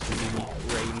there's me.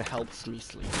 Rain helps me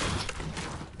sleep.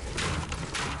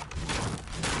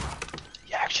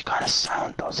 Yeah, actually kind of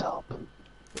sound does help.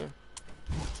 Yeah.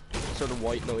 Sort of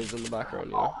white noise in the background,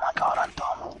 you know? Oh my god, I'm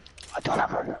dumb. I don't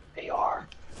have an AR.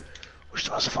 Wish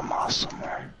there was a FAMAS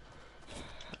somewhere.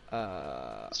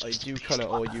 I do kind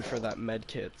of owe you for that med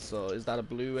kit, so is that a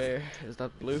blue air? Is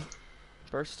that blue?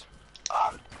 Burst?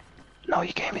 No,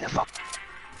 you gave me the fuck.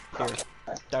 Here.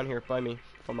 Down here, by me.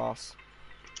 From Moss.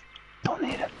 Don't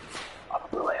need it. I have a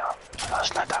blue AR. No,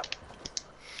 it's not that.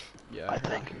 Yeah. I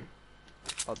think.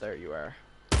 Oh, there you are.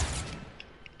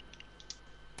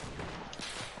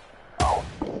 Oh,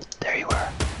 there you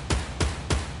are.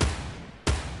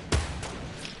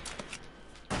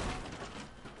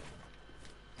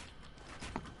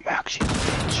 You're actually a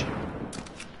bitch.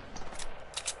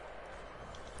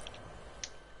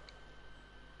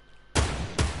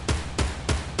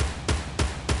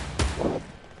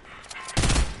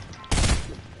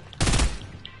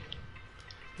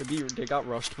 Maybe they got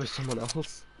rushed by someone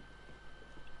else.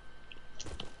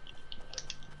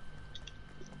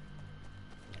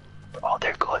 Oh,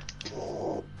 they're good.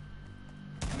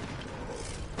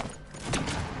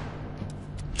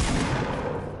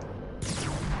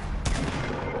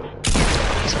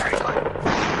 He's very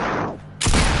good.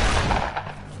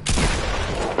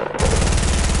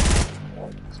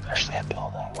 Especially at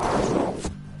building.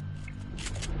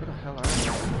 Where the hell are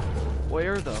you?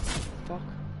 Where the fuck?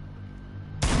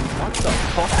 What the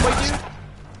fuck, my dude?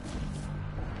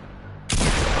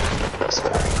 He's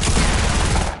very good.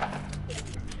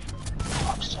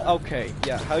 Okay,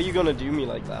 yeah, how you gonna do me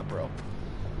like that, bro?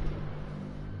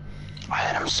 I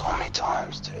hit him so many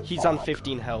times, dude. He's Oh on my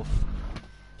 15 health.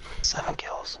 God. 7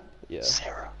 kills. Yeah.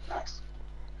 0. Nice.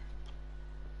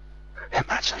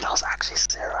 Imagine that was actually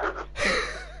 0.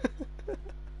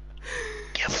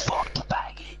 Get fucked,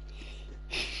 baggy.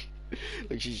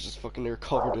 Like she's just fucking there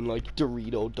covered in like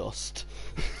Dorito dust.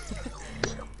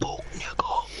 Oh,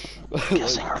 nigga.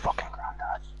 Kissing her fucking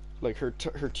granddad. Like her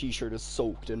t-shirt is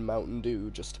soaked in Mountain Dew,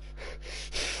 just.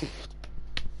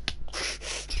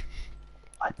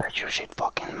 I bet you she'd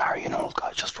fucking marry an old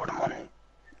guy just for the money.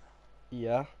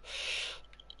 Yeah.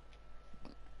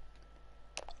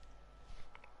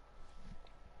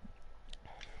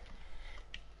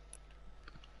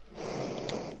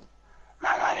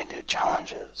 Man, I didn't do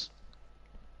challenges.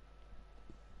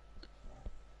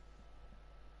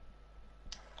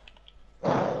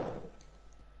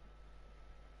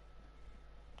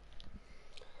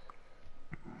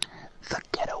 The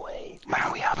Gettaway.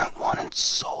 Man, we haven't won in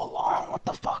so long. What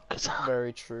the fuck is happening?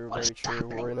 Very true, What very is true.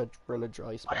 happening? We're in a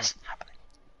dry What spot. is happening?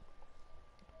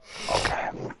 Okay.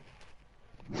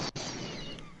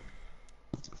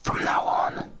 From now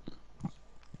on,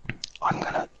 I'm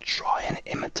gonna try and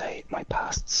imitate my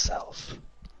past self.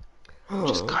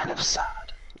 Which is kind of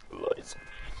sad. Lies.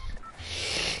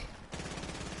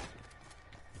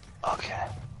 Okay.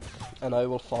 And I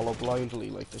will follow blindly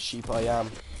like the sheep I am.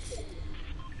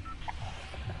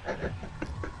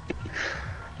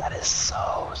 That is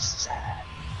so sad.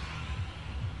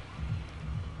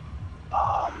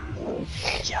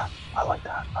 Yeah, I like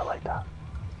that. I like that.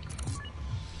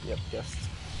 Yep, yes.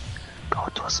 Go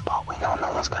to a spot we know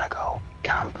no one's gonna go.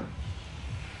 Camp.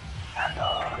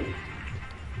 And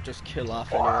Just kill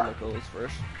off Or- anyone that goes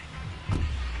first.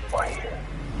 or here.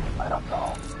 I don't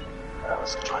know.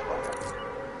 Let's try going.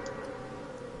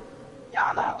 Yeah,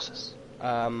 on the houses.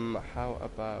 How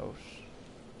about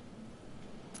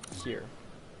here?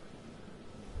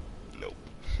 Nope.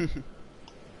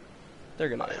 They're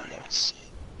gonna I end don't though. even see.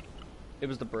 It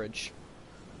was the bridge.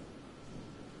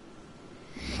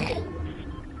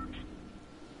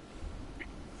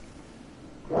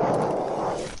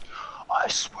 I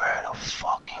swear to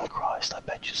fucking Christ, I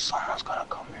bet you someone's gonna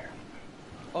come here.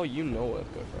 Oh, you know it,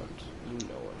 good friend. You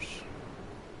know it.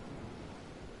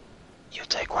 You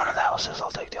take one of the houses,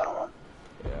 I'll take the other one.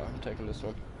 Yeah, I'm taking this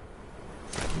one.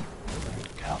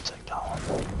 Okay, I'll take that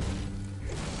one.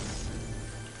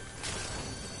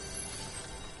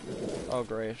 Oh,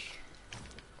 great.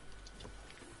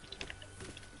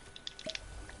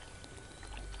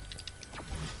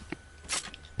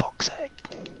 Fuck's sake.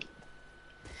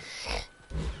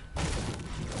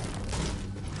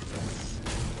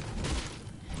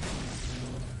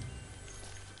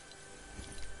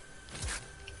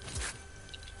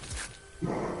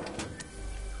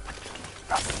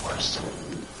 Not the worst.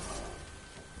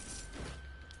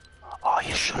 Oh,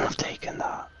 you shouldn't have taken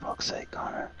that. Fuck's sake,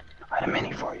 Connor. I had a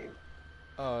mini for you.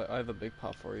 I have a big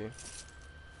pop for you.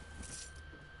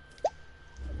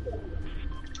 It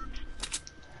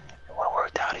would have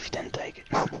worked out if you didn't take it.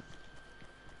 Well,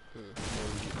 you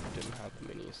didn't have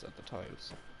the minis at the time,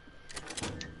 so.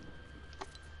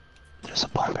 There's a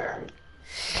pump here.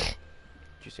 Did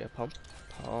you see a pump?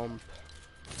 Pump.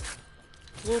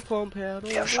 We'll pump head.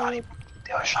 They have shoddy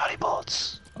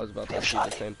bullets. I was about They to have see the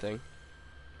shoddy. same thing.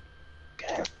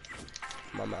 Okay.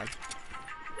 My man.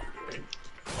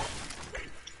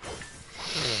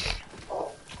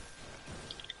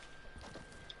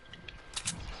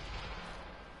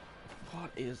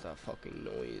 What is that fucking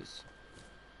noise?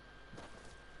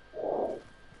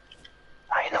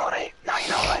 Now you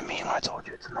know what I mean when I told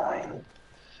you it's annoying.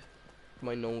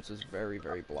 My nose is very,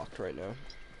 very blocked right now.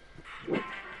 No.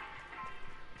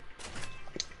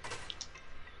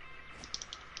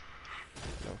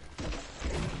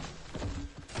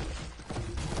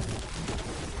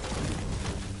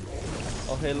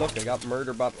 Oh hey look, I got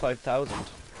Murder Bot 5000.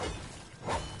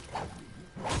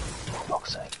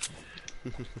 Fuck's sake.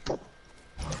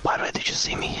 By the way, did you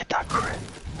see me hit that crit?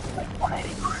 Like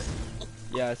 180 crit.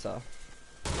 Yeah, I saw.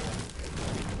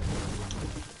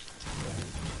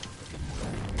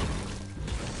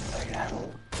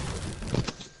 Again.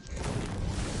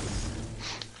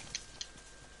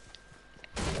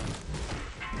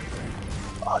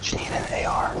 Oh, do you need an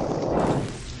AR?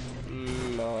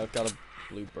 No, I've got a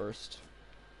blue burst.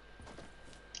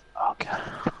 Okay.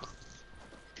 I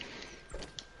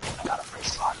got a free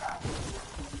slot now.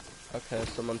 Okay,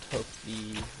 someone took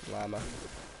the llama.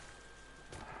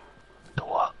 The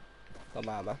what? The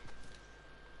llama.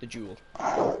 The jewel.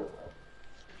 Oh,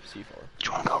 C4. do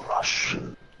you want to go rush?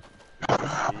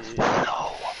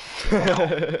 No. No.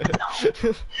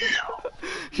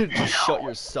 You just shut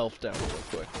yourself down real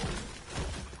quick.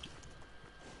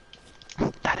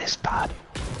 That is bad.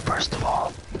 First of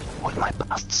all, what my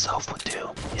past self would do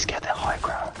is get the high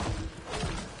ground.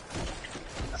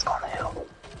 Let's go on the hill.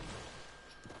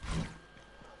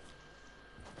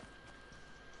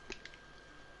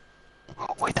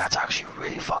 Wait, that's actually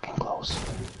really fucking close.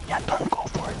 Yeah, don't go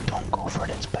for it. Don't go for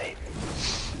it. It's bait.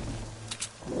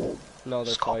 No,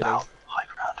 they're Scope fighting. out. High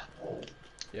ground.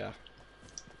 Yeah.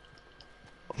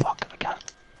 Fuck, I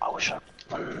can't. I wish I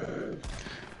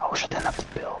didn't have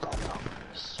to build on top of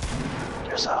this.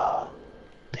 There's a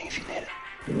thing if you need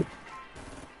it.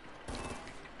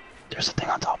 There's a thing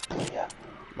on top. Yeah.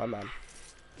 My man.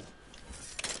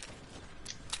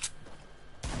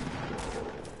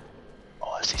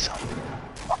 Oh, I see some.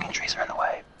 Fucking trees are in the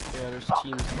way. Yeah, there's Fuck.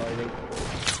 teams fighting.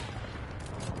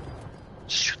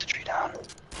 Just shoot the tree down.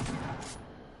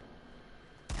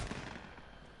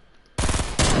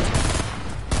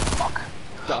 Fuck.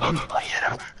 Down. I hit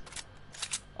him.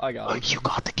 I got him. You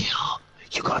got the kill.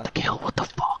 You got the kill. What the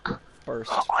fuck?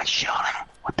 Burst. I shot him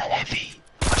with the heavy.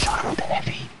 I shot him with the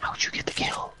heavy. How'd you get the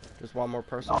kill? There's one more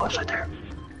person. Oh, it's right there.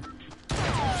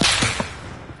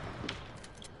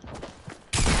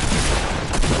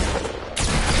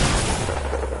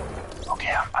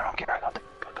 Okay, I don't care. I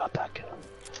got that kill.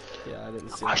 Yeah, I didn't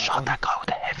see I that shot one. that guy with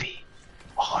a heavy.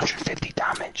 150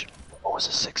 damage. Or was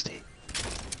it 60?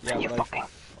 Yeah, and you but fucking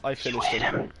I you finished hit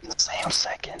him. him the same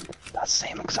second. That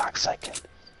same exact second.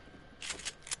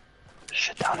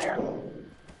 Shit down here.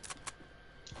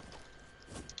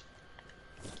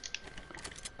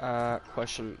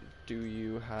 Question, do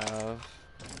you have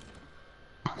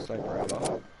sniper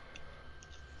ammo?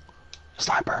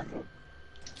 Sniper.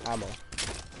 Ammo.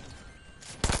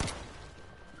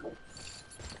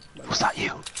 Was that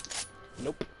you?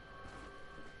 Nope.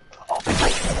 Oh,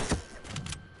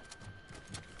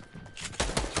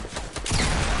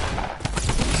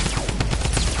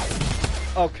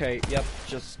 Okay, yep,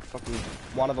 just fucking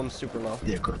one of them super low.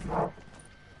 yeah, good. Yeah,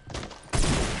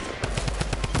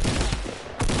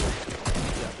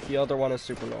 the other one is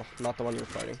super low, not the one you're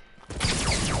fighting.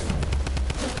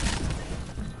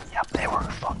 Yep, they were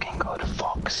fucking good,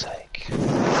 fuck's sake.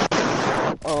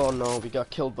 Oh no, we got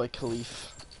killed by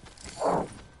Khalif.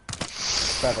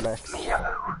 7x.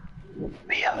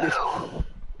 Mia who?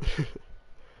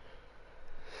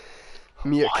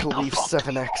 Me at Why the Khalif fuck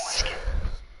do we 7x.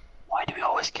 Why do we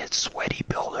always get sweaty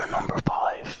builder number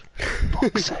 5?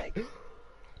 Fuck's sake.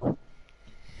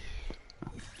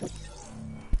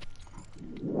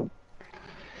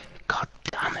 God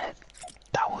damn it.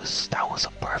 That was a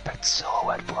perfect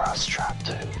silhouette for us trap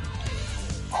too.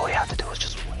 All we had to do was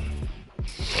just wait.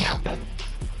 Camp it.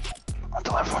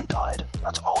 Until everyone died.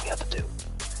 That's all we had to do.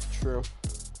 True.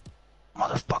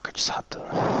 Motherfucker just had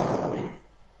to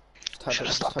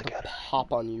Should've stopped Just had together. to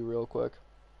pop on you real quick.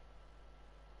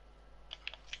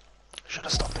 Should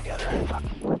have stuck together.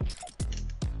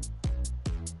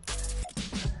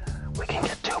 We can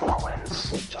get 2 more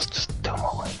wins. Just 2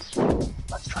 more wins.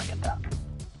 Let's try and get that.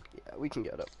 Yeah, we can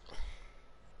get it.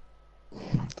 I'm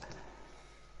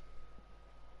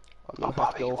gonna have to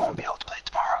Bobby, you go won't for, be able to play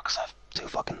tomorrow because I have too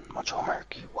fucking much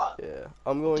homework. What? yeah,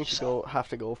 I'm going to have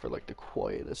to go for like the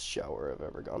quietest shower I've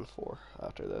ever gone for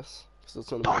after this. Cause it's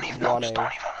gonna be Don't like even, 1 just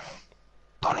a.m.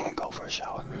 don't even go for a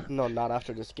shower. No, not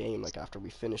after this game, like after we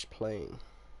finish playing.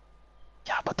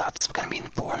 Yeah, but that's gonna be in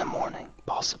 4 in the morning,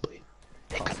 possibly.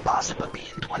 It could possibly be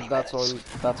in 20 That's minutes.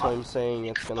 why I'm saying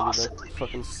it's gonna be the Possibly be.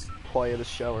 fucking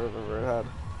quietest shower I've ever had.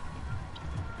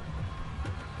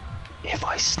 If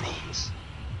I sneeze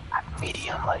at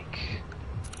medium, like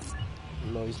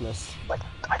Noiseness.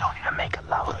 I don't even make it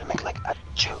loud. I make like a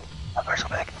chew. A very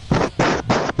like.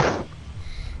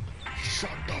 Shut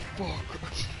the fuck.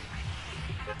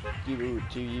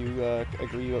 Do you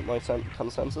agree with my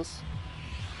consensus?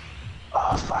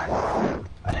 Oh, fine.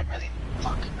 I didn't really.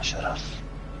 Fuck, I should have.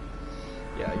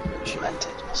 Yeah, you really should.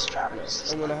 Implemented my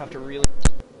strategies. I'm gonna have to really.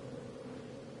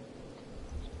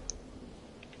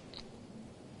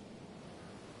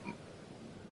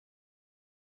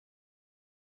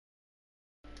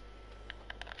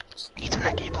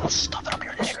 Ethernet cable, stuff it up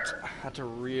your nigger. I had to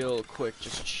real quick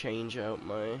just change out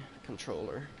my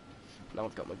controller. Now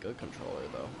I've got my good controller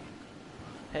though.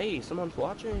 Hey, someone's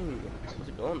watching. How's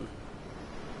it going?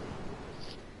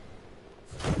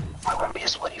 I won't be a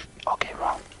sweaty. Okay,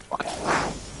 wrong.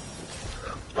 Okay.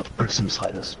 Put some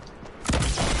sliders.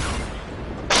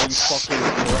 Are you fucking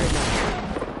right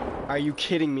now? Are you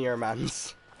kidding me,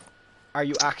 Armans? Are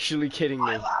you actually kidding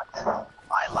me?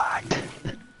 I lagged.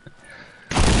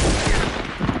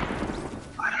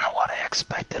 I don't know what I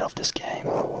expected of this game,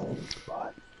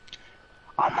 but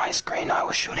on my screen I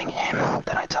was shooting him,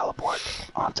 then I teleport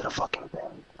onto the fucking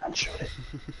thing and shoot it.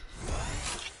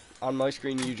 On my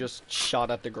screen, you just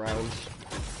shot at the ground.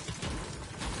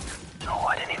 No,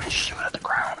 I didn't even shoot at the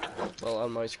ground. Well,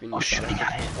 on my screen, I you was shot shooting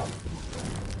at at him.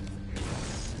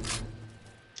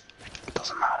 It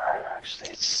doesn't matter,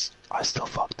 actually, I still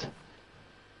fucked.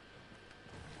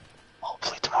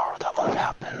 Hopefully tomorrow that won't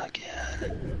happen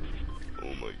again.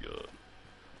 Oh my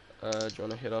god. Do you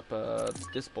wanna hit up,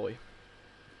 this boy?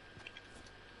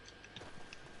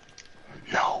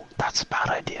 No, that's a bad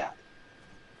idea.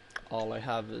 All I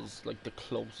have is, like, the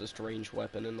closest range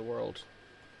weapon in the world.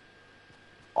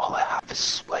 All I have is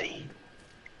sweaty.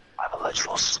 I have a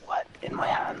literal sweat in my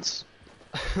hands.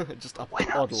 Just a Wait,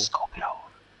 no, puddle. scope it out.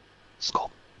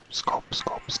 Scope.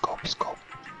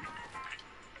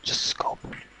 Just scope.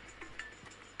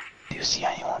 Do you see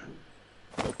anyone?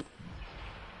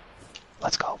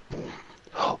 Let's go.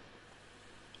 Oh.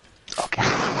 Okay.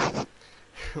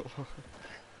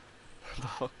 The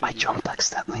fuck did I you jumped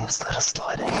accidentally instead of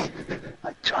sliding.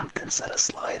 I jumped instead of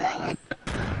sliding.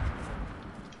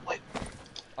 Wait,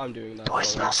 I'm doing that. do I by the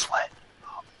way. smell sweat?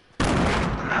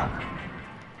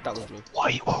 That was me.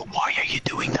 Why are you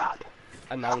doing that?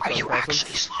 And now it's Are you present.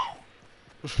 actually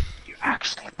slow? You're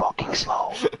actually fucking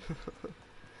slow.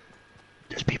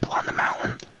 There's people on the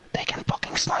mountain. They can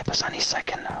fucking snipe us any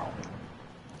second now.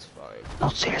 It's fine. No,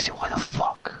 seriously, why the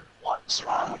fuck? What's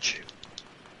wrong with you?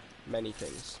 Many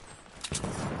things.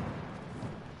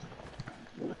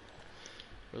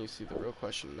 And you see, the real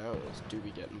question now is, do we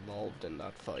get involved in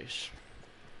that fight?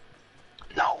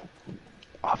 No.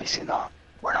 Obviously not.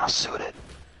 We're not suited.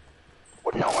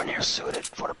 We're nowhere near suited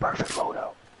for the perfect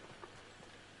loadout.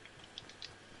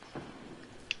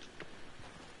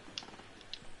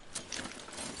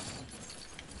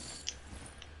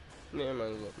 Yeah,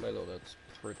 my loadout's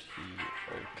pretty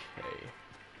okay.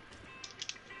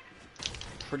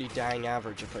 Pretty dang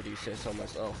average, if I do say so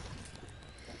myself.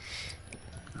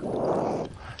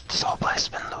 This whole place has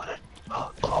been looted.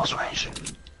 Close range.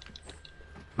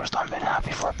 First time been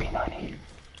happy for a P90.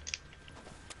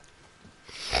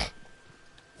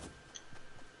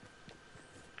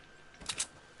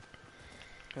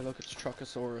 Hey look, it's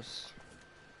Truckosaurus.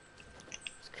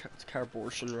 It's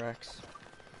Carbortion Rex.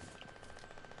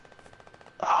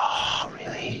 Oh,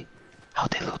 really?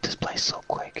 How'd they loot this place so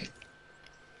quick?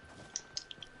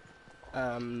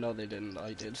 No they didn't,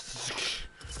 I did.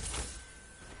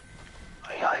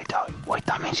 Wait,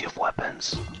 that means you have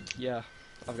weapons. Yeah,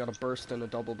 I've got a burst and a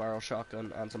double barrel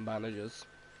shotgun and some bandages.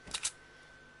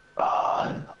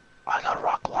 I got a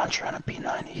rock launcher and a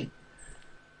P90.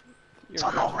 So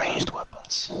no ranged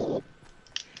weapons.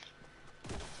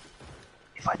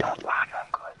 If I don't lag,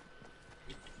 I'm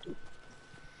good.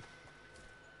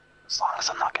 As long as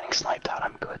I'm not getting sniped at,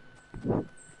 I'm good.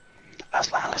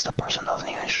 As long as the person doesn't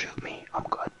even shoot me, I'm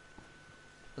good.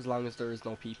 As long as there is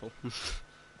no people.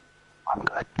 I'm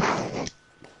good.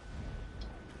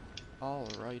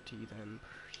 Alrighty then,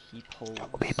 people.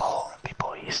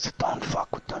 People east, don't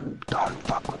fuck with them. Don't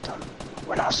fuck with them.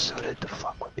 We're not suited to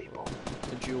fuck with people.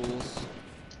 The jewels.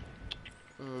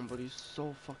 But he's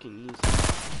so fucking easy.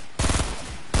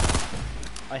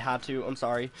 I had to, I'm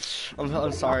sorry.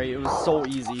 I'm sorry, it was so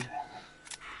easy.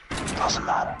 Doesn't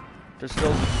matter. There's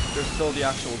still the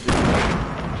actual dude.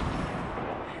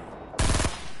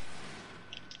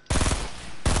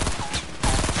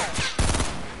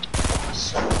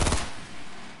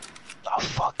 Of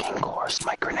fucking course,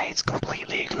 my grenades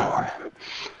completely ignore him.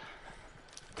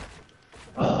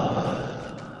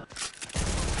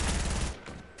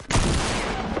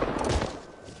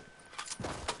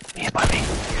 He's by me.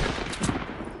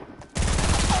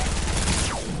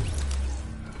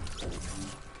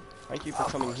 Thank you for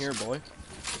coming here, boy.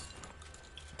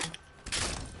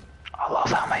 I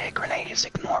love how my grenades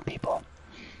ignore people.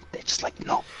 They just like,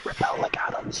 nope, repel like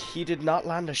atoms. He did not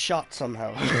land a shot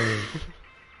somehow.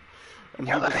 And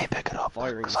Here, he let was me pick it up,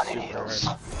 firing because I need super heals.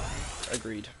 hard.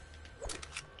 Agreed.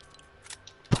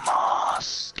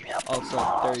 Moss, give me that Also,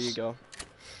 moss. there you go.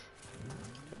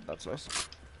 That's nice.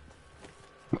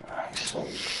 Nice.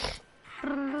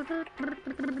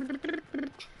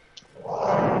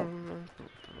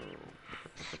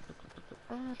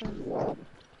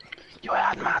 Yo, I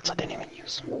had mats, I didn't even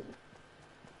use them.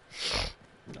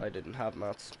 I didn't have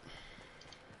mats.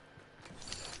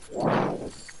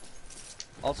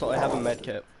 Also, I have a med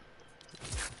kit.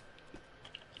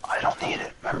 I don't need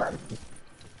it, remember?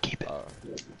 Keep it.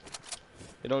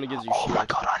 It only gives you Oh shield. my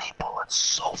god, I need bullets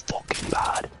so fucking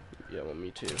bad. Yeah, well,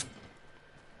 me too.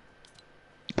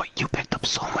 But you picked up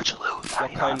so much loot. How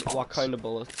do you not have What bullets? kind of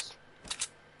bullets?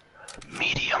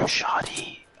 Medium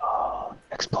shoddy,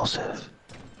 explosive.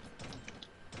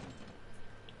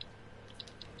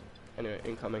 Anyway,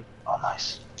 incoming. Oh,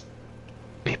 nice.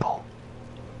 People.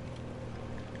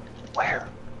 Where?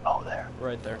 Oh, there.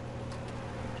 Right there.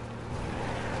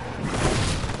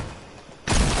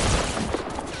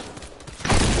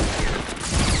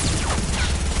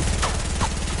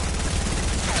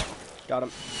 Got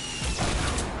him.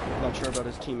 Not sure about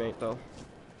his teammate though.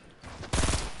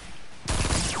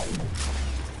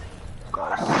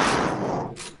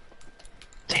 Nice.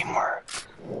 Teamwork.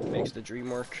 Makes the dream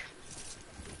work.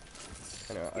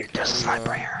 Anyway, There's a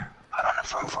sniper here. I don't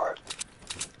have room for it.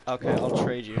 Okay, I'll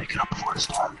trade you. Pick it up before the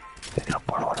storm. Pick it up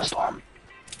before the storm.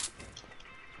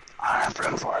 I don't have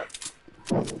room for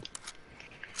it.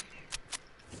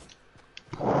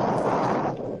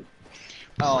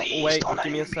 Oh, Please wait, don't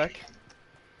give me a aim sec.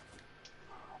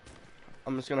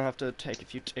 I'm just gonna have to take a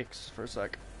few ticks for a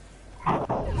sec.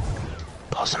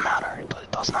 Doesn't matter.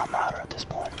 It does not matter at this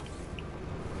point.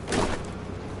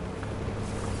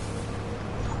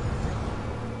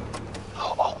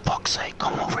 Oh, fuck's sake.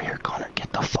 Come over here, Connor.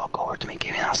 Get the fuck over to me.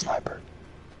 Give me that sniper.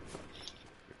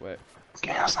 Wait,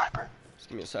 Give me that sniper. just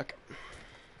give me a sec.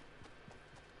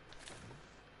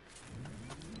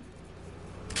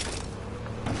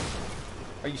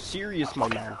 Are you serious, my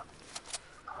man?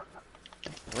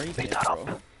 Break Pick it, that bro.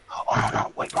 up. Oh,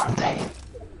 no. Wait, wrong thing.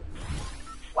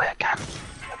 Wait, I can't.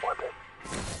 Equip it.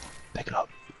 Pick it up.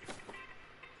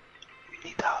 We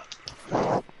need that.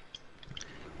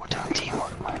 We're doing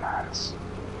teamwork, my mans.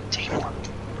 Teamwork.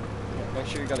 Yeah, make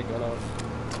sure you got a gun out.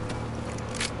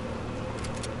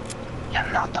 Yeah,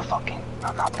 Yeah, not the fucking,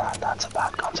 no, not that. That's a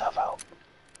bad gun to have out.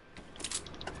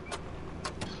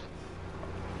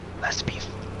 Let's be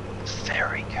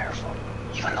very careful,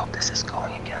 even though this is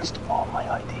going against all my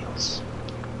ideals.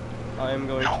 I am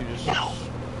going to just. No.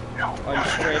 I'm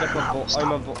straight up a.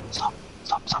 Stop.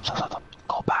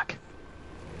 Go back.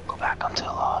 Go back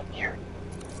until here.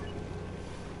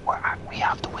 We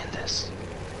have to win this.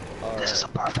 This is a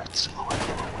perfect silhouette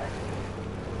giveaway.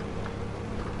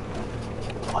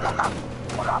 Well, no,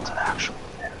 not to the actual.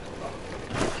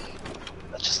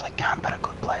 Let's just like camp at a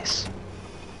good place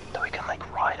that we can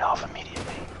like ride off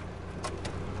immediately.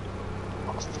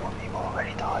 Looks 4 people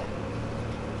already died.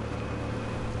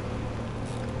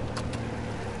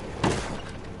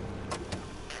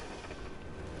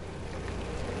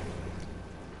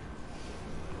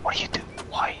 What do you do?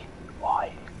 Why?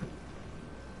 Why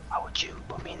would you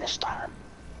put me in this storm?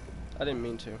 I didn't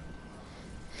mean to.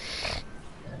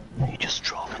 You just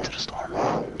drove into the storm.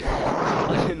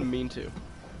 I didn't mean to.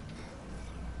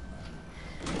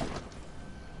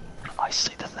 I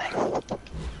see the thing.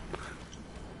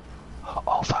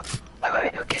 Oh fuck.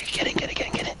 Wait. Okay, get in. Get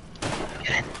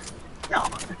in. No.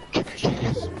 Okay.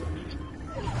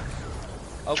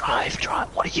 Drive.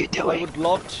 What are you doing? I would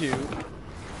love to.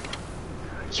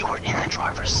 You were in the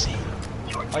driver's seat.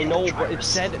 I know, but it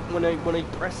said when I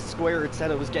pressed square, it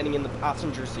said I was getting in the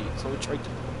passenger seat, so I tried to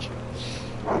punch it.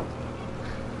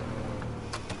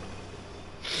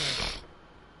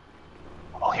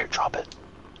 Oh, here, drop it.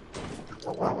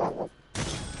 Wow,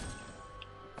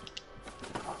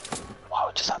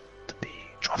 it just had to be.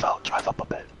 Drive up a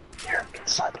bit. Here, get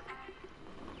inside.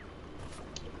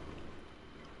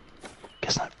 Get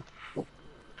inside.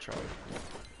 Try.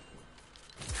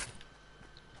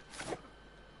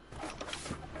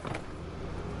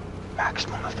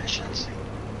 Maximum efficiency.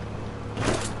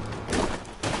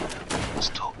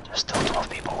 There's still 12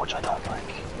 people, which I don't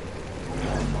like.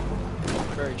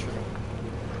 Very true.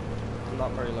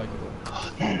 Not very likable.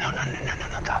 No,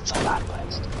 that's a bad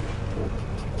place.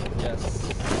 Yes,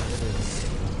 it is.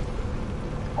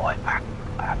 Oh, I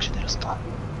actually did a stunt.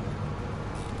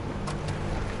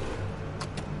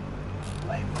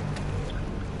 Wait.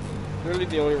 Literally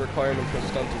the only requirement for a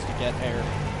stunt is to get air.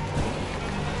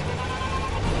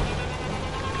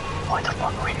 Why the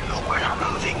fuck are we? We're not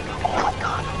moving. Oh my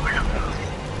god, we're not moving.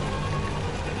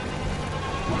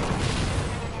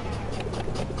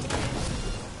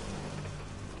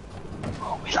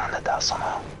 Oh, we landed that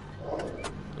somehow.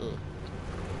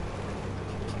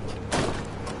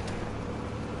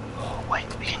 Oh wait,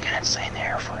 we can get insane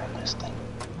air for this thing.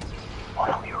 Oh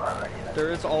no, you were already there.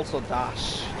 There is also that,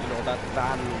 that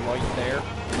van right there.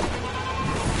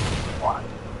 What?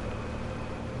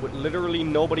 With literally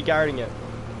nobody guarding it.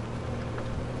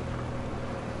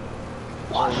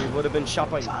 What? Or we would have been shot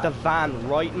by the van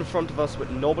right in front of us with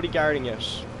nobody guarding it.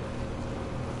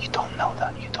 You don't know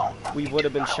that. You don't know. We would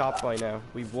have been shot by now.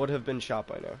 We would have been shot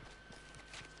by now.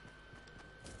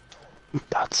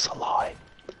 That's a lie.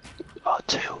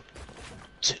 2.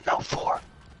 No, 4.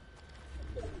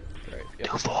 Right, yep.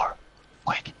 2, 4.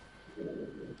 Quick.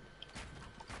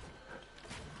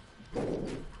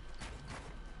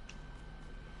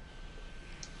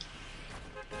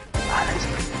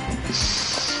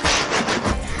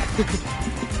 Oh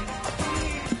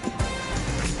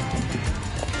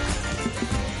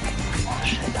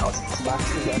shit, that was Max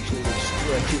is actually like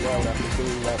stretching out after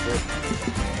doing that bit.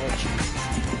 Oh jeez.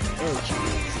 Oh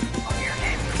jeez.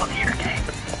 Look at your game.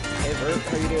 Hey Bert,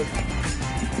 how you doing?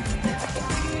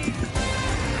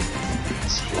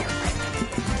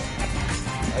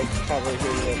 I can't really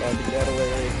hear you right now. The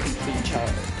Gettaway complete chat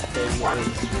thing is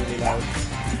really loud.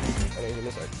 Anyway, give me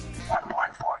a sec.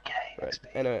 1.4K. Right,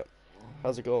 anyway,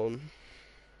 how's it going?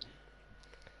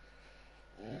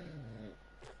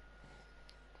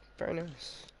 Very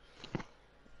nice.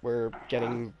 We're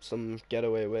getting some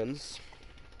getaway wins.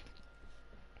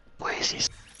 Please, he's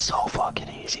so fucking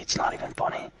easy. It's not even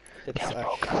funny.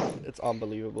 It's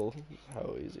unbelievable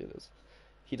how easy it is.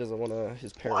 He doesn't want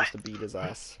his parents to beat his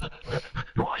ass.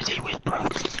 Why is he with bro?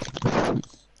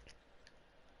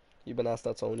 You've been asked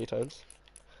that so many times.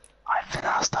 I've been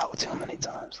asked that too many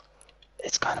times.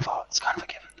 It's kind of a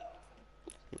given though.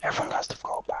 Everyone has to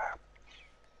grow back.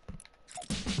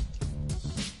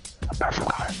 Apart from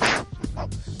Connor.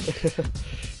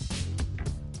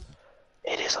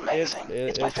 It is amazing.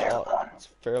 It's my favorite one. It's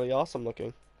fairly awesome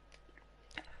looking.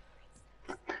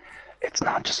 It's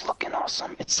not just looking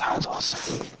awesome, it sounds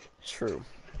awesome. True.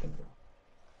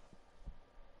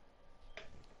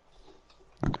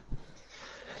 It'll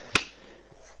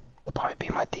probably be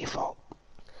my default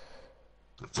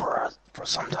for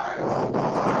some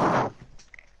time.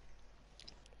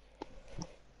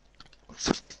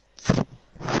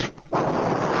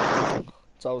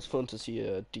 It's always fun to see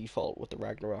a default with the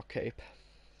Ragnarok cape.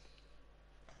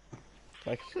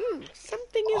 Like,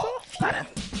 something is off here.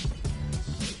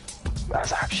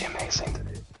 That's actually amazing to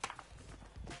do.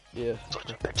 Yeah.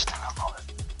 Such a bitch thing, I love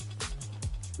it.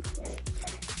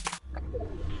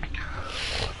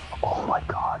 Oh my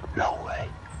god, no way.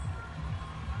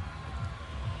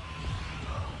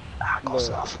 Ah, close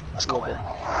enough. Let's go in.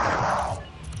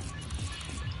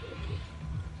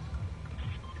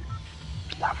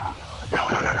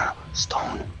 No.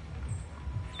 Stone.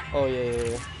 Oh,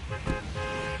 yeah.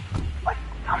 Like,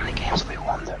 how many games have we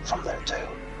won there, from there too?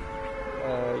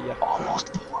 Yeah.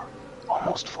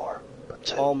 Almost four, but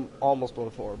 2. Almost won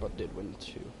 4, but did win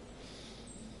 2.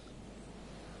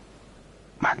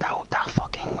 Man, that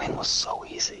fucking win was so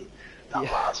easy. That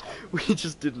last one. We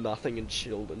just did nothing and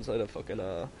chilled inside a fucking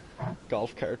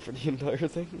golf cart for the entire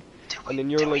thing. And then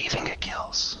you're like, we even get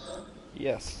kills?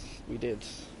 yes, we did.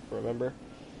 Remember?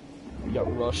 We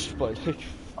got rushed by like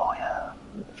Oh yeah.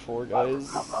 4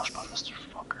 guys. Not rushed by Mr.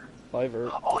 Fucker. 5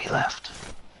 or Oh, he left.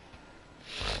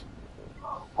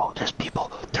 Whoa, there's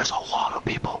people. There's a lot of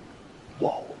people.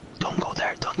 Whoa, don't go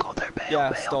there, bail. yeah,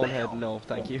 bail, Stonehead. bail. No,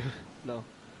 thank you. No.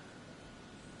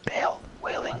 Bail,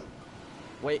 whaling.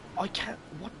 Wait, I can't.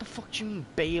 What the fuck do you mean,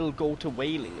 bail? Go to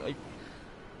whaling?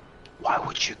 Why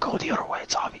would you go the other way?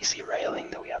 It's obviously railing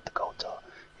that we have to go to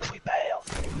if we bail.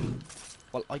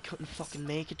 Well, I couldn't fucking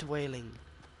make it to whaling.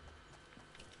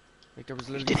 Like there was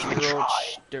You literally didn't even zero.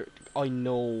 try. I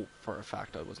know for a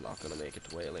fact I was not gonna make it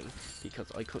to whaling because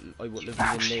I wouldn't have even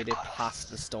Actually, made it could've. past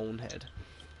the Stonehead.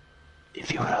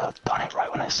 If you would have done it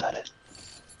right when I said it.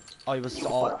 I was You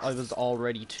would've.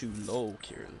 already too low,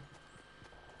 Kieran.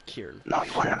 No,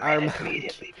 you wouldn't have made it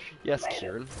immediately. Yes, Made it.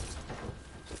 Kieran.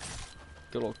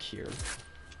 Good old Kieran.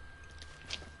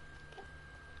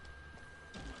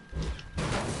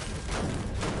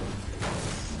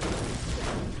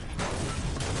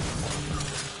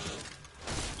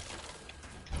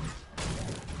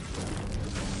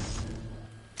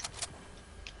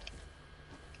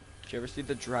 Did you ever see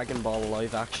the Dragon Ball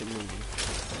live action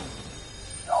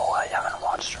movie? No, I haven't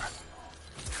watched her.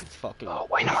 It's fucking. Oh,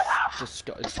 wait, no, I have. It's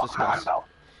The fuck am I disgusting. about?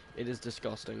 It is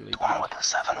disgustingly The one bad. with the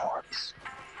 7 orbs.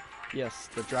 Yes,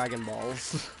 the Dragon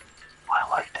Balls. I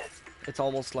liked it. It's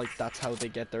almost like that's how they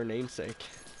get their namesake.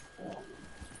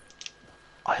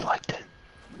 I liked it.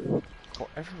 Oh,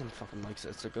 everyone fucking likes it.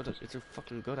 It's a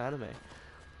fucking good anime.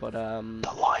 But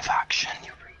The live action,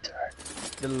 you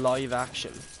retard. the live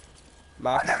action.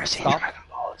 Max, I've never seen stop Dragon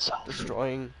Ball itself.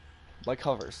 destroying my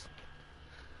covers.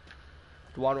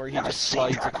 The one where he Never just seen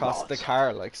slides Dragon across Ball the itself.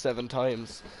 car like 7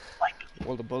 times Like,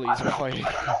 while the bullies I are don't fighting.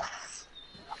 know.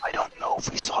 I don't know if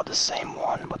we saw the same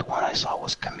one, but the one I saw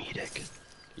was comedic.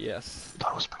 Yes.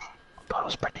 Thought it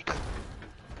was pretty good.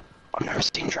 I've never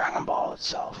seen Dragon Ball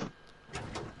itself.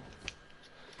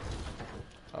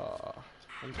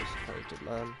 I'm disappointed,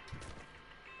 man.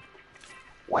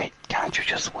 Wait, can't you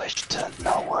just wish to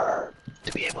know where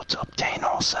to be able to obtain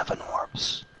all 7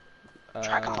 orbs?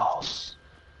 Dragon Balls.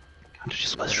 Can't you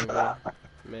just wish for that?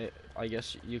 I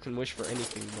guess you can wish for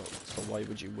anything, but so why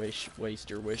would you waste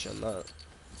your wish on that?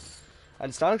 And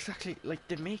it's not exactly like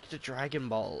they make the Dragon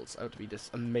Balls out to be this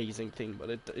amazing thing,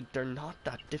 but they're not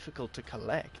that difficult to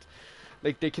collect.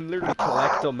 Like they can literally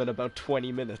collect them in about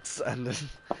 20 minutes, and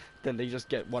then they just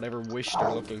get whatever wish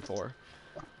they're looking for.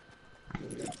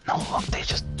 No, look, they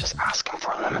just asking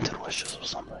for unlimited wishes or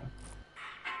something.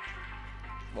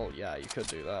 Well, yeah, you could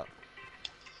do that.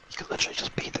 You could literally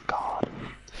just be the god.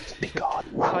 Just be God.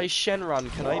 Hi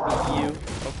Shenron, can I be you?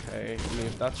 Okay, I mean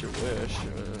if that's your wish,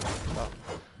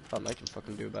 nothing I can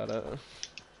fucking do about it.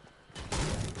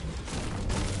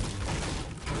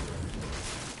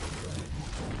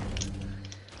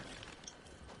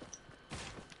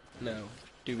 Now,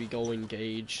 do we go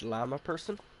engage llama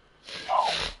person?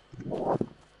 No.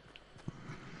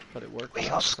 But it worked. We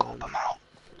gotta scope him out.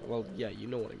 Well, yeah, you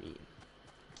know what I mean.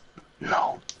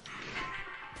 No.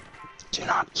 Do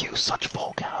not use such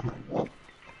vocab. You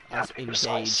have As to be engage.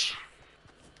 precise.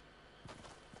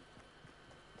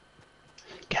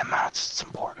 Get mats, it's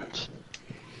important.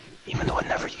 Even though I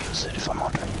never use it if I'm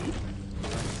underneath.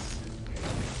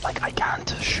 Like, I can't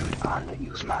shoot and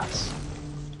use mats.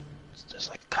 There's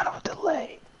like kind of a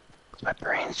delay. My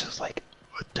brain's just like,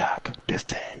 attack,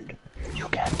 defend. You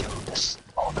can't do this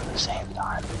all at the same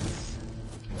time.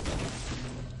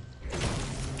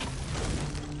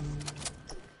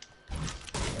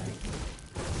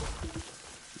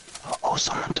 Oh,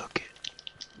 someone took it.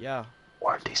 Yeah,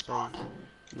 Where'd they spawn?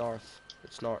 north.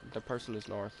 It's north. The person is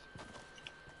north.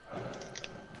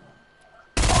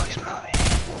 Oh, he's moving.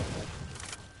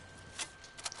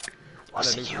 Was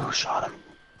I it think- you who shot him?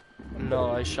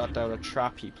 No, I shot down a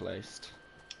trap he placed.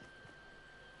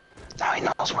 Now he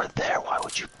knows we're there. Why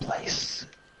would you place?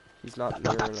 He's not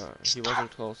near enough. He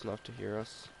wasn't close enough to hear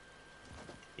us.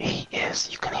 He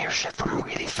is. You can hear shit from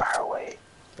really far away.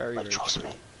 Very, Like, very trust true.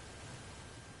 me.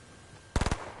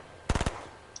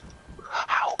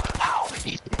 How?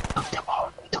 He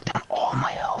took down all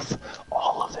my health.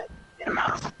 All of it. In a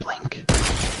matter of a blink.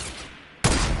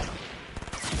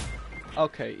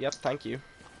 Okay, yep, thank you.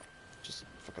 Just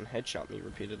fucking headshot me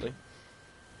repeatedly.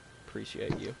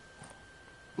 Appreciate you.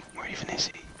 Where even is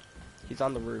he? He's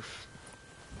on the roof.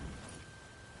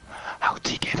 How did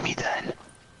he get me then?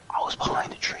 I was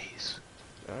behind the trees.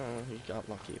 Oh, he got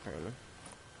lucky apparently.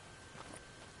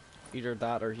 Either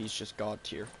that or he's just god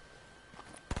tier.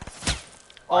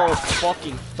 Oh,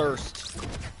 fucking thirst.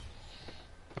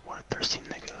 What a thirsty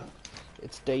nigga.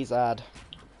 It's Day's ad.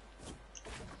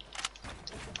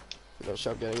 No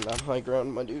shot getting that high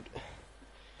ground, my dude.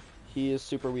 He is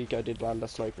super weak. I did land a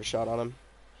sniper shot on him.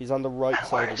 He's on the right And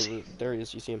side where of is the he? roof. There he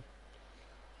is, you see him.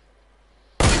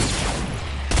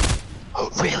 Oh,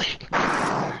 really?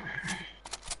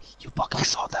 You fucking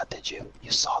saw that, did you?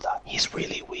 You saw that. He's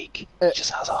really weak. He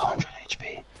just has 100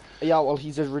 HP. Yeah, well,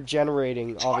 he's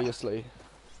regenerating, obviously.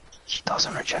 He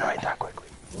doesn't regenerate that quickly.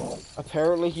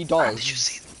 Apparently he And does. did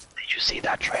you see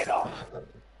that trade-off?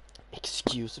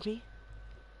 Excuse me?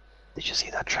 Did you see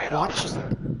that trade-off?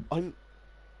 I'm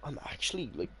actually,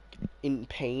 like, in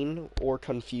pain or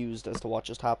confused as to what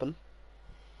just happened.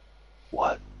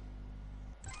 What?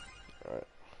 Alright.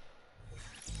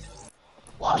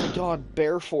 What? God,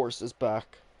 Bear Force is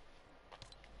back.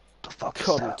 The fuck is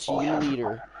Cuddle that? team Oh, yeah,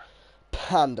 leader.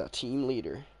 Panda team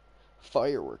leader.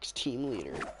 Fireworks team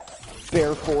leader.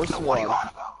 Bear Force What are you 1. on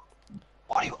about?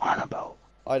 What are you on about?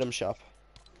 Item shop.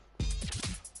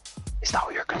 Is that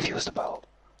what you're confused about?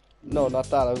 No, not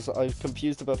that. I was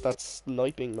confused about that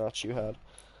sniping match you had.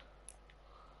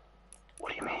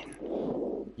 What do you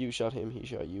mean? You shot him, he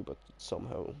shot you, but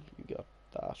somehow you got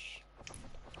that.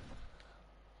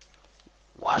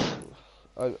 What?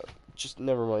 Just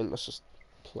never mind. Let's just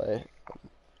play.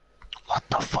 What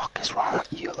the fuck is wrong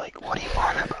with you? Like, what are you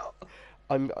on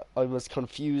about? I was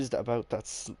confused about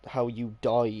how you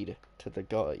died to the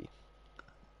guy.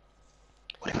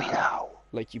 What do you mean how?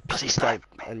 Like you 'Cause he peeked out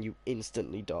sniped me. and you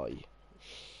instantly die.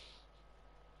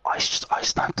 I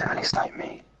sniped him and he sniped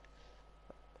me.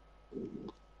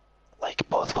 Like,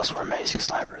 both of us were amazing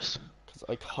snipers. Because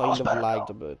I kind of better lagged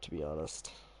though. a bit, to be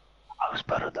honest. I was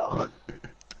better though.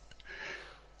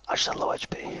 I just had low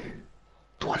HP.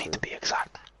 20 to be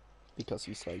exact. Because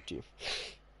he sniped you.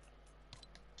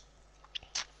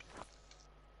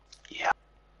 Yeah.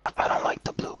 I don't like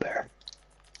the blue bear.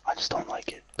 I just don't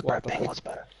like it. The What red the penguin's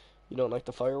better. You don't like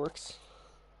the fireworks?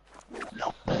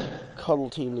 Nope. Cuddle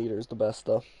team leader is the best,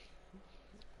 though.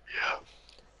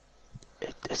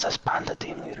 It says panda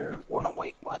team leader. Oh no,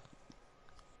 wait, what?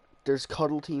 There's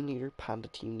cuddle team leader, panda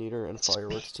team leader, and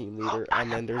fireworks team leader,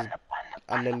 and then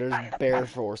there's Bear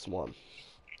Force 1.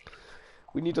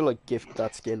 We need to like gift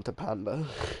that skin to Panda.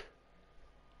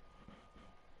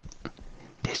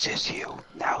 This is you.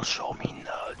 Now show me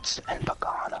nuts and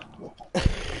bagana.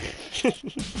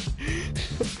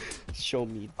 Show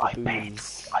me I the paid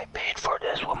boons. for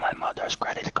this with my mother's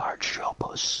credit card. Show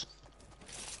puss.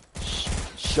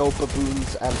 Show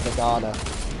baboons and vegana.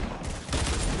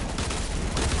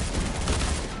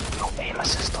 Your aim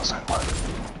assist doesn't work.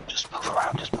 Just move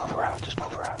around. Just move around. Just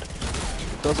move around.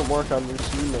 It doesn't work on your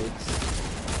teammates.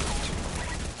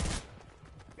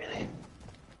 Really?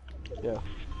 Yeah.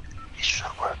 It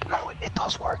should work. No, it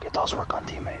does work. It does work on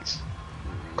teammates.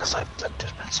 Because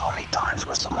there's been so many times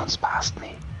where someone's passed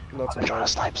me. That's I've been trying to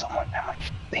okay. snipe someone and my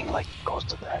thing like goes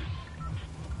to them.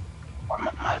 Or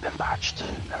might have been patched.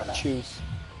 Never know. Choose.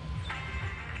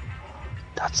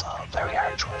 That's a very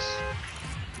hard choice.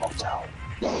 Motel.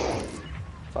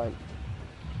 Fine.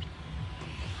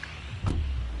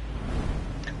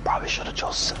 Probably should have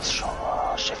chosen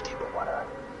Shifty, but whatever.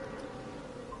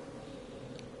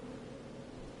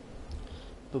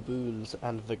 Baboons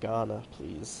and vegana,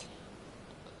 please.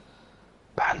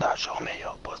 Panda, show me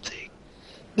your pussy.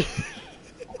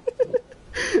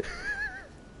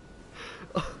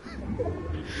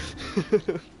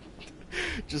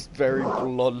 Just very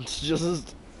blunt.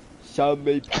 Just show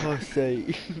me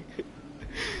pussy.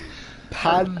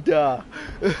 Panda.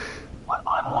 What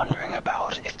I'm wondering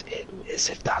about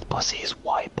if that pussy is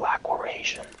white, black, or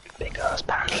Asian, because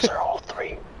pandas are all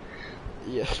three.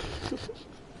 Yeah.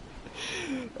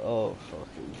 Oh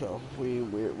fucking hell.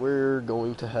 We're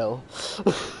going to hell.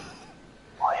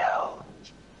 Why hell?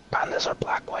 Pandas are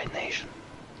black, white, and Asian.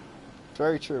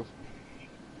 Very true.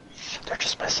 They're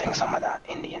just missing some of that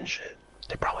Indian shit.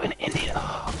 They're probably an Indian,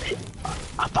 a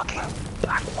fucking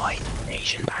black, white,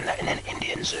 Asian panda in an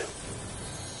Indian zoo.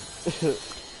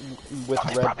 with No,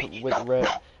 they red, probably- with no, red,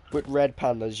 no. with red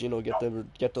pandas. You know, get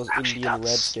those Actually, Indian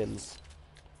that's- redskins.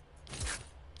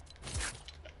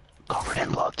 Covered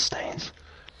in blood stains.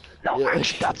 No, Yeah.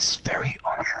 actually, that's very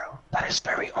untrue. That is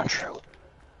very untrue.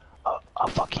 A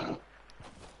fucking...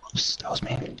 Oops, that was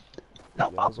me.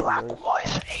 No, Yeah, I a was black, wondering.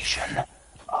 white, Asian,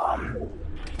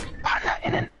 panda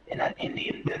in an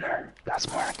Indian dinner. That's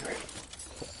more accurate.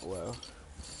 Wow.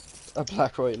 A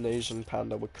black, white, and Asian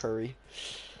panda with curry.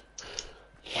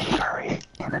 In curry,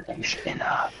 in an Asian,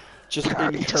 Just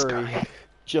curry, in just curry. curry.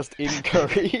 Just in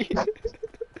curry.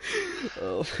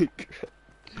 Oh my god.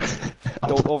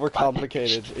 Don't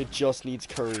overcomplicate it. It just needs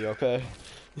curry, okay?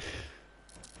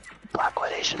 Black,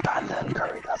 white, Asian panda and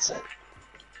curry, that's it.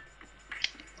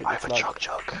 I have a not-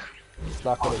 chug. It's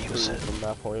not gonna I'll use improve it. from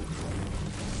that point.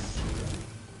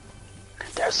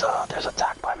 There's a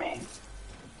tack by me.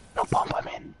 No pump, I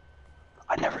mean.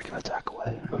 I'd never give a tack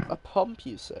away. A pump,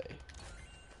 you say?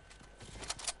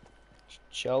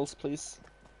 Shells, please?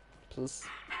 Please?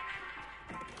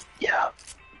 Yeah.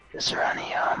 Is there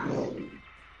any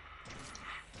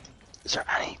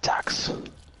tacks?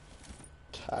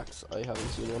 Tax, I haven't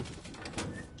seen one.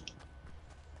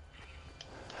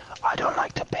 I don't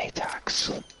like to pay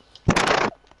tax.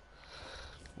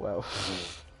 Wow.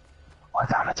 I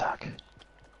found a tack.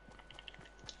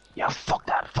 Yeah, fuck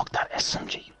that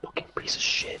SMG, you fucking piece of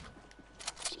shit.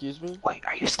 Excuse me? Wait,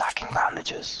 are you stacking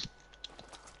bandages?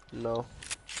 No.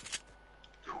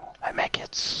 I make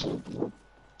it.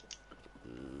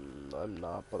 I'm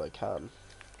not, but I can.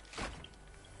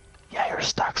 Yeah, you're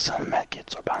stack some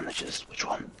medkits or bandages. Which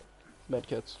one?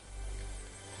 Medkits.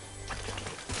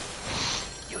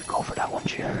 You would go for that one,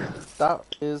 you? That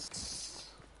is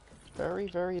very,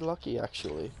 very lucky,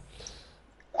 actually.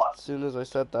 What? As soon as I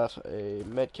said that, a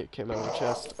medkit came out of the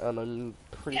chest, and I'm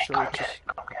pretty Yeah, sure come it get just it,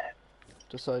 come get it.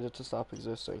 decided to stop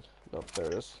existing. Nope, there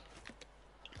it is.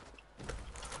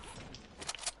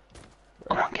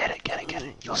 Come on, get it.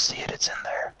 You'll see it, it's in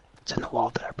there. It's in the wall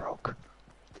that I broke.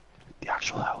 The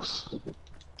actual house.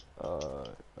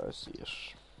 I see it.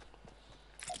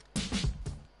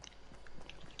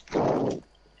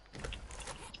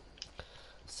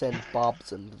 Send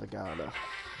Bob's and Vegana.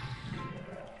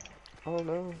 Oh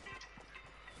no.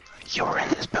 You were in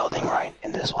this building, right?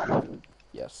 In this one?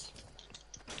 Yes.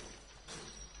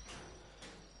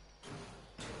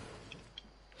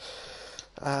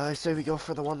 I say we go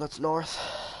for the one that's north.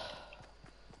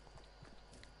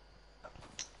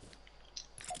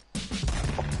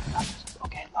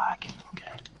 Okay, lag.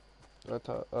 Okay. I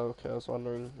thought, oh, okay, I was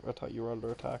wondering, I thought you were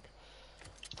under attack.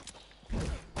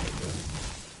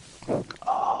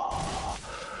 Oh.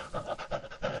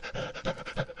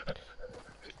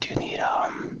 Do you need,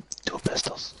 2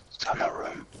 pistols? It's got no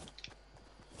room.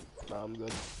 No, I'm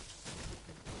good.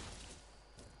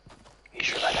 You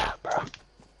sure like that, bro?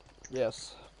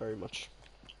 Yes, very much.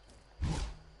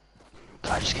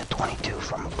 Did I just get 22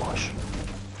 from a bush?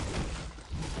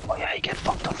 Oh yeah, you get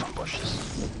fucked up from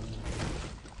bushes.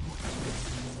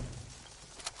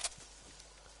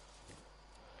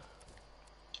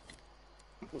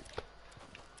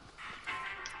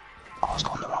 Oh, I was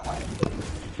going the wrong way.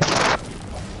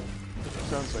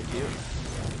 Sounds like you.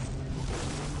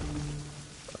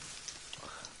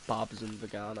 Bob's and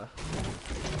Vegana.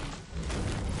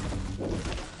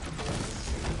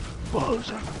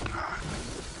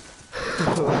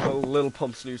 Little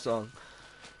Pump's new song.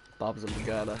 Bob's and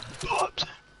Vegana.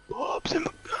 Bob's and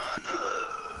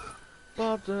Magana.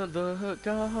 Bob's and Vegana.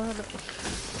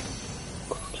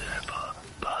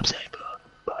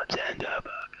 Bob's and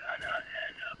Magana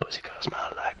and pussy girl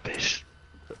smell like fish.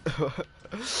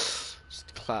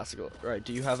 Just classical. Right,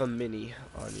 do you have a mini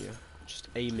on you? Just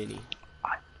a mini.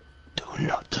 I do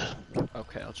not.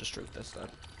 Okay, I'll just drink this then.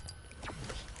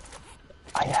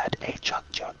 I had a chug.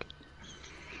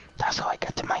 That's how I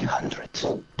get to my 100,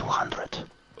 200.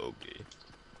 Okay. Okay.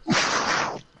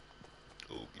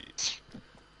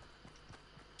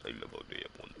 I'm about to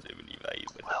have 175.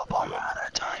 Lil Pump had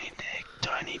a tiny dick.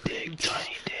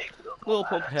 Lil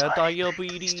Pump had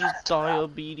diabetes. Lil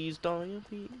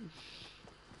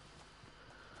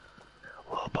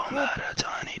Pump had a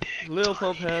tiny dick. Lil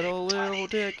Pump had a little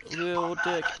dick.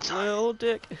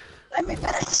 Let me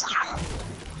finish the song.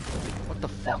 What the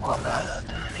fuck was that?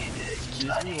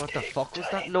 Excuse me, what the fuck was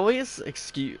that noise?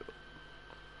 Excuse...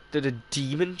 Did a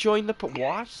demon join the...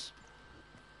 What?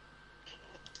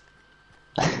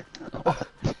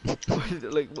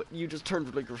 Like, what, you just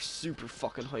turned like super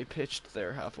fucking high pitched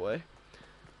there halfway.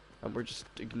 And we're just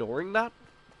ignoring that?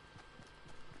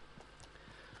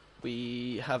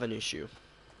 We have an issue.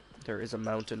 There is a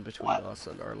mountain between What? us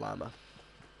and our llama.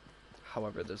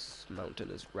 However, this mountain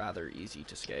is rather easy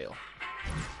to scale.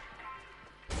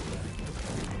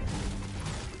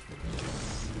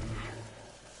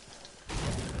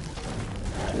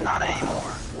 Not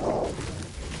anymore.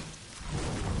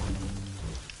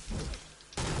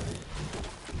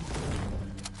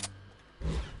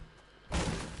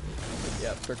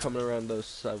 Yeah, they're coming around the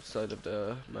south side of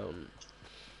the mountain.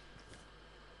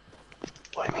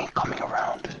 What do you mean coming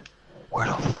around? Where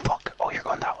the fuck? Oh, you're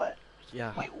going that way.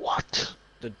 Yeah, Wait, what?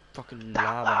 the fucking That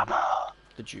llama. llama.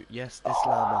 Yes, this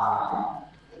llama.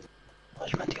 Oh,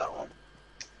 you meant the other one.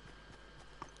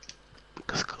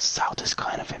 Because south is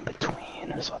kind of in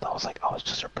between, so that was like, oh, it's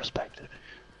just her perspective.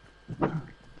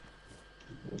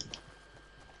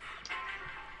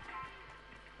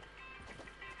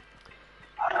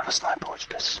 I don't have a sniper, which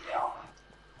pisses me off.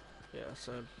 Yeah,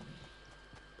 so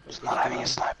Just not having a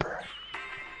sniper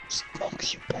just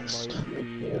makes you pissed. might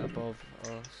be above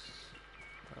us.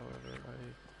 However,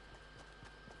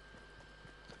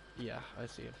 yeah, I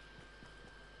see him.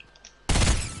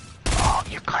 Oh,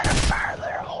 you're kind of far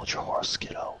there. Hold your horse,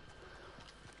 kiddo.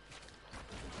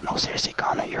 No, seriously,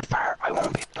 Connor, you're far. I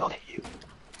won't be able to hit you.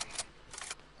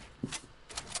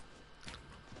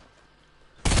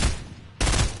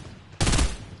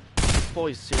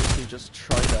 Boys, seriously, just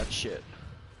try that shit.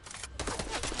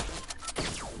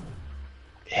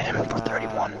 Hit him for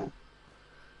 31.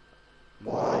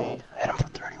 My Hit him for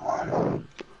 31.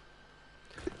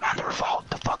 Man, the revolt,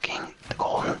 the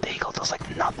golden eagle does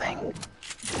like nothing.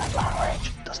 At long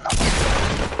range, does nothing.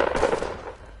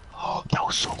 Oh, that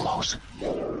was so close.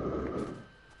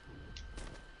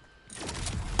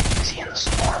 Is he in the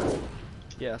storm?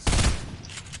 yes.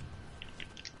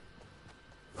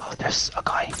 Oh, there's a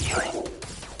guy healing.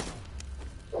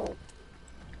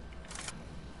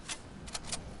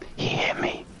 He hit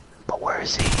me, but where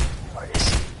is he? Where is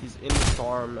he? He's in the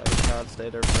storm and he can't stay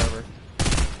there forever.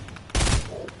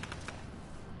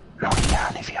 No, he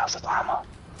can if he has the llama.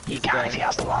 He He's can dead. if he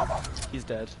has the llama. He's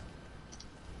dead.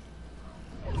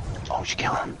 Oh, did you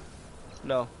kill him?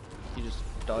 No, he just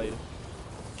died.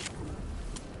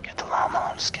 Get the llama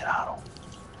and skedaddle.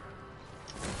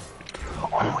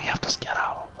 Oh no, we have to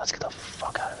skedaddle. Let's get the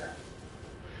fuck out of here.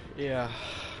 Yeah.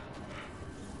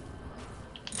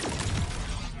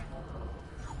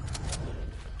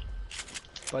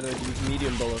 By the way, use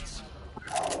medium bullets.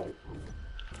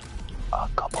 A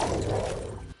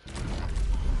couple.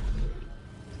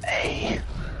 Hey.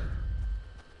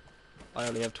 I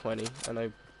only have 20, and I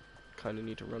kind of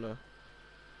need to run a...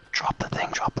 Drop the thing,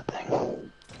 drop the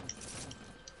thing.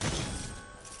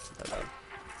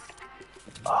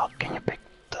 Can you pick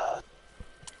the...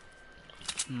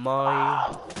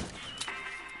 My...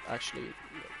 Actually,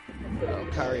 I'll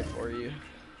carry it for you.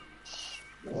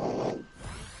 Alright,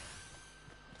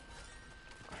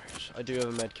 I do have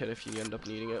a med kit if you end up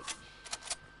needing it.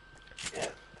 Yeah.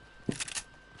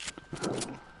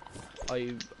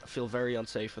 I feel very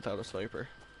unsafe without a sniper.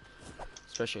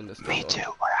 Especially in this Me game.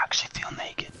 too, I actually feel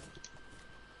naked.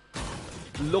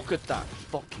 Look at that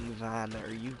fucking van.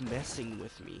 Are you messing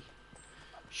with me?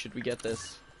 Should we get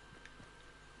this?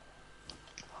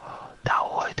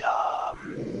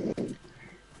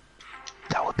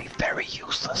 That would be very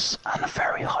useless and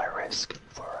very high risk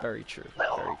for Very true.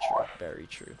 little Very reward. true. Very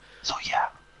true. So yeah.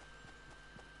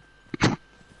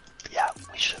 Yeah,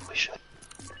 we should.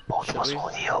 Both Should of us we? will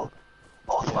heal.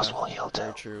 Both of us Yeah, will heal too.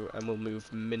 Very true. And we'll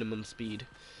move minimum speed.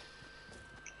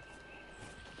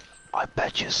 I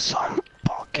bet you some 8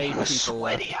 fucking people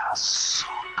sweaty ass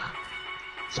suck.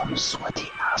 Some sweaty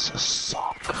asses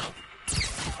suck. Is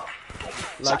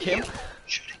Like that him? you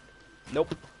shooting?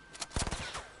 Nope.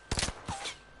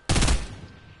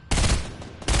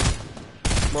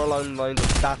 More along the lines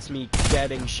of that's me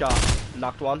getting shot.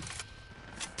 Knocked one.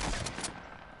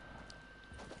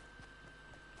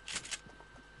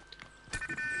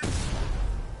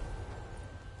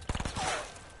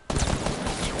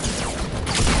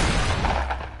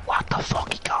 What the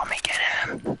fuck? He got me. Get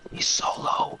him. He's so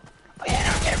low. I hit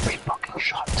him every fucking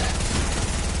shot too.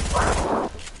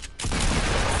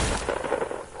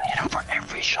 I hit him for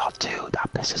every shot too. That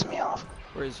pisses me off.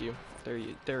 Where is you?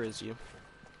 There is you.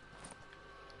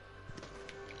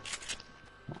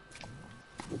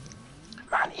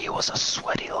 Man, he was a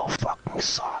sweaty little fucking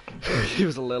sock.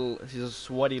 He's a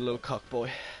sweaty little cock boy.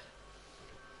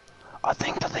 I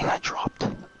think the thing I dropped,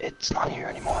 it's not here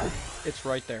anymore. It's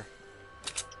right there.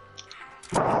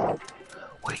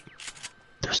 Wait,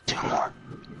 there's 2 more.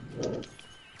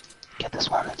 Get this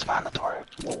one, it's mandatory.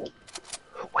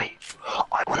 Wait,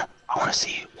 I wanna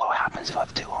see what happens if I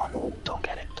have 2 on. Don't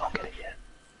get it yet.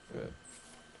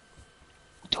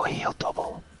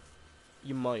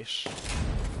 might.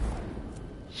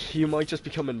 You might just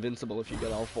become invincible if you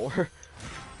get all 4.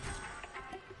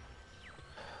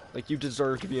 Like, you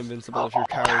deserve to be invincible if you're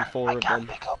carrying 4 of them.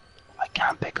 I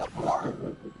can't pick up more.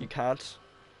 You can't?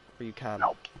 Or you can?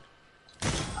 Nope.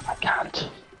 I can't.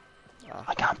 Ah.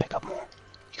 I can't pick up more.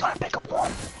 You gotta pick up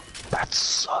 1. That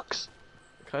sucks.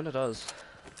 It kinda does,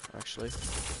 actually.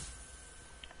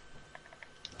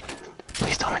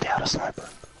 Please tell me they had a sniper.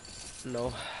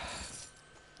 No.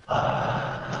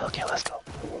 Okay, let's go.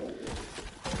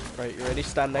 Right, you ready?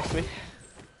 Stand next to me.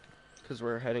 Because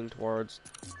we're heading towards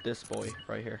this boy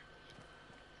right here.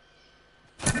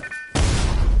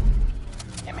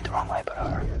 Hit me the wrong way, but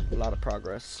over. A lot of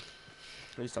progress.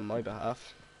 At least on my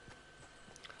behalf.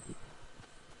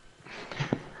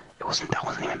 That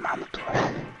wasn't even mandatory.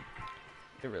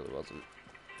 It really wasn't.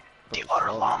 The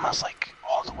other llama's like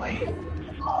all the way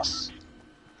across.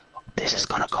 This is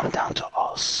gonna come down to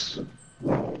us.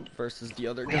 Versus the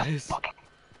other We have guys. fucking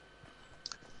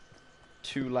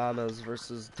 2 llamas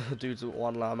versus the dudes with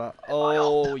 1 llama.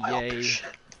 Oh, yay.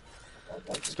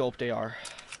 Scoped AR.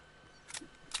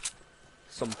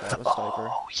 Some form of sniper.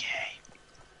 Oh yay.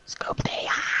 Scoped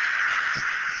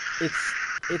AR.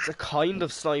 It's a kind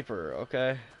of sniper,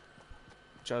 okay?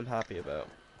 Which I'm happy about.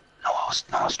 No,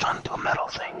 I was trying to do a metal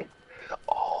thing.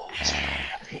 Oh yeah,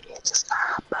 it's a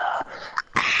sniper.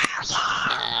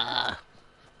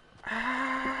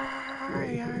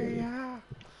 Yeah.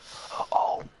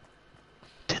 Oh,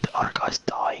 did the other guys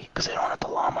die? Because they don't have the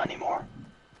llama anymore.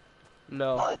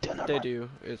 No, No, they do. Never they mind. do.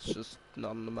 It's just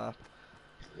not on the map.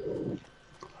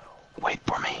 Wait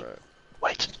for me. Right.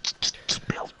 Wait, just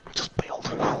build. Just build.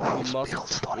 We Just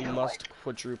build. Don't we even must wait.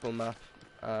 quadruple map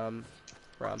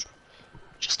ramp.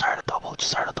 Just start a double.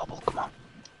 Just start a double. Come on.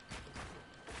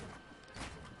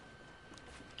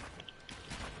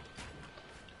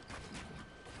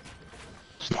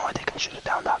 There's no way they can shoot it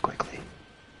down that quickly.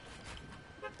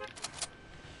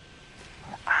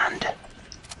 And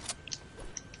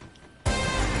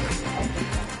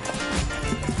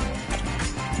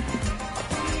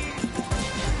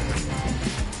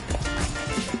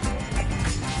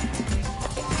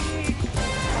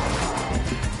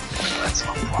let's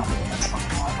look for him. Let's look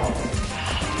for him.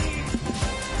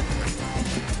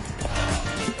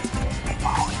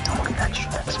 Oh, he don't get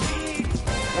extra XP.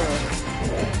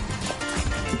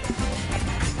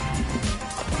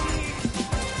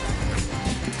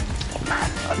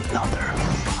 Man, another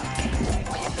fucking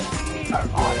win.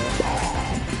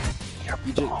 You're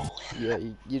You just, balling. yeah,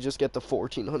 you just get the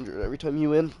 1400 every time you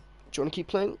win. Do you want to keep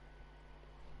playing?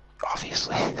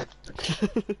 Obviously. Alright,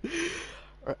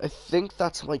 I think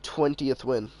that's my 20th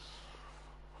win.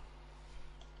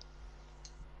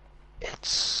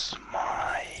 It's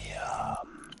my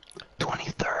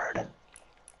 23rd.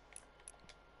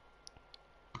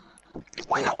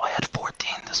 Wait, no, I had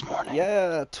 14 this morning.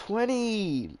 Yeah,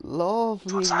 20! Love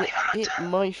So me, it's not even a it, 10.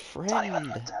 my It's not even a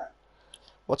friend. 10.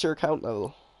 What's your account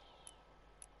level?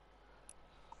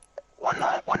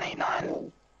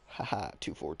 189. Haha,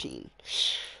 214.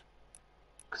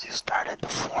 Because you started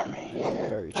before me.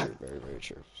 Very true, very, very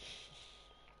true.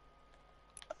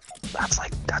 That's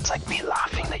like me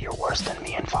laughing that you're worse than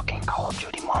me in fucking Call of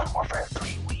Duty Modern Warfare 3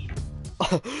 Wii.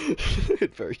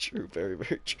 Very true, very,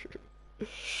 very true.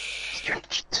 You're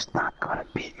just not gonna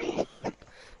beat me.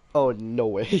 Oh, no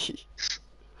way.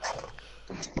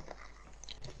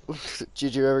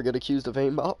 Did you ever get accused of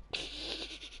aimbot?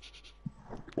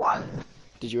 What?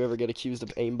 Did you ever get accused of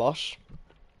aimbot?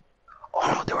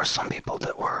 Oh no, there were some people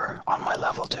that were on my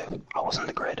level too. I wasn't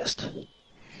the greatest.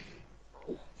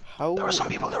 How There were some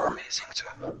people that were amazing too.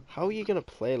 how are you gonna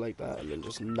play like that and then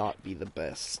just not be the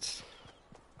best?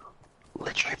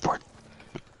 Literally for...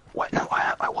 Wait, no,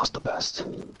 I was the best.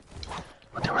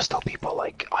 But there were still people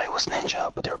like... I was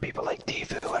Ninja, but there were people like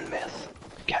Tfue and Myth.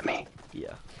 Get me?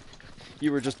 Yeah.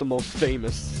 You were just the most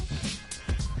famous.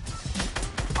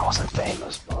 I wasn't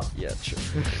famous, but Yeah, true.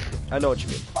 I know what you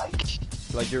mean. like...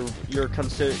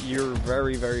 You're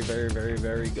very, very, very, very,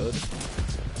 very good.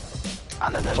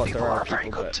 And then there's But people there who are are very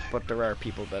people good too. but there are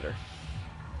people better.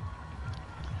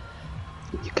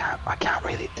 I can't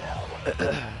really tell.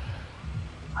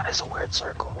 That is a weird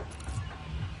circle.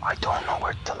 I don't know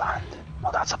where to land. No,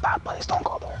 that's a bad place, don't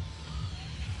go there.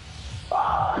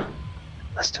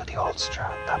 Let's do the old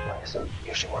strat, that place.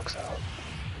 Usually works out.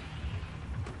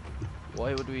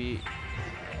 Why would we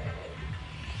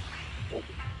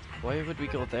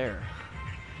go there?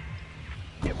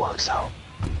 It works out.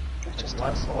 It just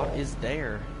What does. what is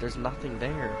there? There's nothing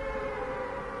there.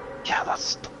 Yeah,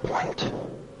 that's the point. Do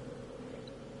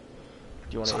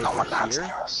you want So to no one lands here?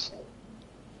 near us.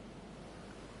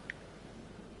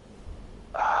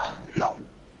 No.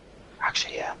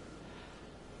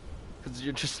 Because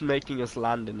you're just making us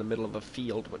land in the middle of a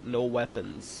field with no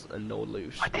weapons and no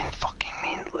loot. I didn't fucking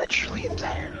mean literally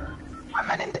there. I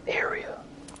meant in the area.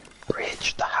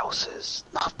 Bridge, the houses,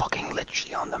 not fucking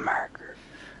literally on the marker.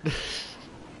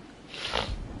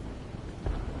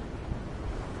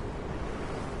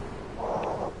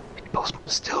 Those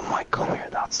still might come here.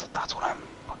 That's what I'm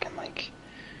fucking like.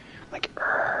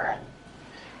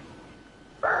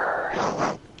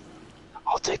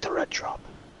 I'll take the red drop.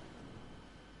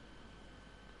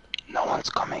 No one's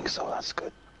coming, so that's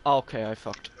good. Okay, I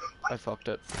fucked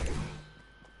it.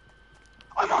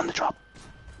 I'm on the drop.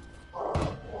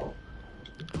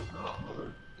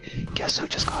 Guess who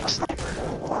just got a sniper?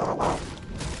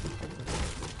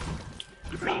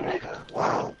 Me,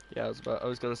 nigga. Yeah, I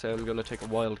was gonna say I'm gonna take a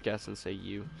wild guess and say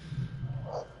you.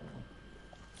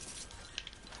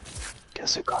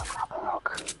 Guess who got grappling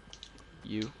hook?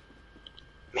 You.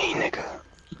 Me, nigga.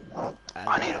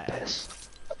 I need a piss.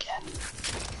 Again.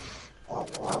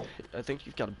 I think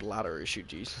you've got a bladder issue,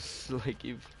 Jesus. Like,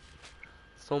 you've...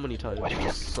 So many times. What do you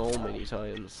mean? So many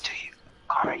times. Do you?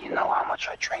 Connor, you know how much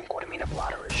I drink. What do you mean a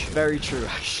bladder issue? Very true,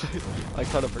 actually. I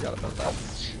kind of forgot about that.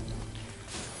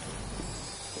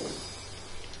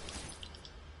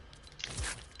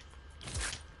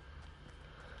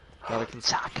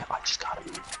 Zach, I just got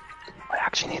him. I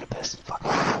actually need a piss. Fuck.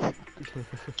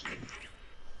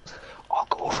 I'll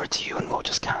go over to you and we'll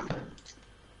just camp.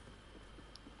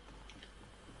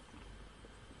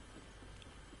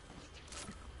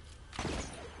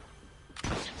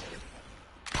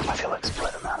 I feel like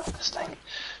split him out of this thing.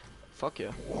 Fuck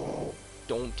yeah.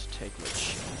 Don't take my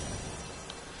shit.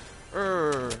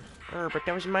 But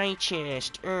that was my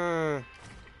chest. I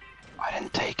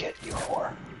didn't take it, you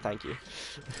whore. Thank you.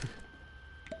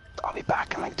 I'll be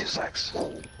back in like 2 secs.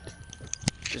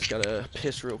 Just gotta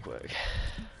piss real quick.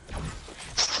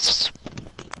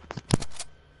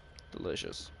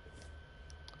 Delicious.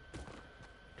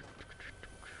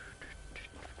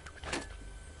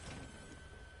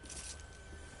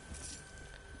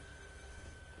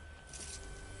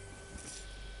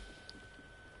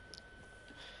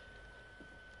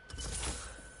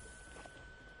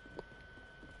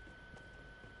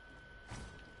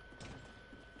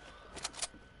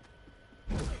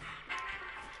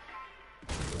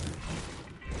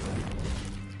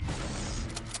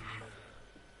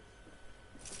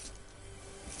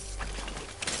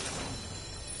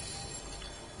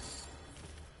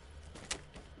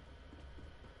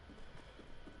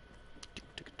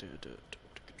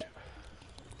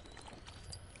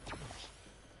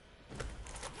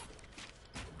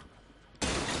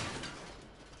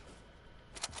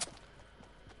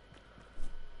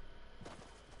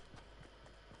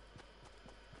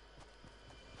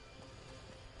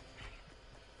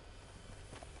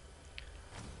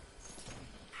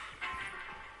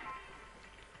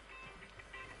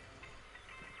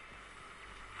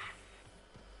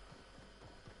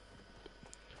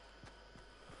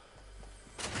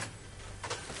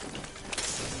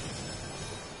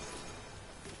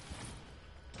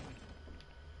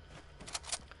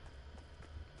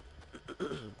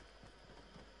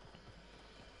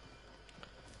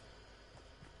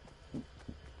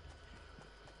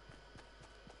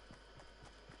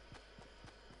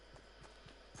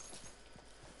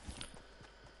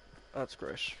 That's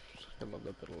great. I love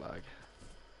that bit of lag.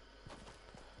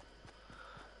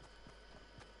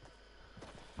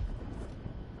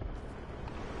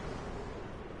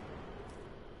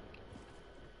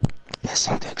 This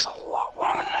thing takes a lot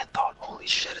longer than I thought. Holy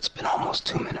shit, it's been almost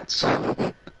 2 minutes.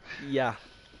 Yeah.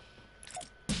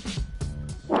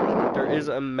 There is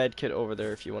a med kit over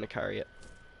there if you want to carry it.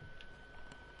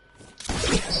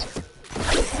 It's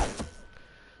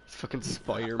fucking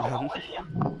Spider-Man.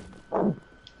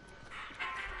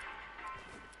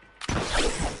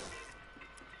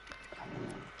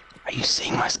 Are you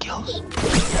seeing my skills?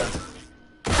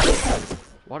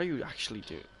 What are you actually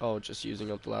doing? Oh, just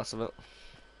using up the last of it.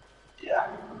 Yeah.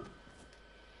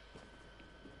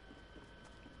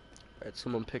 Alright,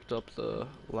 someone picked up the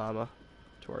llama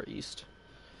to our east.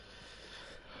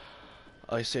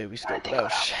 I say we scope it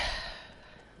out.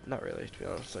 Not really, to be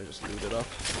honest, I just looted up.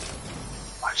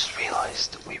 I just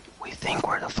realized we think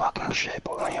we're the fucking shit,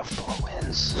 but we only have 4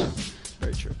 wins.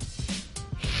 Very true.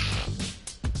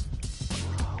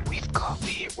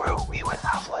 We would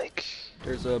have like...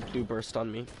 There's a blue burst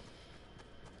on me.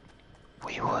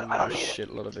 We would, I don't need a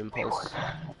shitload of impulse.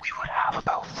 We would have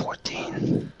about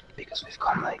 14, because we've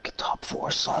come like top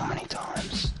 4 so many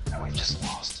times, and we've just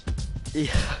lost.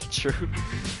 Yeah, true.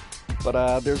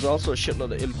 But there's also a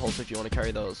shitload of impulse if you want to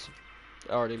carry those.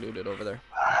 I already looted over there.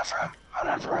 I don't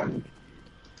have room.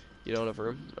 You don't have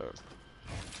room? No.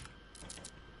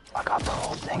 I got the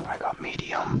whole thing. I got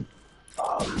medium,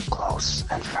 close,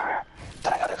 and far.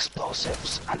 Then I got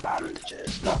explosives and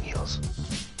bandages, no heals.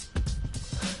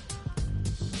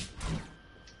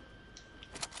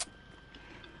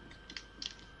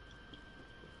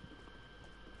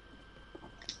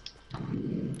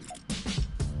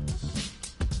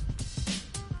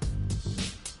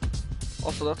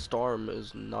 Also, that storm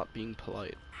is not being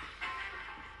polite.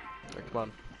 Like,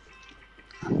 come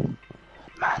on.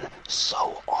 Man,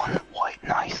 so on White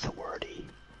Knight worthy.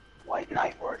 White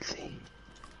Knight worthy.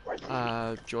 Do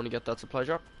you want to get that supply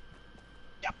drop?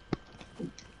 Yep.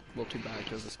 Well, too bad,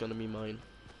 because it's gonna be mine.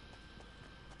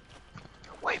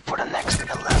 Wait for the next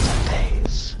 11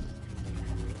 days.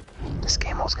 This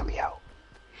game was gonna be out.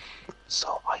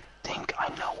 So I think I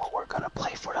know what we're gonna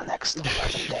play for the next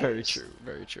 11 days. Very true,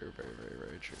 very true,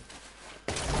 very true.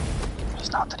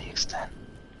 Just not to the extent.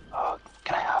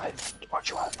 Can I have it? Or do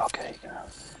you want it? Okay, you can have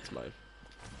it. It's mine.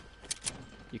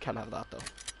 You can't have that, though.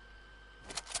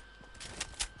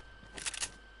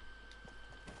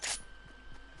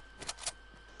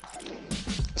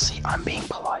 See, I'm being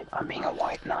polite. I'm being a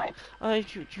white knight.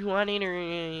 Do you want it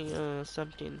or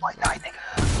something? White knight,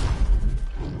 nigga.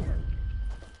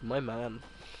 My man.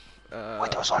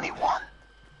 Wait, there was only one.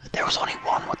 There was only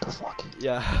one. What the fuck?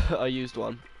 Yeah, I used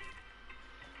one.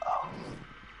 Oh.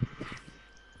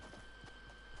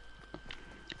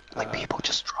 Like people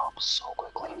just drop so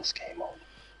quickly in this game mode.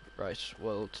 Right.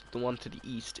 Well, the one to the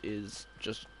east is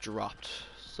just dropped.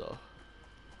 So,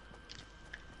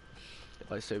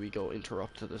 if I say we go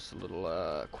interrupt this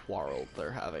little quarrel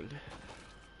they're having.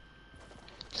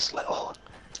 Just little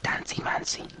dancy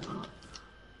mancy.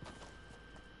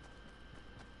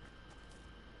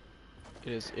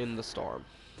 It is in the storm.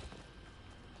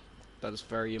 That is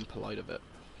very impolite of it.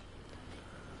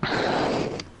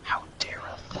 How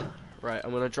dareth. Right,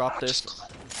 I'm gonna drop this.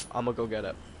 I'm gonna go get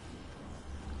it.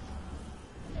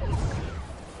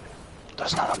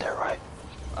 There's no one there, right?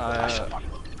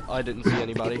 I didn't see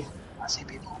anybody. I see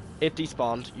people. It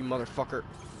despawned, you motherfucker.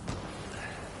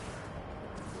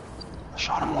 I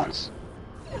shot him once.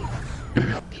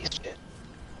 Piece of shit.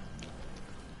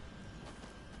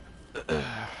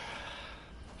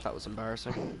 That was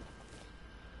embarrassing.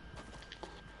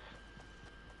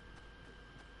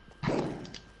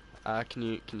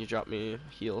 Can you drop me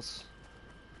heals?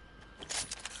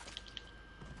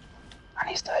 And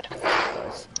he's dead.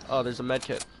 Nice. Oh, there's a med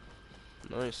kit.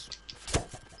 Nice.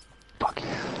 Fuck.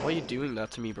 Why are you doing that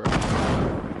to me, bro?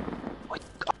 Wait,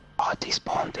 oh,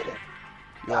 despawn did it.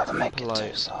 You have a med kit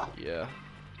too, so. Yeah.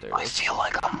 There I it is. feel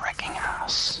like I'm wrecking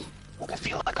ass. Like I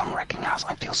feel like I'm wrecking ass.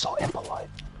 I feel so impolite.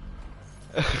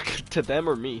 To them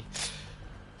or me?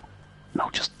 No,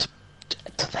 just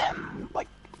to them. Like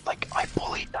I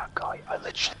bullied that guy. I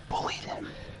literally bullied him.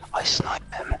 I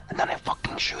sniped him, and then I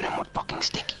fucking shoot him with fucking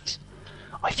stickies.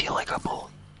 I feel like a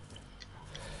bully.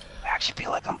 I actually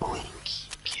feel like I'm bullying.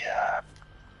 Yeah.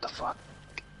 The fuck?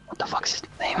 What the fuck's his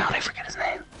name? How did I forget his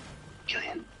name?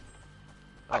 Killian.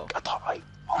 Oh. I thought I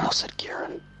almost said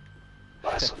Kieran.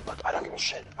 But I don't give a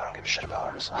shit. I don't give a shit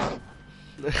about him, so.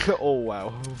 Oh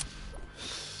wow.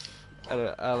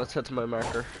 Anyway, let's head to my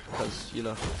marker, because, you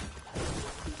know,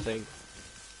 thing.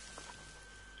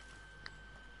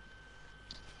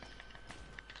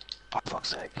 For fuck's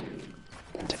sake.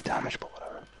 Didn't take damage, but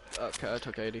whatever. Okay, I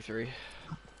took 83.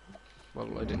 Well,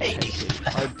 I didn't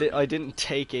take I didn't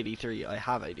take 83, I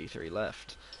have 83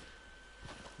 left.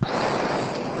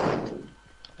 I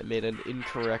made an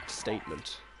incorrect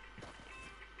statement.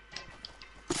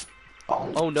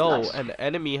 Oh no, nice. an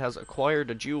enemy has acquired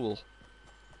a jewel.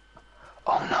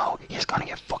 Oh no, he's gonna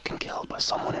get fucking killed by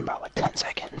someone in about like 10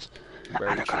 seconds. Very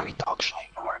and they're gonna true. be dog shit,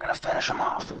 and we're gonna finish him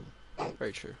off.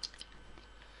 Very true.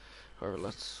 However,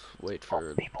 let's wait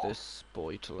for people. this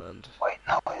boy to land. Wait,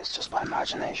 no, it's just my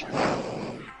imagination.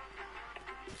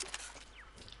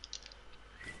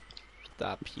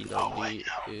 That P90 Oh, wait,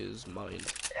 no. is mine.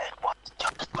 It was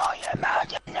just my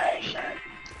imagination.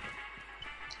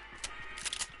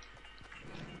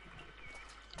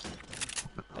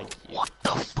 Thank you. What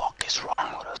the fuck is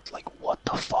wrong with us? Like, what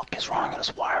the fuck is wrong with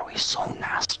us? Why are we so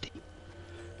nasty?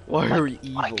 Why are we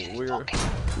I evil?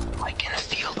 I can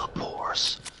feel the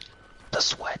pores. The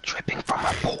sweat dripping from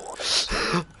my pores.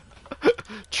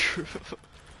 True.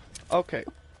 Okay.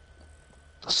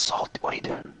 The salt, what are you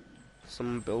doing?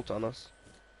 Someone built on us.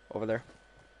 Over there.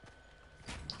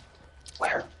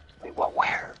 Where? Wait, what,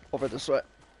 where? Over this way.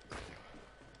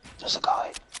 There's a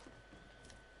guy.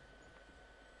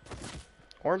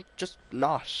 Or just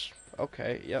not.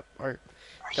 Okay, yep. Or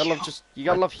Are you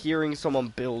gotta love hearing someone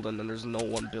build and then there's no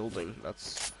one building.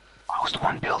 That's I was the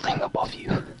one building above you.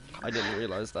 I didn't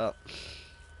realize that.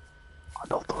 I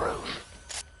built the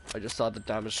roof. I just saw the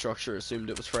damaged structure, assumed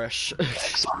it was fresh.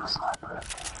 X on the sniper.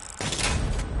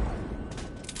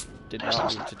 Did There's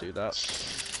not no mean to sniper. do that.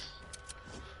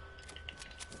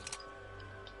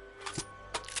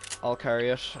 I'll carry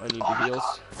it. I need Oh the my heals.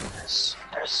 God.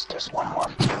 There's one more.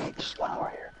 There's one more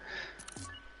here.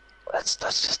 Let's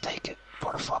just take it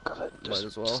for the fuck of it. Might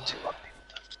as well. There's two other people.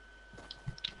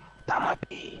 That might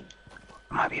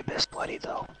be a bit sweaty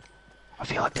though. I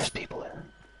feel like there's people there.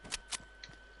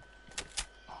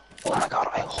 Oh my God,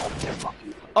 I hope they're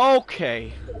fucking.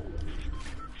 Okay.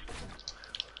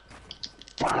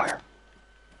 From where?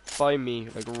 By me,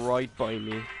 like right by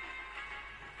me.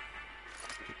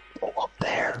 Oh, up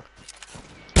there.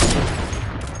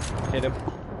 Hit him.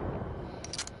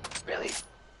 Really?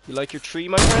 You like your tree,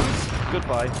 my friends?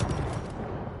 Goodbye.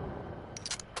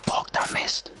 Fuck, that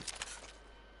missed.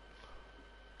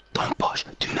 Don't push.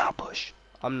 Do not push.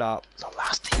 I'm not. It's the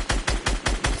last team.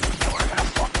 Yeah, we're gonna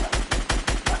fuck them.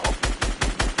 I hope.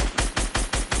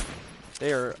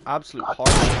 They are absolute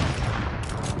horse.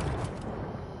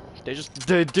 They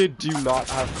do not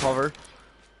have cover.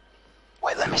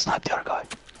 Wait, let me snipe the other guy.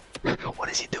 What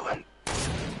is he doing?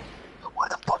 What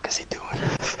the fuck is he doing?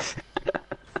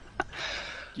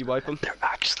 You wipe them? They're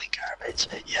actually garbage.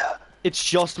 Yeah. It's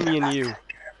just me and you.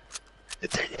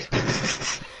 They're-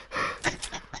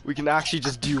 We can actually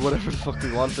just do whatever the fuck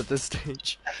we want at this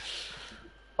stage.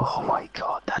 Oh my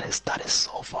God, that is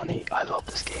so funny. I love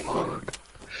this game mode.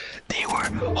 They were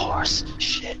horse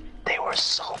shit. They were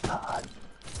so bad.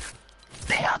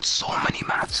 They had so many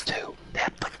mats too. They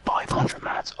had like 500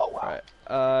 mats. Oh wow.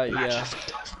 Alright, Imagine yeah. if we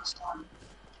died from the storm.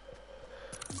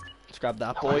 Let's grab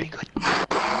that That would be boy, good. and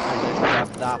then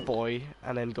grab that boy,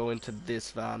 and then go into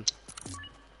this van.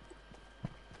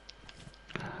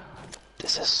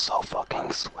 This is so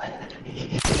fucking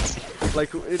sweaty.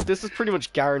 Like, this is pretty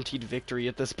much guaranteed victory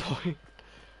at this point.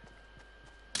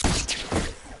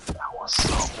 That was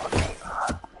so fucking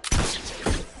bad.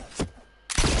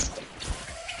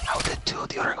 How did two of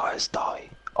the other guys die?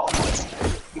 Oh my,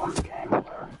 they won the game.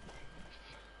 Or...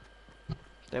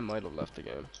 They might have left the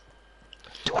game.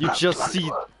 Do You wanna- just do wanna see-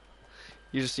 do a-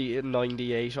 You just see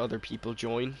 98 other people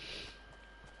join.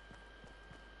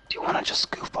 Do you want to just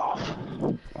goof off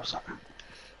or something?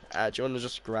 Do you want to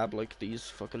just grab like these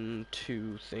fucking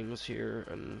two things here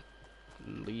and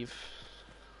leave?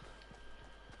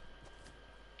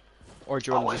 Or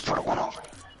do you I'll want wait to for just, the one over.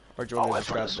 or do you I'll want wait to just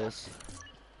for grab this one. this?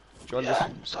 Do you want Yeah,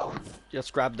 to so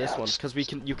just grab this yeah, one? just- Because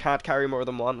you can't carry more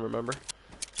than one. Remember?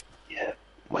 yeah.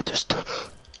 Wait, there's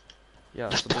Yeah.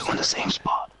 there's So two this, in the same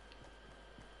spot.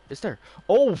 is there?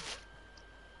 Oh.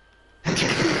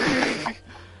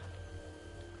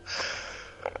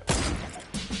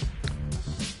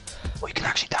 Well, you can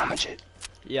actually damage it.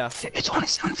 Yeah. It's only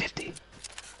 750.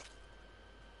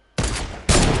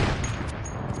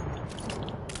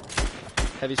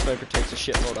 Heavy sniper takes a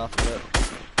shitload off of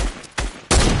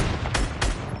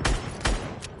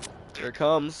it. Here it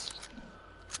comes.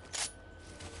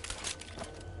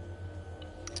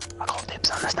 I call dibs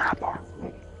on the sniper.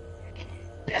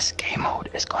 This game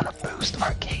mode is gonna boost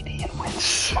our KD and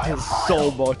wins by a mile. So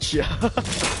much, yeah.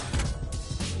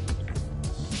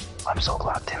 I'm so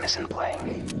glad Tim isn't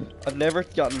playing. I've never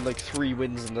gotten like 3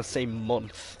 wins in the same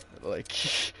month. Like,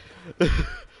 let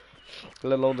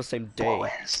alone the same 4 day.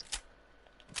 wins.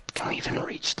 Can we even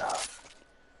reach that?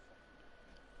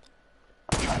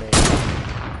 I'm trying to...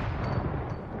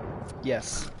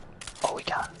 Yes. Oh, we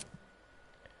can.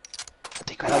 I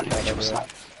think I I know can the anyway. snipe.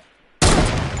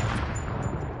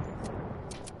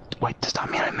 Wait, does that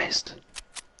mean I missed?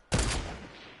 There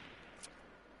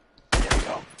we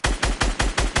go.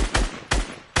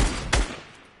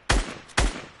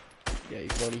 Yeah, you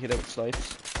can only hit it with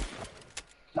snipes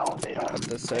No, they don't. at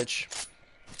this stage.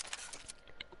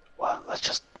 Well, let's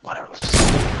just... Whatever, let's just...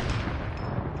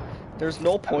 There's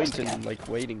no point again. in like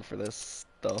waiting for this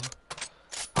though.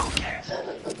 Who cares?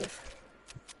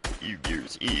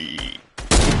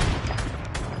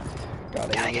 Got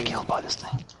it. Can I get killed by this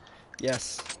thing?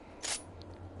 Yes.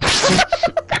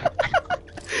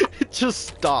 It just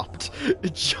stopped.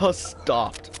 It just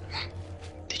stopped.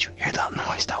 Did you hear that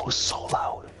noise? That was so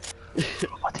loud.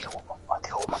 I think I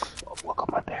woke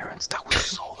up my parents. That was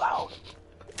so loud.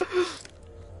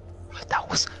 That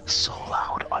was so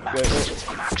loud. I'm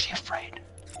actually afraid.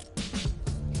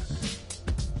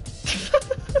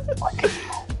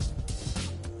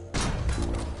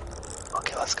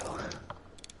 Okay, let's go.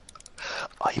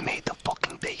 I made the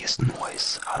fucking biggest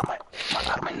noise out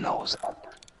of my nose.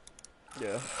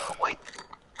 Yeah. Wait,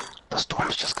 the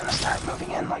storm's just gonna start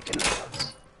moving in like in the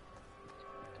woods.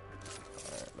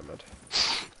 Alright, I'm out.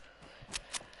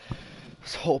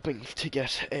 So hoping to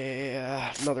get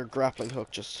another grappling hook,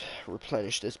 just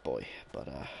replenish this boy, but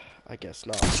I guess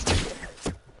not.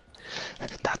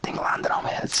 That thing landed on my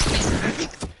head.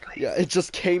 Yeah, it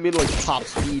just came in like top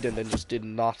speed and then just did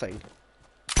nothing.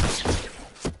 I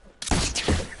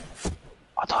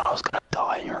thought I was gonna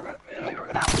die and we were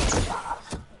gonna have a good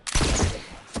laugh.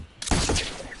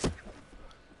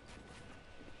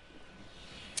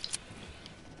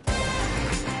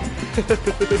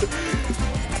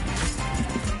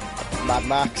 Mad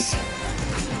Max.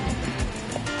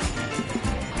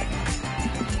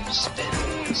 Spin.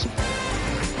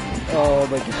 Oh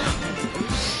my god.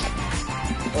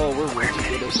 Oh, we're way too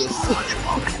good at this.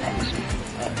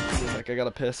 Alright, I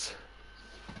gotta piss.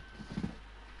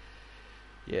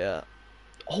 Yeah.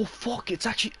 Oh fuck,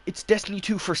 it's Destiny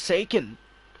 2 Forsaken.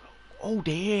 Oh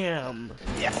damn.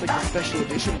 Yeah. It's like the special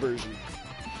edition version.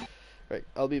 Right,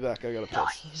 I'll be back, I gotta piss.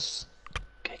 Nice.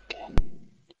 Okay.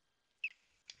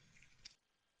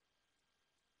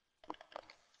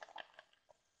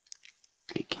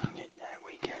 We can get that,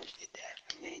 we can get that.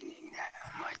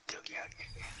 I might do that.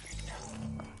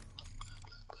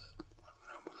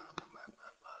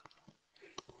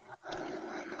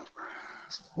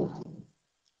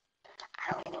 I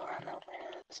don't know where no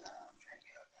friends. I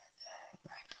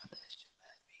got this shit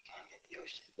back. We can get your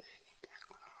shit back.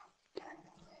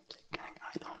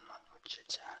 I don't know what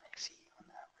shit's happening. See you on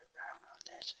that river. I don't know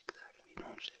that shit exactly. We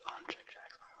don't shit on trick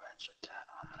tracks. I'm gonna check that.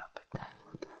 I'm gonna pick that.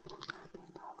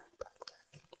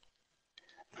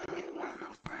 I really want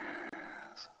no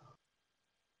friends.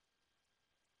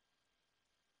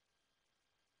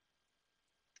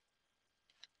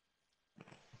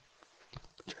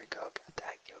 Draco got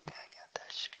that, yo, got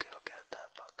that shit, go, got that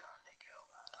fuck on it, yo,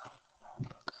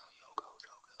 fuck on, yo, go,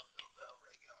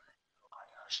 Rico, I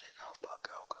got shit, no fuck,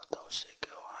 go, those shit,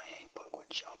 go, I ain't fuck with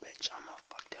your bitch, I'ma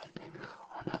fuck that nigga,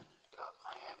 on that, go,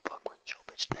 I ain't fuck with your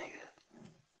bitch, nigga,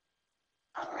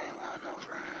 I don't really want no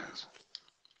friends.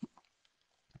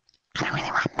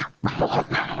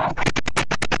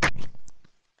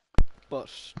 But,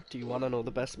 do you wanna know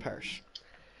the best part?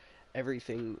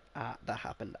 Everything that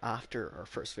happened after our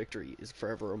first victory is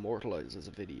forever immortalized as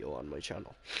a video on my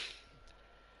channel.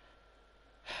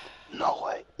 No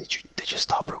way. Did you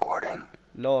stop recording?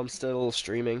 No, I'm still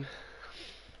streaming.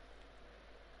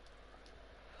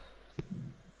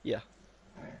 Yeah.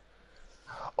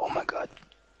 Oh my god.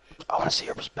 I want to see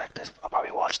your perspective. I'll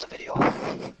probably watch the video.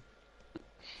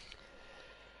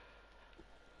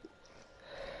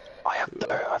 I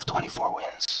have 24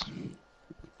 wins.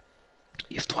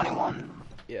 You have 21.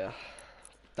 Yeah.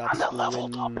 That's I'm the level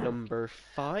win top. number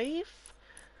 5?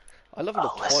 I leveled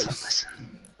up twice.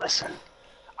 Listen.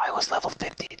 I was level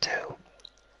 52.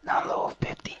 Now I'm level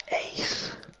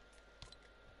 58.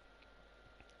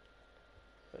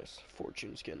 Nice.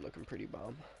 Fortune skin looking pretty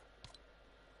bomb.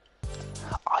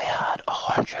 I had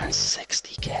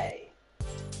 160k.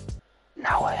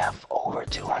 Now I have over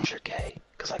 200k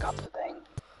because I got the thing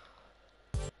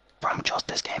from just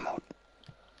this game mode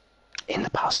in the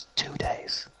past 2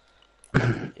 days.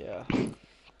 Yeah.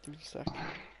 Give me a sec.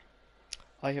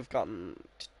 I have gotten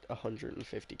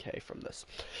 150k from this.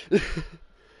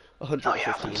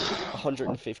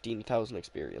 115,000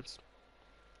 experience.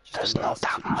 There's not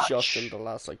that much. Just in the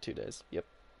last like 2 days. Yep.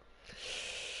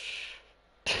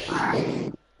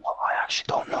 Well, I actually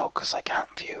don't know because I can't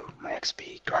view my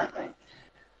XP currently.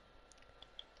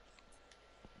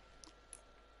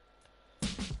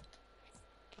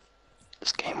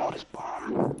 This game mode is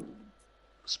bomb.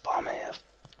 It's bomb AF.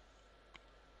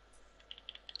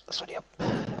 That's what, yep.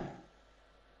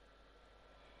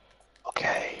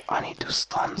 Okay, I need to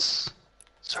stunts.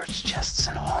 Search chests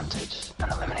in Haunted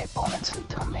and eliminate opponents in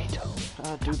Tomato.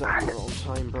 Do that in your own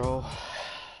time, bro.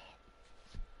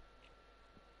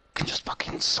 Can just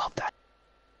fucking sub that.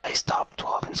 I stopped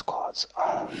 12 in squads.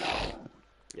 Oh no.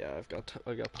 Yeah,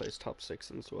 I got placed top 6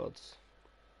 in squads.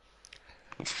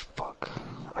 Fuck.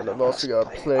 And I've also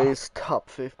got placed top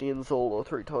 50 in solo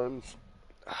 3 times.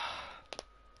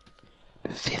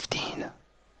 15.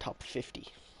 Top 50.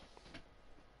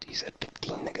 You said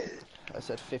 15, nigga. I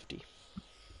said 50.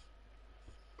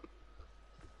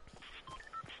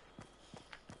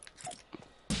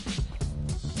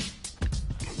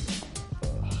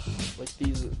 Like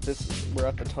we're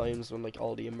at the times when like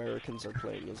all the Americans are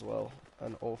playing as well,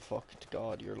 and oh fuck to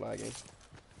God, you're lagging.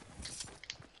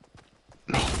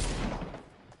 Me?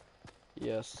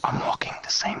 Yes. I'm walking the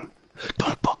same.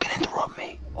 Don't fucking interrupt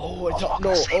me. Oh, I thought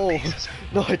no. Oh,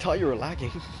 no, I thought you were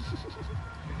lagging.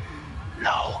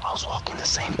 No, I was walking the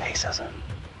same pace as him.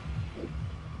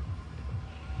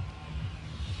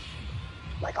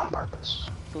 Like on purpose.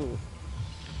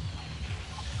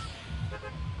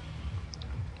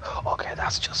 Okay,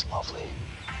 that's just lovely.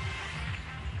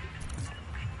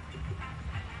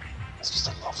 It's just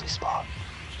a lovely spot.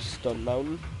 Just stun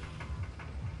mountain.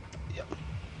 Yep.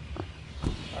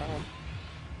 Um,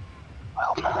 I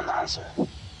hope no one answers. in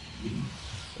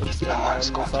If stun no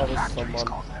one's mountain, going there's to the always factories, someone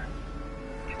go there.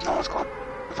 If no one's going to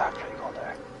the factory, go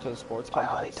there. to the sports I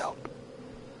highly complex. doubt.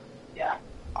 Yeah,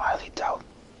 I highly doubt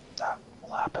that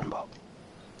will happen, but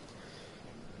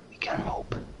we can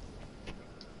hope.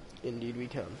 Indeed, we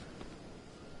can.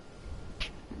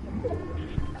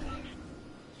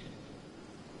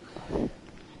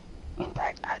 In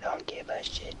fact, I don't give a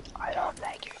shit. I don't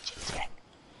like your shit.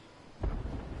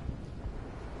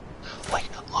 Like,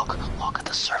 look at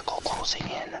the circle closing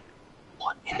in.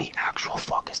 What in the actual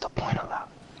fuck is the point of that?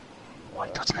 Why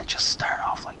doesn't it just start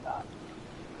off like that?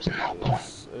 There's no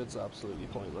point. It's absolutely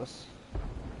pointless.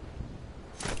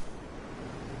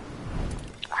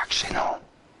 Actually, no.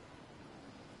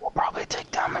 We'll probably take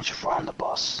damage if we're on the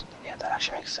bus. Yeah, that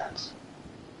actually makes sense.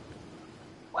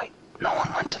 Wait, no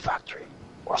one went to factory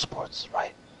or sports,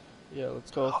 right? Yeah,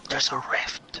 let's go. Oh, there's a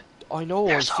rift. I know,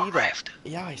 There's I see a that. rift.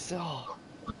 Yeah, I saw.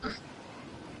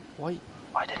 Why?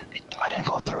 I didn't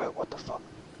go through it. What the fuck?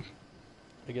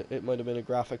 It might have been a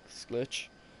graphics glitch.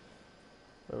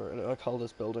 Or I call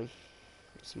this building.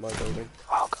 It's my building.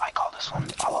 I call this one.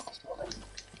 I love this building.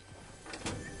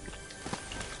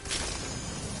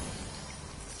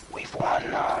 We've won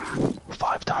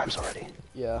 5 times already.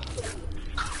 Yeah.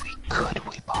 Could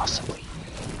we possibly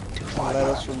do 5 Let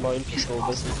more? us remind people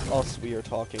this is us we are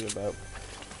talking about.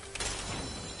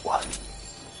 What?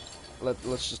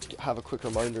 Let's just have a quick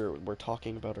reminder, we're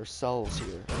talking about ourselves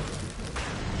here.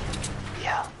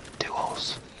 Yeah,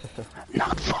 duos.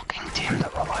 Not fucking Tim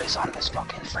that relies on his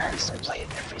fucking friends to play it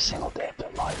every single day of their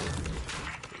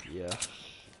life. Yeah,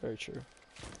 very true.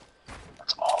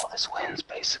 That's all of his wins,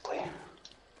 basically.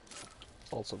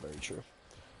 Also very true.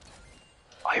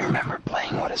 I remember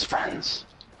playing with his friends.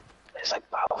 His like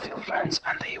Battlefield friends,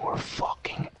 and they were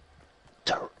fucking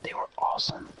they were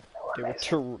awesome. They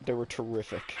They were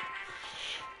terrific.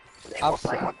 They were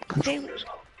playing with controllers.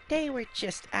 They were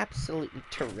just absolutely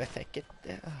terrific.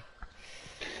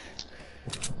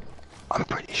 I'm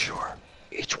pretty sure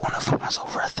each one of them has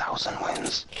over 1,000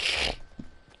 wins.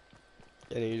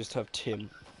 And you just have Tim.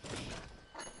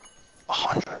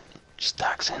 100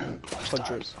 stacks in.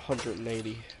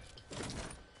 180.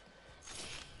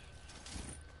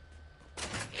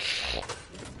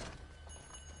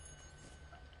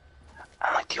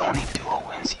 And like the only duo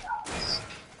wins he has.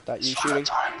 That you From the shooting?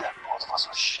 time that both of us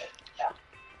was shit. Yeah.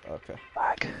 Okay.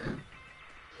 Back.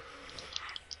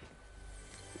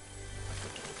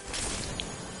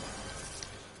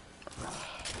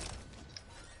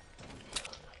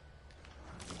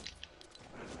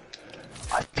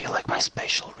 I feel like my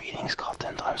spatial readings got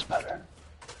 10 times better.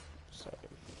 Sorry.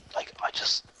 Like,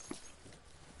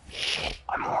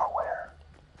 I'm more aware.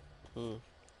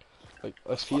 Like,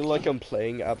 I feel like I'm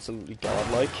playing absolutely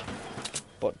godlike,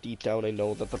 but deep down I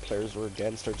know that the players we're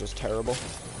against are just terrible.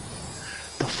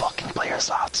 The fucking players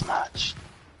odds match.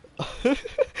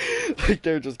 Like,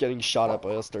 they're just getting shot at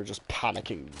by us, they're just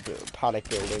panicking, panic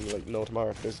building, like, no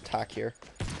tomorrow, there's attack here.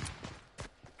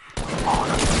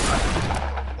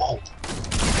 Oh.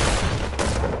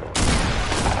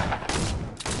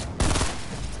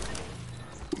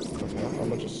 I'm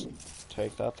gonna just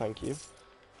take that, thank you.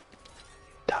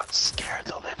 That scared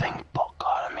the living fuck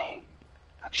out of me.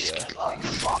 Actually scared the living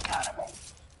fuck out of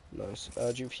me. Nice. Do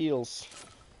you have heals?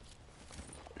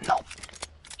 Nope.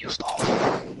 Used all.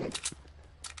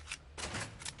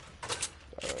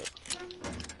 Alright.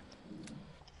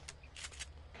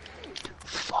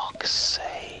 Fuck's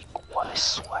sake. What a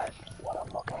sweat. What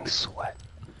a fucking sweat.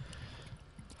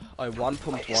 I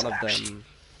one-pumped Wait, is one it of actually- them.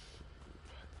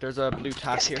 There's a blue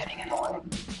tack Is it here. getting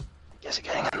annoying? Is it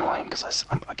getting annoying? Because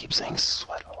I keep saying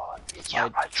sweat a lot. Yeah,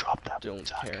 I dropped that. Don't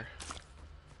care.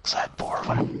 Because I had 4 of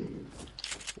them.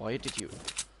 Why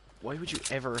would you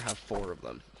ever have 4 of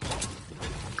them?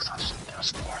 Because there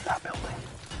was 4 in that building.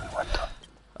 I went up.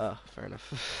 Ah, fair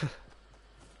enough.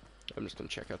 I'm just gonna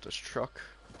check out this truck.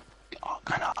 Oh,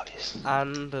 kind of obvious.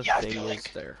 And the Yeah, I thing feel is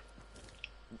like- there.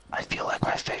 I feel like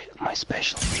my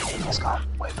spatial reading has gone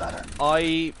way better.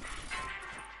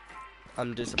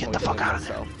 I'm Get disappointed the fuck in out of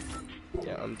there. myself.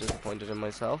 Yeah, I'm disappointed in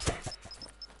myself.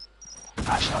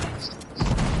 Actually,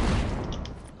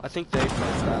 I think they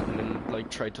placed that and then,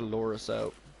 like, tried to lure us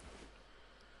out.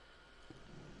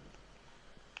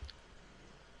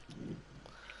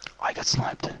 I got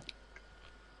sniped.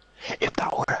 If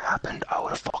that would have happened, I would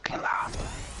have fucking laughed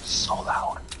so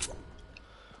loud.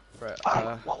 Right,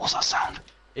 What was that sound?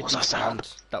 it What was that sound?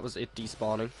 despawned. That was it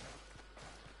despawning.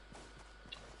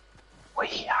 Wait,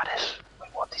 he had it.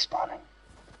 Wait, what? He's spawning.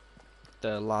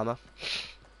 The llama.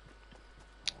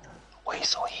 Wait,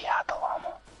 so he had the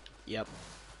llama. Yep.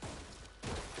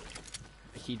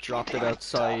 He dropped it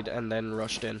outside and then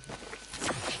rushed in.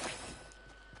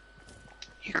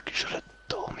 You should have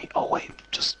told me. Oh wait,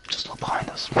 just look behind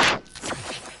us.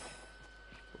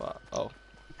 What? Oh.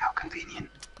 How convenient.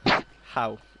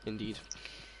 How, indeed.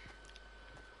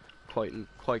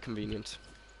 Quite convenient.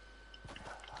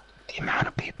 The amount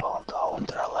of people though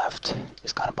that are left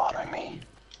is kind of bothering me.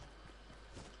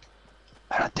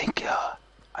 And I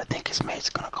think his mate's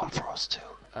gonna come for us too.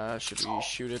 Should we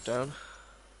shoot it down?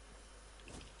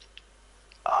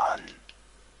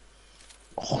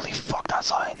 Holy fuck, that's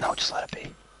high. No, just let it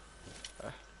be.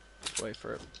 Wait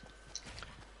for it.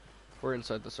 We're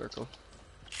inside the circle.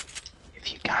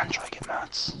 If you can, try get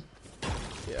mats.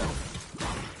 Yeah.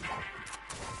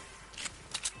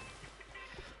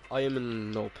 I am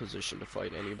in no position to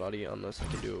fight anybody unless I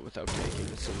can do it without taking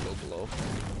a single blow.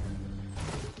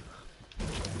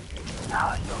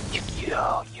 Nah, you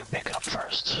pick it up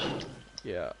first.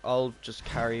 Yeah, I'll just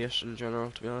carry it in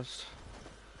general, to be honest.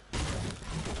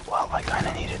 Well, I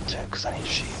kinda need it too, because I need a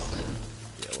shield.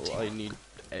 Yeah, well, I need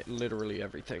literally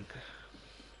everything.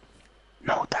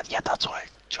 No, that's what I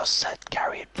just said,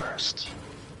 carry it first.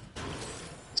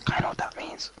 It's kinda what that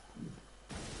means.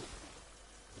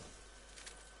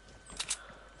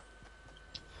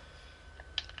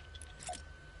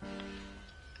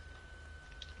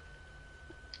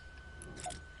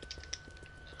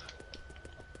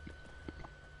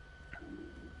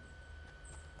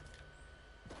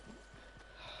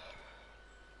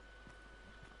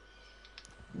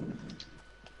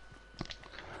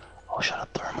 Oh, shut up,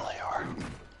 thermal AR.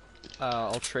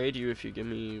 I'll trade you if you give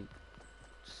me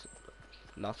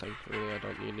nothing, really. I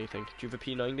don't need anything. Do you have a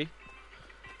P90?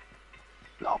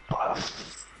 No, but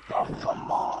a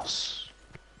moss.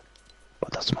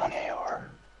 But that's my only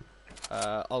AR.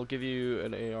 I'll give you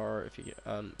an AR if you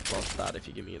well, that if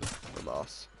you give me the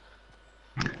moss.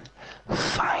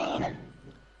 Fine.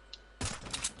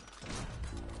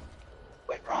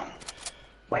 Wait, wrong.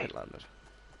 Wait. It landed.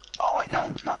 Oh wait,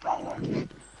 no, not wrong one.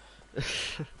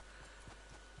 There's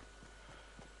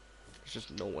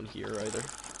just no one here either.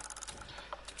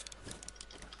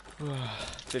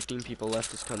 15 people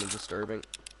left is kind of disturbing.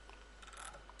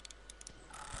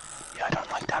 Yeah, I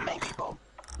don't like that many people.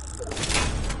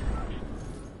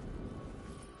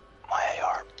 My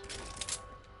AR.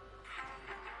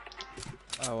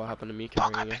 Oh, what happened to me Fuck,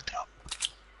 I carrying it? picked it up.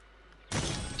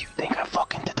 You think I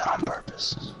fucking did that on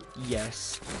purpose?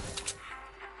 Yes.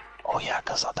 Oh yeah,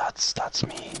 cause that's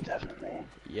me, definitely.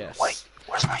 Yes. Wait,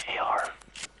 where's my AR?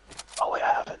 Oh wait,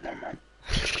 I have it, never mind.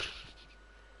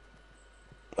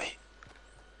 Wait.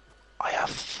 I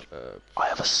have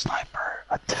a sniper,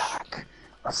 attack,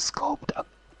 a scoped, a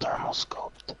thermal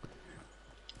scoped.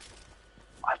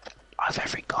 I've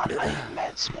every gun, I need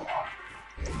meds more.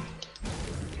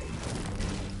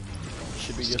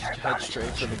 Should we just head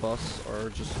straight for the bus or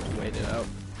just wait it out?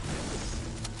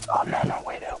 Oh no,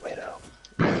 wait out.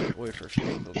 Wait for a few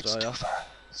people to It's die too off. far.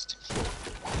 It's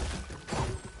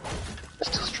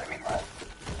still streaming, right?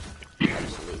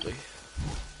 Absolutely.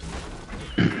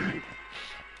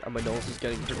 And my nose is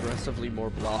getting progressively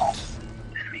more blocked.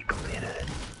 Enemy completed it.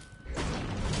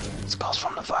 It's caused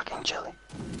from the fucking chili.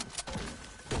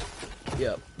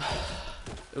 Yep.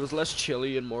 It was less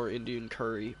chili and more Indian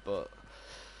curry, but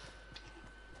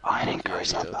I think the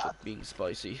curry's idea not of bad. it being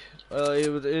spicy.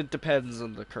 It depends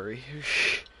on the curry.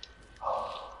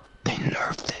 They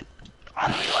nerfed it. I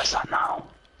don't realize that now.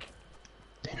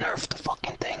 They nerfed the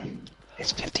fucking thing.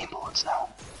 It's 15 bullets now.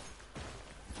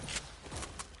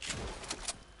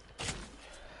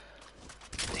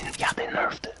 Yeah, they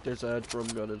nerfed it. There's a drum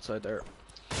gun inside there.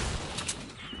 I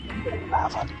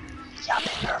have one. Yeah,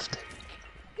 they nerfed it.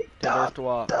 They nerfed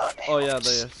what? Oh yeah,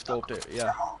 they scoped it,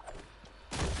 yeah.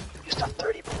 Used to have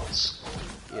 30 bullets.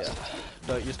 Yeah.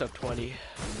 No, it used to have 20.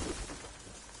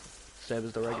 Same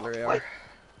as the regular AR. Wait.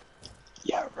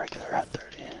 Yeah, regular at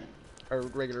 30. Or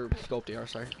regular scoped AR,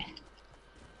 sorry.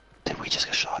 Did we just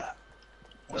get shot at?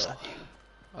 Was No. that you?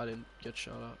 I didn't get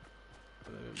shot at.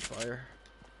 But I didn't fire.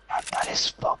 That is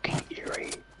fucking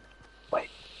eerie.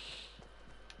 Wait.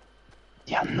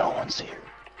 Yeah, no one's here.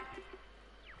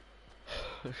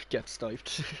 Get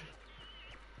sniped.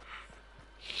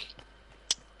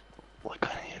 We're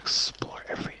gonna explore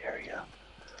every area.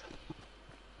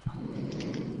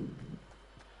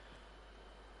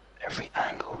 Every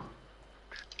angle.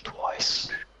 Twice.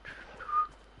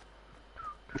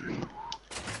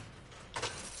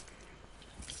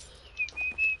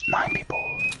 9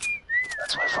 people.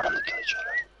 Let's wait for them to kill each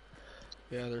other.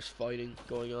 Yeah, there's fighting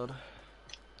going on.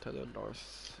 To the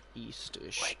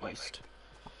northeast-ish, Wait. east.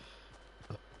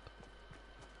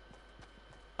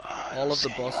 All of the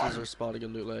buses are spotting a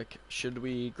loot lake. Should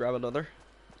we grab another?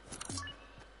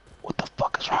 What the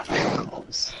fuck is wrong with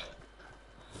those?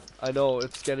 I know,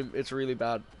 it's really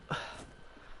bad.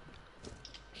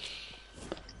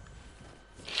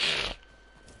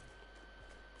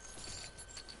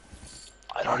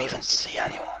 I don't even see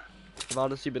anyone. I've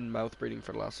honestly been mouth breathing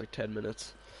for the last like 10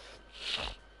 minutes.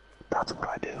 That's what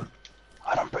I do.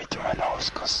 I don't breathe through my nose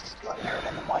because I hear it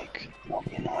in the mic. It won't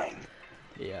be annoying.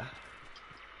 Yeah.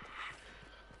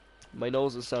 My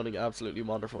nose is sounding absolutely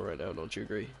wonderful right now, don't you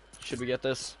agree? Should we get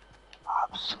this?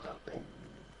 Absolutely.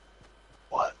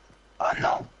 What?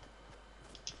 No.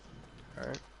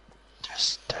 Alright.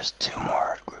 There's two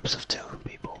more groups of 2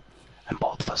 people. And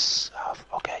both of us have...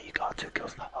 Okay, you got 2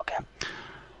 kills now. Okay.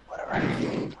 Whatever.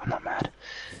 I'm not mad.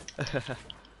 Because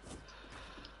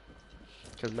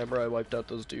remember I wiped out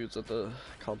those dudes at the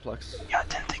complex? Yeah, I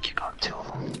didn't think you got 2 of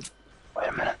them. Wait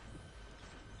a minute.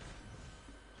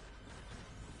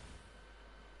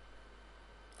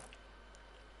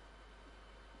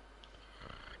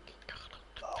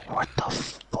 What the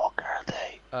fuck are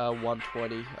they?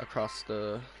 120 across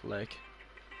the lake.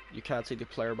 You can't see the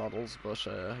player models, but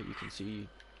you can see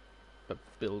a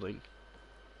building.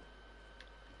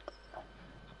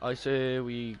 I say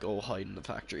we go hide in the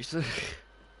factories.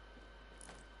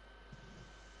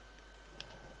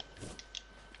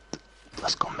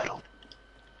 Let's go middle.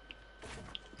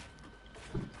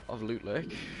 Of Loot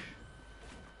Lake.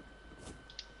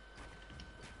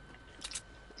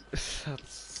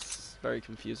 That's very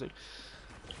confusing.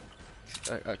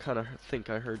 I kind of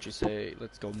think I heard you say,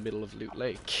 let's go middle of Loot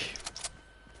Lake.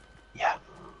 Yeah.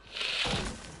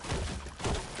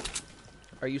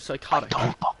 Are you psychotic?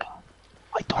 I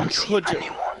don't see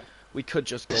anyone. We could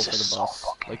just go for the bus.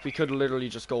 Like, we could literally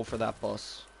just go for that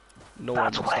bus. No one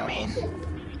That's will what I stop mean. us.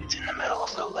 It's in the middle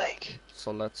of Loot Lake.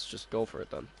 So let's just go for it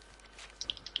then.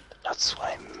 That's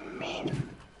what I mean.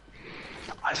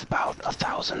 I've about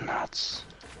 1,000 mats.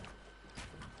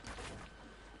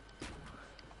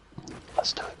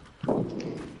 Let's do it.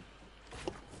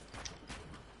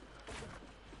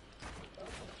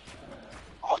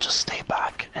 I'll just stay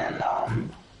back and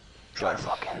try to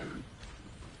fucking...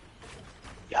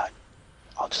 Yeah,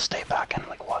 I'll just stay back and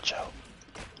like watch out.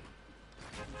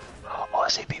 Oh, I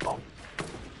see people.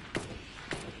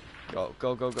 Go,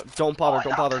 go, go, go. Don't bother,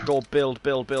 don't bother. Go, build,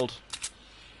 build, build.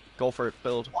 Go for it,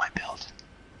 build. Why build?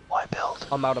 Why build?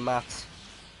 I'm out of mats.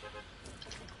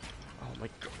 Oh my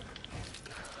god.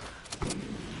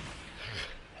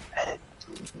 Edit.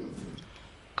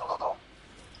 Go, go, go.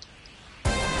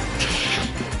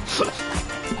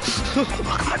 Look at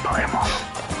my player model.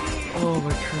 Oh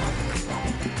my god.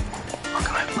 Look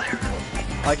at my player.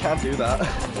 I can't do that.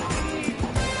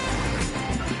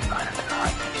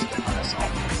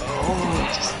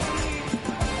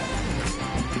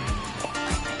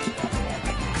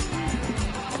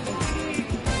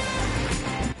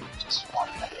 Just 1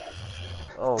 minute.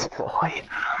 Oh god.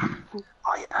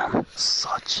 I am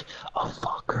such a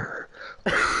fucker.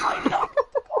 I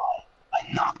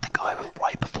knocked the guy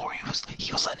right before he was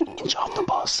an inch off the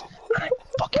bus, and I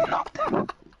fucking knocked him.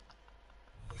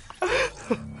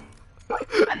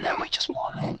 And then we just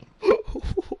won.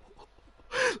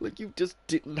 Like, you just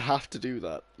didn't have to do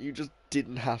that. You just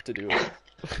didn't have to do it.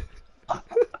 I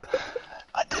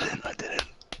didn't.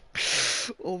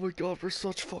 Oh my god, we're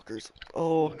such fuckers.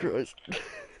 Oh Christ.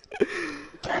 In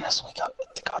fairness,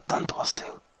 it got done to us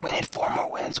too. We need 4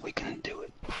 more wins, we can do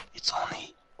it. It's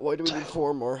only... Why do we need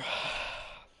 4 more?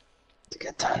 To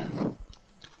get 10.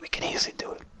 We can easily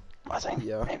do it, I think.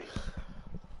 Yeah. Maybe.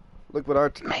 Look, with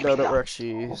our Maybe now that not. we're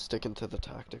actually sticking to the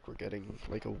tactic, we're getting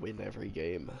like a win every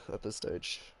game at this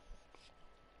stage.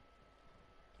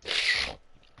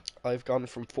 I've gone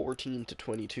from 14 to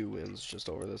 22 wins just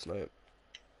over this night.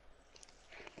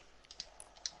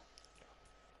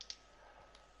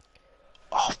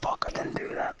 Oh fuck, I didn't do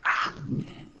that. Ah.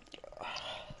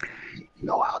 You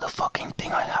know how the fucking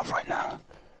thing I have right now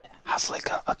has like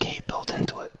a cape built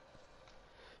into it?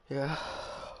 Yeah.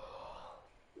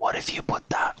 What if you put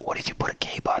a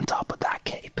cape on top of that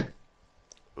cape?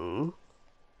 Oh.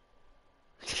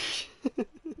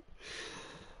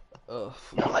 You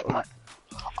know, like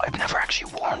I've never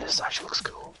actually worn this. It actually looks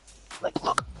cool. Like,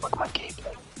 look my cape.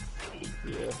 Like,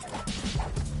 Yeah.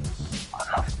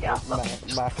 I don't know. Yeah, look.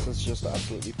 Max is just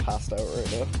absolutely passed out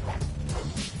right now.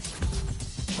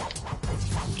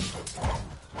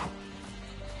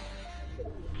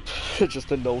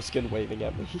 Just a no-skin waving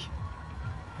at me.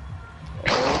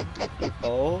 Oh.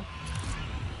 Oh.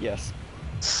 Yes.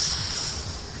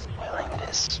 Willing it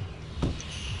is.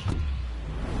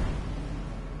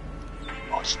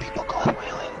 there's people going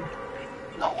whaling.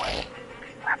 No way.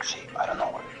 Actually, I don't know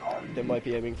where they're going. They might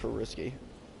be aiming for risky.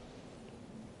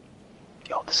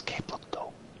 Yo, this cape looked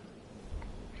dope.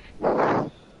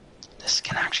 This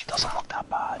skin actually doesn't look that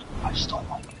bad. I just don't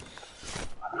like it.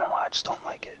 I don't know why, I just don't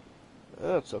like it.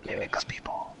 That's okay. Maybe because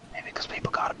people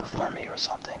got it before me or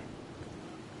something.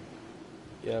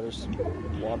 Yeah, there's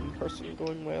one person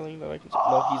going whaling that I can see.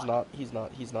 No,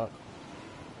 he's not.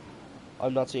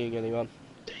 I'm not seeing anyone.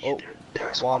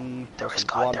 There's one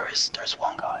guy. There's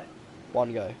one guy.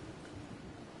 One guy.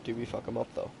 Do we fuck him up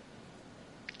though?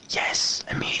 Yes,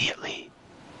 immediately.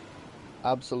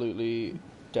 Absolutely,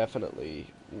 definitely,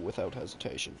 without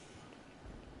hesitation.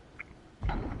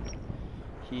 I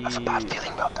have a bad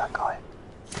feeling about that guy.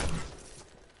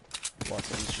 What,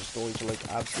 he's just going to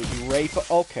like absolutely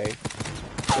rape? Okay.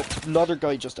 Another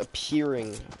guy just appear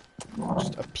in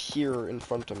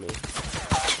front of me.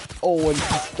 Oh, and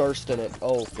he's thirsting it.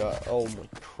 Oh god, oh my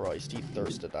Christ, he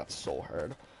thirsted that so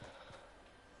hard.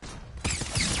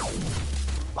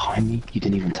 Behind me? You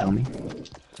didn't even tell me? I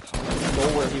didn't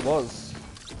know where he was.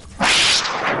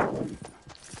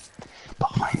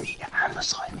 Behind me and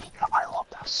beside me. I love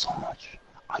that so much.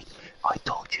 I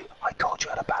told you I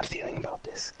had a bad feeling about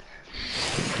this.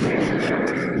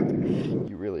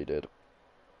 You really did.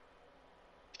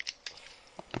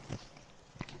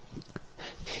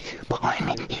 Behind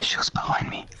me, he's just behind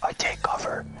me. I take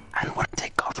cover, and when I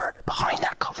take cover, behind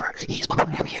that cover, he's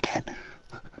behind me again.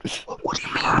 What do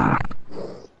you mean?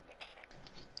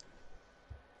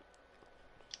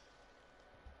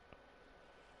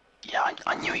 Yeah,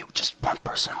 I knew you just one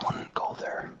person wouldn't go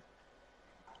there.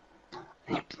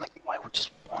 And you, like, why would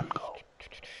just one go?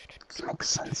 Doesn't make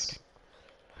sense.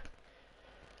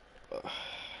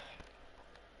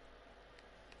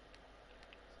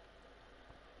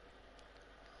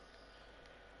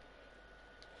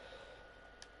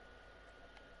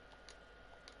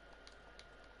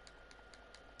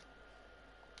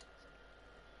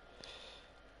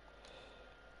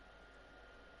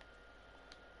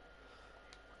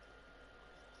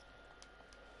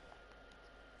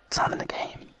 It's not in the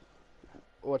game.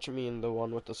 What you mean, the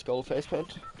one with the skull face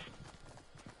paint?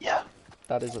 Yeah,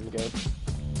 That is in the game.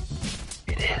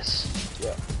 it is.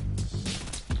 Yeah.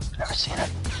 Never seen it.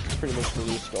 It's pretty much the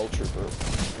new Skull Trooper.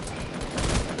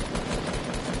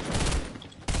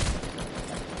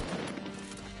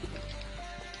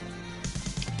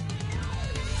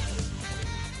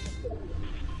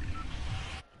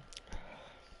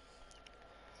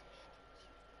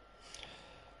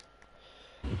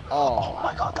 Oh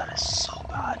my god, that is so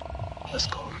bad. Let's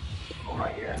go over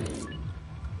here.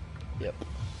 Yep.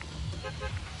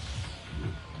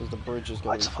 Because the bridge is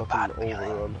going to It's a fucking bad feeling.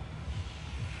 overrun.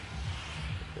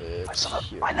 It's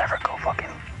here. I never go fucking.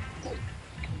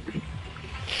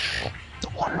 The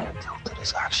one who tilted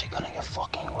is actually gonna get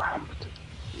fucking rammed.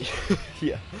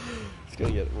 Yeah. It's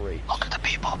gonna get raped. Look at the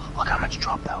people. Look how much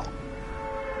dropped out.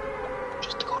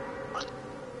 Just to go.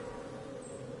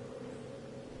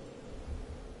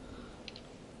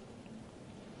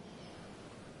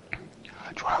 Do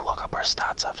you want to look up our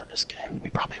stats after this game? We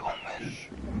probably won't win.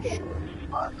 Sure.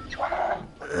 But do you want to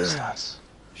look at the stats?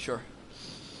 Sure.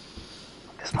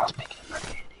 This must be getting like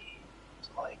 80. It's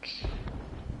like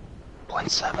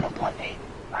 0.7 or 0.8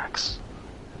 max.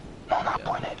 No, not Yeah.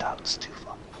 0.8. That's too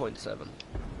fucking. 0.7.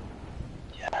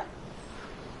 Yeah.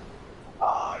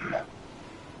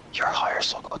 You're higher,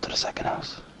 so I'll go to the second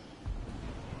house.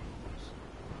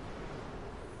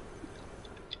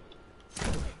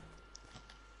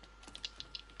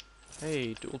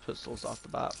 Hey, dual pistols off the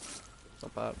bat.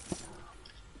 Not bad.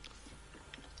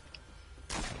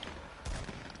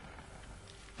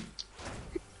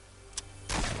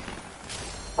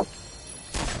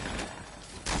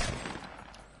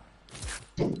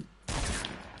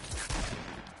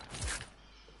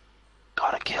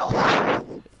 Got a kill.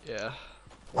 Yeah.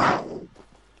 Oh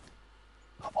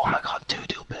my god, two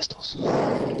dual pistols.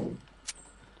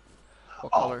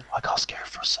 What color? I got scared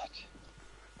for a sec.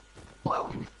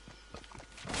 Blue.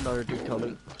 Another dude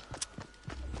coming.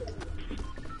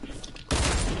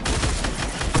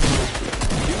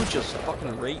 Dude just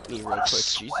fucking raped me real What a quick,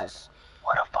 sweat. Jesus.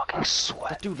 What a fucking sweat.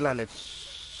 That dude landed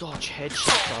such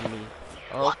headshots on me.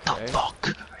 What Okay. the fuck?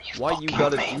 Are you Why you fucking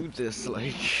gotta me? do this,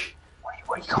 like...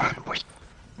 Where you going?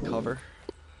 Cover.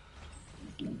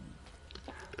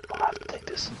 I'll have to take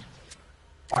this.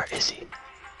 Where is he?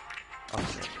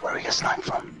 Okay. Where we get sniped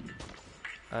from?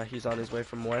 He's on his way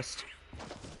from west.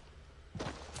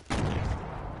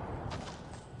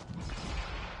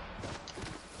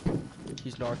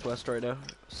 He's northwest right now.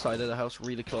 Side of the house,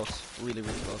 really close. Really,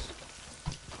 really close.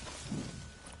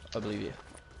 I believe you.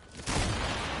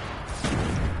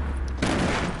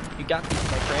 You got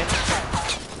this, my friend.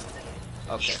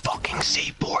 Okay. He fucking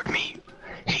C4'd me.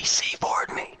 He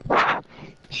C4'd me.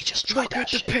 He just tried Look that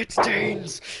at the shit. pit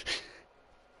stains.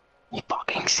 He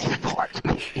fucking C4'd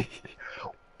me.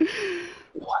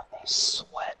 What a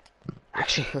sweat.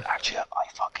 Actually, I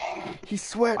fucking... He's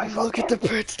sweating. Look at the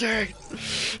pit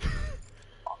stains.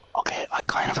 Okay, I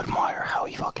kind of admire how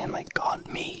he fucking, like, got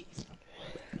me.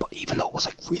 But even though it was,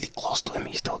 like, really close to him,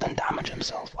 he still didn't damage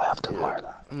himself. I have to admire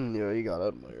that. Yeah, you gotta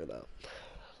admire that.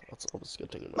 That's always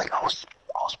good thing. Like, I was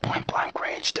point blank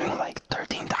rage doing, like,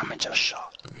 13 damage a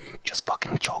shot. Just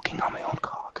fucking choking on my own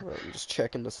cock. Right, I'm just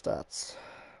checking the stats.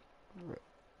 Right.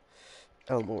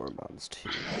 Elmore Man's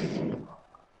team.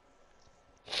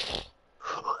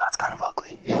 That's kind of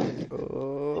ugly.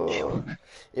 Oh,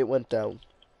 it went down.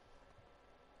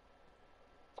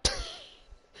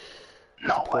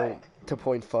 No way. To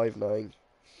 0.59.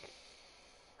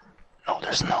 No,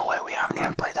 there's no way. We haven't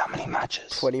even played that many matches.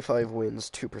 25 wins,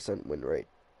 2% win rate.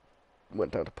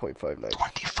 Went down to 0.59.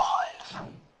 25.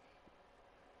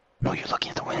 No, you're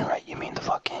looking at the win rate. You mean the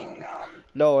fucking...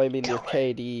 No, I mean your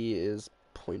Gettaway. KD is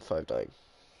 0.59.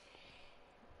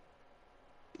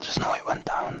 There's no way it went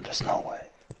down. There's no way.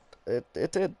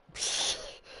 It did.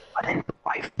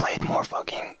 I've played more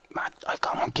fucking... I've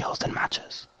got more kills than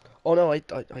matches. Oh no, I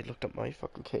looked at my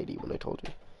fucking KD when I told you.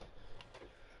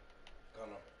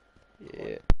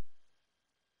 Yeah.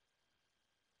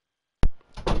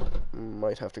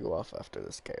 Might have to go off after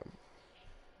this game.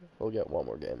 We'll get one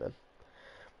more game in.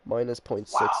 Mine is 0.69,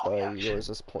 Wow, yeah, yours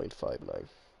is 0.59.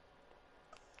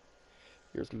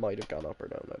 Yours might have gone up or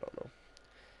down, I don't know.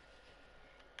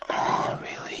 Oh,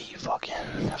 really? You fucking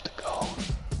have to go?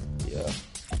 Yeah.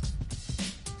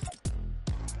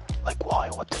 Like, why?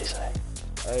 What did he say?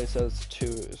 I said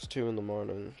it's 2 in the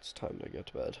morning, it's time to get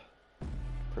to bed.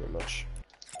 Pretty much.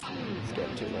 It's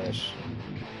getting too late.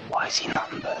 Why is he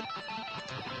not in bed?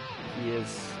 He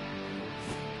is.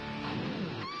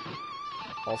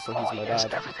 Also, he's Oh, my he hears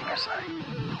dad. everything I say.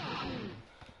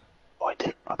 Oh, I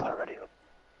didn't. I thought I already.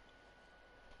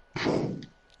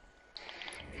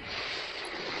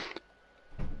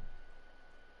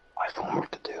 I have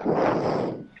homework to do.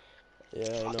 Yeah,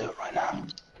 I I'll do know. it right now.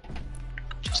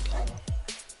 Just kidding.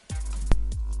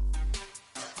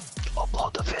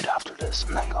 Upload the vid after this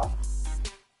and then go.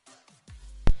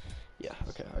 Yeah,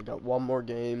 okay, I got one more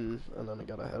game, and then I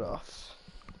gotta head off.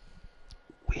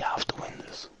 We have to win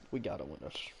this. We gotta win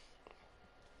it.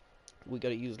 We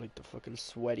gotta use, like, the fucking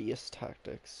sweatiest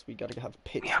tactics. We gotta have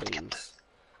pit We have to get stains.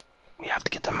 We have to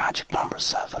get the magic number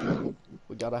 7.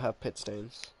 We gotta have pit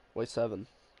stains. Why 7?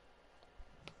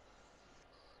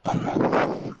 I don't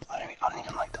know. I don't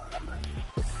even like that number.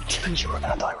 You were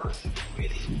gonna die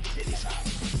really, really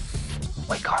fast.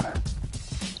 Wait, Connor.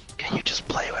 Can you just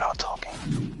play without talking?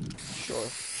 Sure.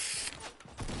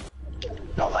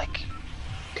 No, like,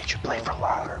 could you play for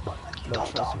longer, but like, you No,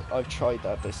 don't trust talk. me. I've tried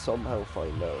that. They somehow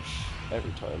find out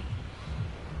every time.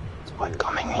 It's Like weird.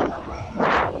 coming in your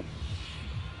room.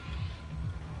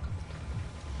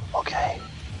 Okay.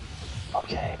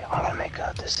 Okay, I'm gonna make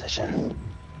a decision.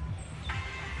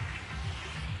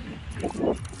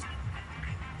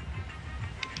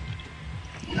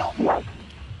 No.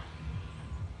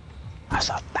 That's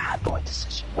a bad boy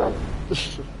decision.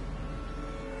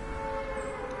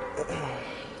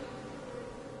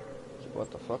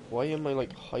 What the fuck? Why am I,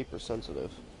 like,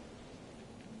 hypersensitive?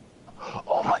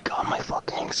 Oh my god,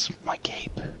 my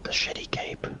cape, the shitty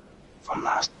cape from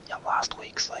last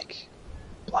week's, like,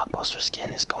 blockbuster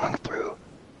skin is going through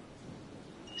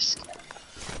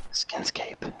skin's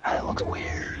cape, and it looks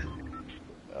weird.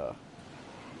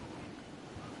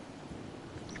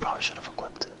 You probably should have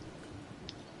equipped it.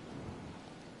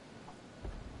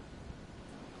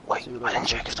 Wait, See what I didn't I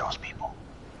check if there was people.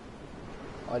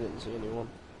 I didn't see anyone.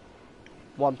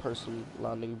 One person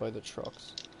landing by the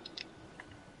trucks.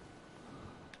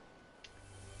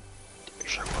 You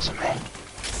sure it wasn't me?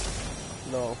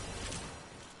 No.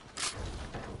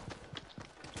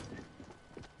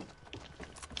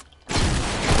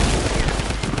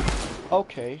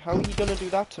 Okay, how are you gonna do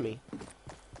that to me?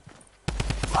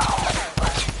 Wow.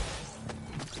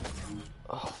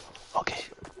 Oh, Okay,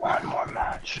 one more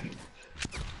match.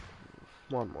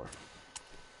 one more.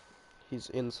 He's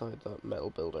inside that metal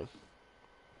building.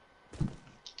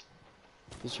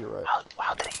 He's your right.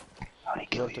 How did he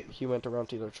kill you? He went around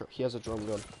to the other truck. He has a drum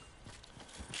gun.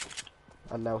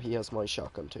 And now he has my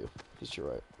shotgun too. He's your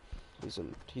right.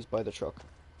 He's by the truck.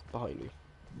 Behind you.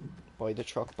 By the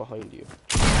truck behind you.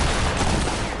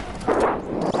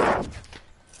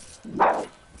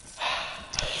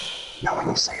 Now when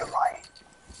you say right,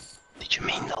 did you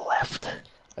mean the left?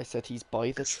 I said he's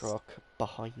by the truck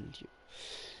behind you.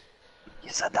 You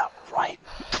said that right.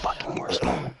 Fucking worst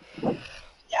moment.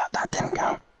 Yeah, that didn't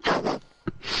count.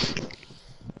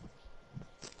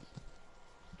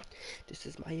 This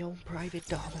is my own private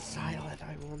domicile and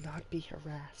I will not be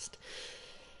harassed.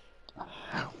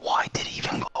 Why did he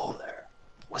even go there?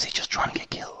 Was he just trying to get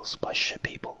kills by shit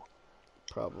people?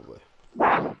 Probably.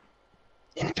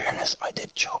 In fairness, I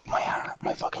did choke my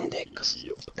fucking dick, because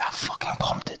that fucking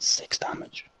pump did 6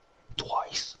 damage.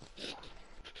 Twice.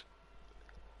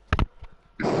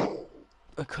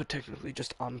 I could technically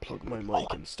just unplug my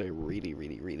mic and stay really,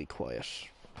 really, really quiet.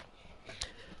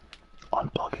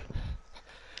 Unplug it.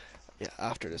 Yeah,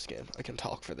 after this game. I can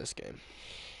talk for this game.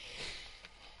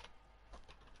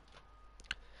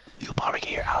 You'll probably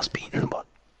get your ass beaten, but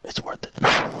it's worth it.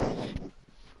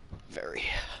 Very.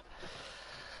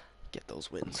 Get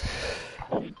those wins.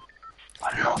 I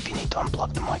don't know if you need to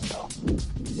unplug the mic though.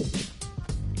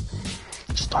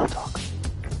 Just don't talk.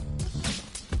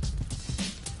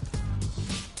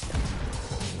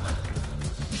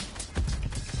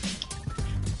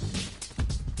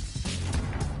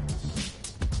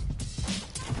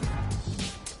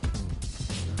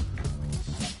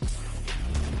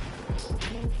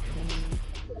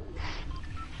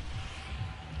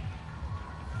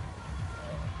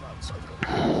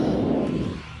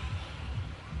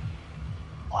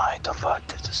 Why the fuck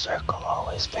did the circle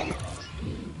always finger us?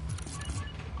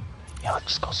 Yeah, let's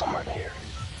just go somewhere to here.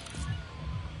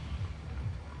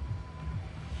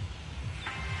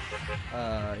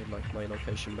 I like my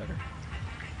location better.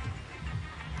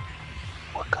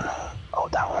 We're gonna... Oh,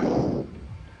 that one.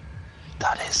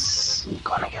 That is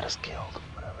gonna get us killed.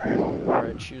 Whatever.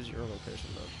 Alright, choose your location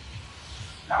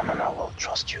then. No, we'll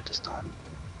trust you this time.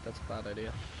 That's a bad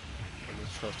idea. I'm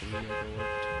just trusting me over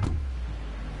work.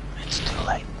 It's too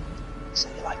late. So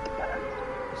you liked it better.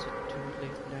 Is it too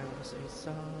late now to say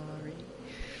sorry?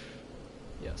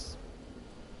 Yes.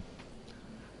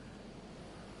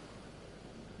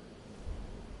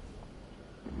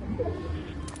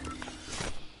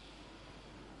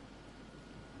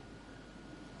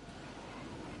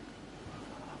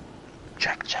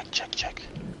 Check.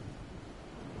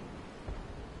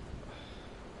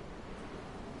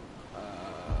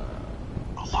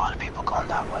 A lot of people going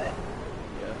that way.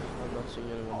 Yeah, I'm not seeing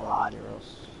anyone A lot. anywhere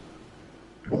else.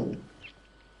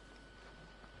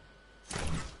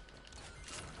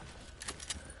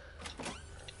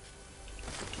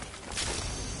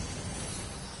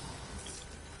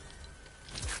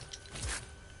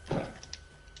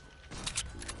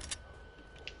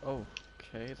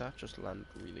 Okay, that just landed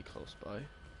really close by.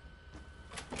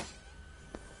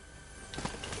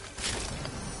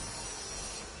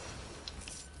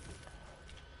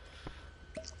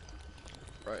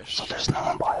 Right. So there's no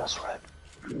one by us, right?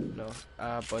 No.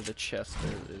 By the chest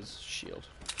there is shield.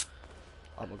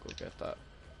 I'm gonna go get that.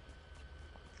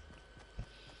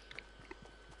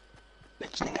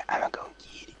 Bitch nigga, I'ma go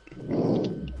get it.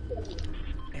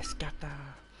 Escata.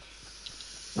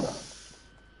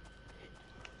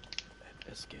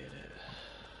 Let's get it.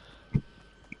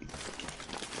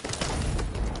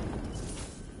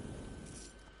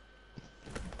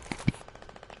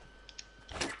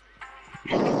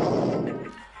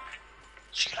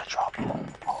 She gonna drop him.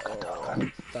 Oh, good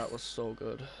dog. That was so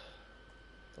good.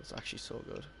 That's actually so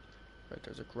good. Right,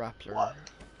 there's a grappler. What?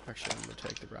 Actually, I'm gonna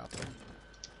take the grappler.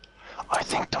 I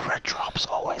think the red drops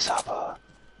always have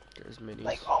There's minis.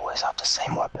 like always have the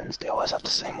same weapons. They always have the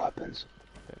same weapons.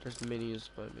 Yeah, there's minis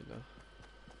by me though.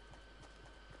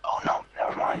 Oh no,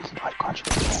 never mind. I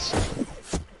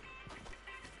contradict.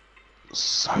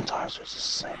 Sometimes there's the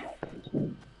same weapons.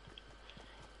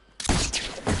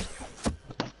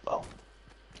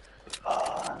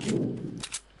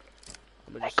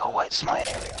 What the Go away, it's my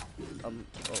area. I'm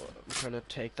trying to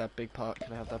take that big pot.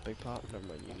 Can I have that big pot? Never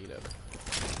mind, you need it.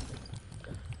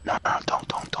 No,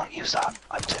 don't use that.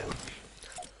 I have two.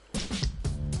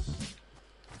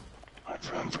 I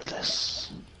have room for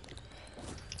this.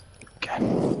 Okay.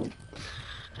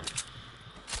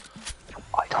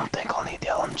 I don't think I'll need the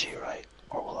LMG, right?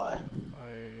 Or will I? I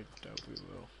doubt we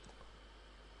will.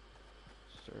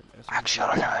 Actually, I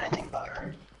don't know anything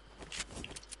better.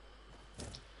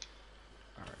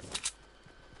 Alright.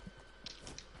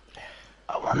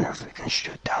 I wonder if we can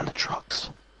shoot down the trucks.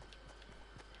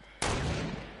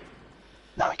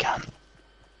 No, we can't.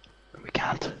 We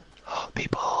can't.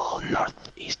 People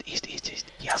north, east. He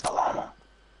has the llama.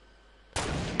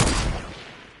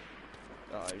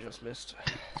 Oh, I just missed.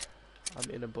 I'm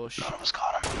in a bush. None of us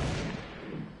caught him.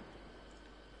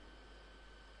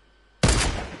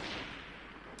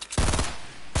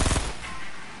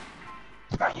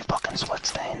 Man, you fucking sweat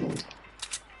stain.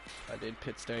 I did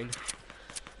pit stain.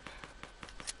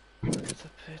 It's the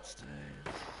pit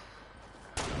stains.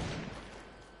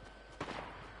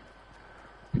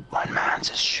 My man's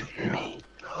is shooting me.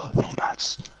 No,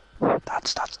 that's the bad.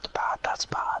 That's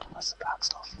bad. That's the bad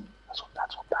stuff. That's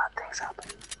what bad things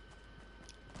happen.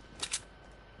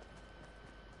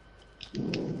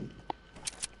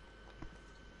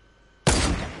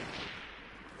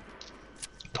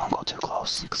 Don't go too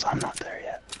close, cause I'm not there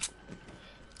yet.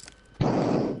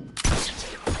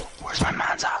 Where's my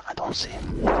man's at? I don't see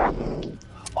him.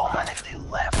 Oh my nigga, they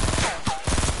left.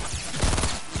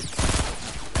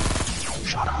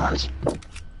 Shot him once.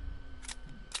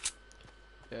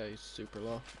 Yeah, he's super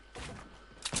low.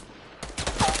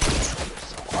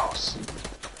 So close.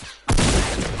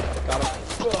 Got him.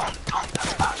 Don't.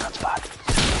 That's bad. That's bad.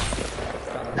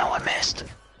 Got him. No, I missed.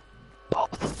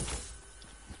 Both.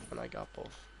 And I got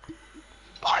both.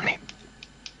 Behind me.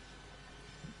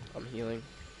 I'm healing.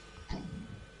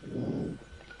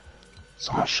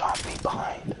 Someone shot me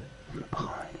behind.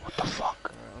 Behind. What the fuck?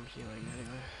 Alright, I'm healing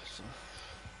anyway, so.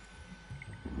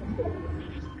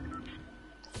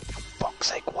 Fuck's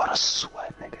sake, what a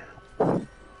sweat, nigga.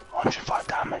 105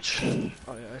 damage.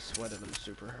 Oh yeah, I sweated him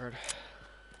super hard.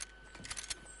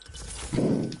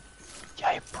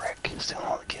 Yeah, you prick. Stealing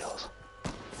all the kills.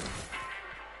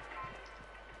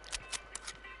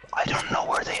 I don't know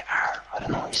where they are. I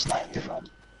don't know where he's sniping me from.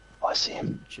 Oh, I see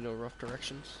him. Do you know rough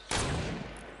directions?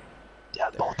 Yeah,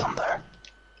 both of them there.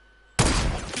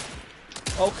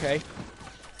 Okay.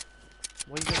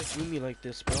 Why you gotta do me like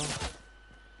this, bro?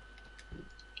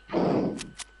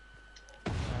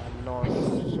 North,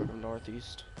 sort of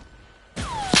northeast. I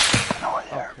know where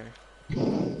they are. Okay.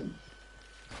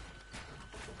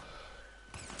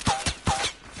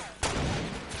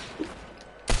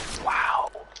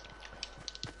 Wow.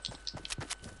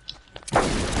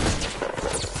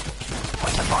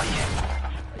 What's the volume?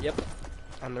 Yep.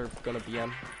 And they're gonna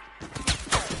BM.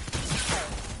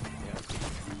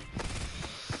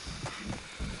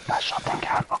 That shot didn't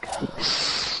count. Okay.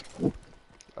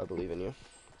 I believe in you.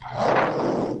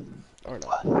 Or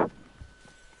not. What?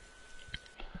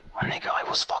 My nigga, I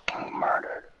was fucking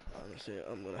murdered. Honestly,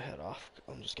 I'm gonna head off.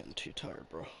 I'm just getting too tired,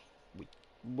 bro. We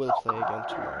will play again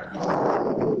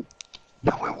tomorrow.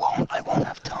 No, we won't. I won't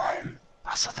have time.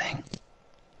 That's the thing.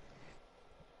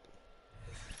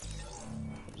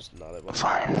 I'm just not able to.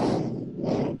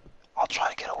 Fine. I'll try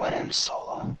to get a win in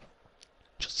solo.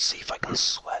 Just see if I can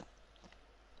sweat.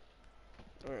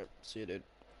 Alright, see you, dude.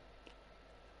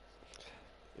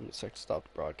 Give me a sec to stop the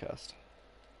broadcast.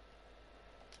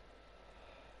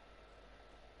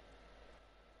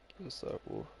 So,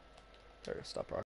 there, stop broadcast.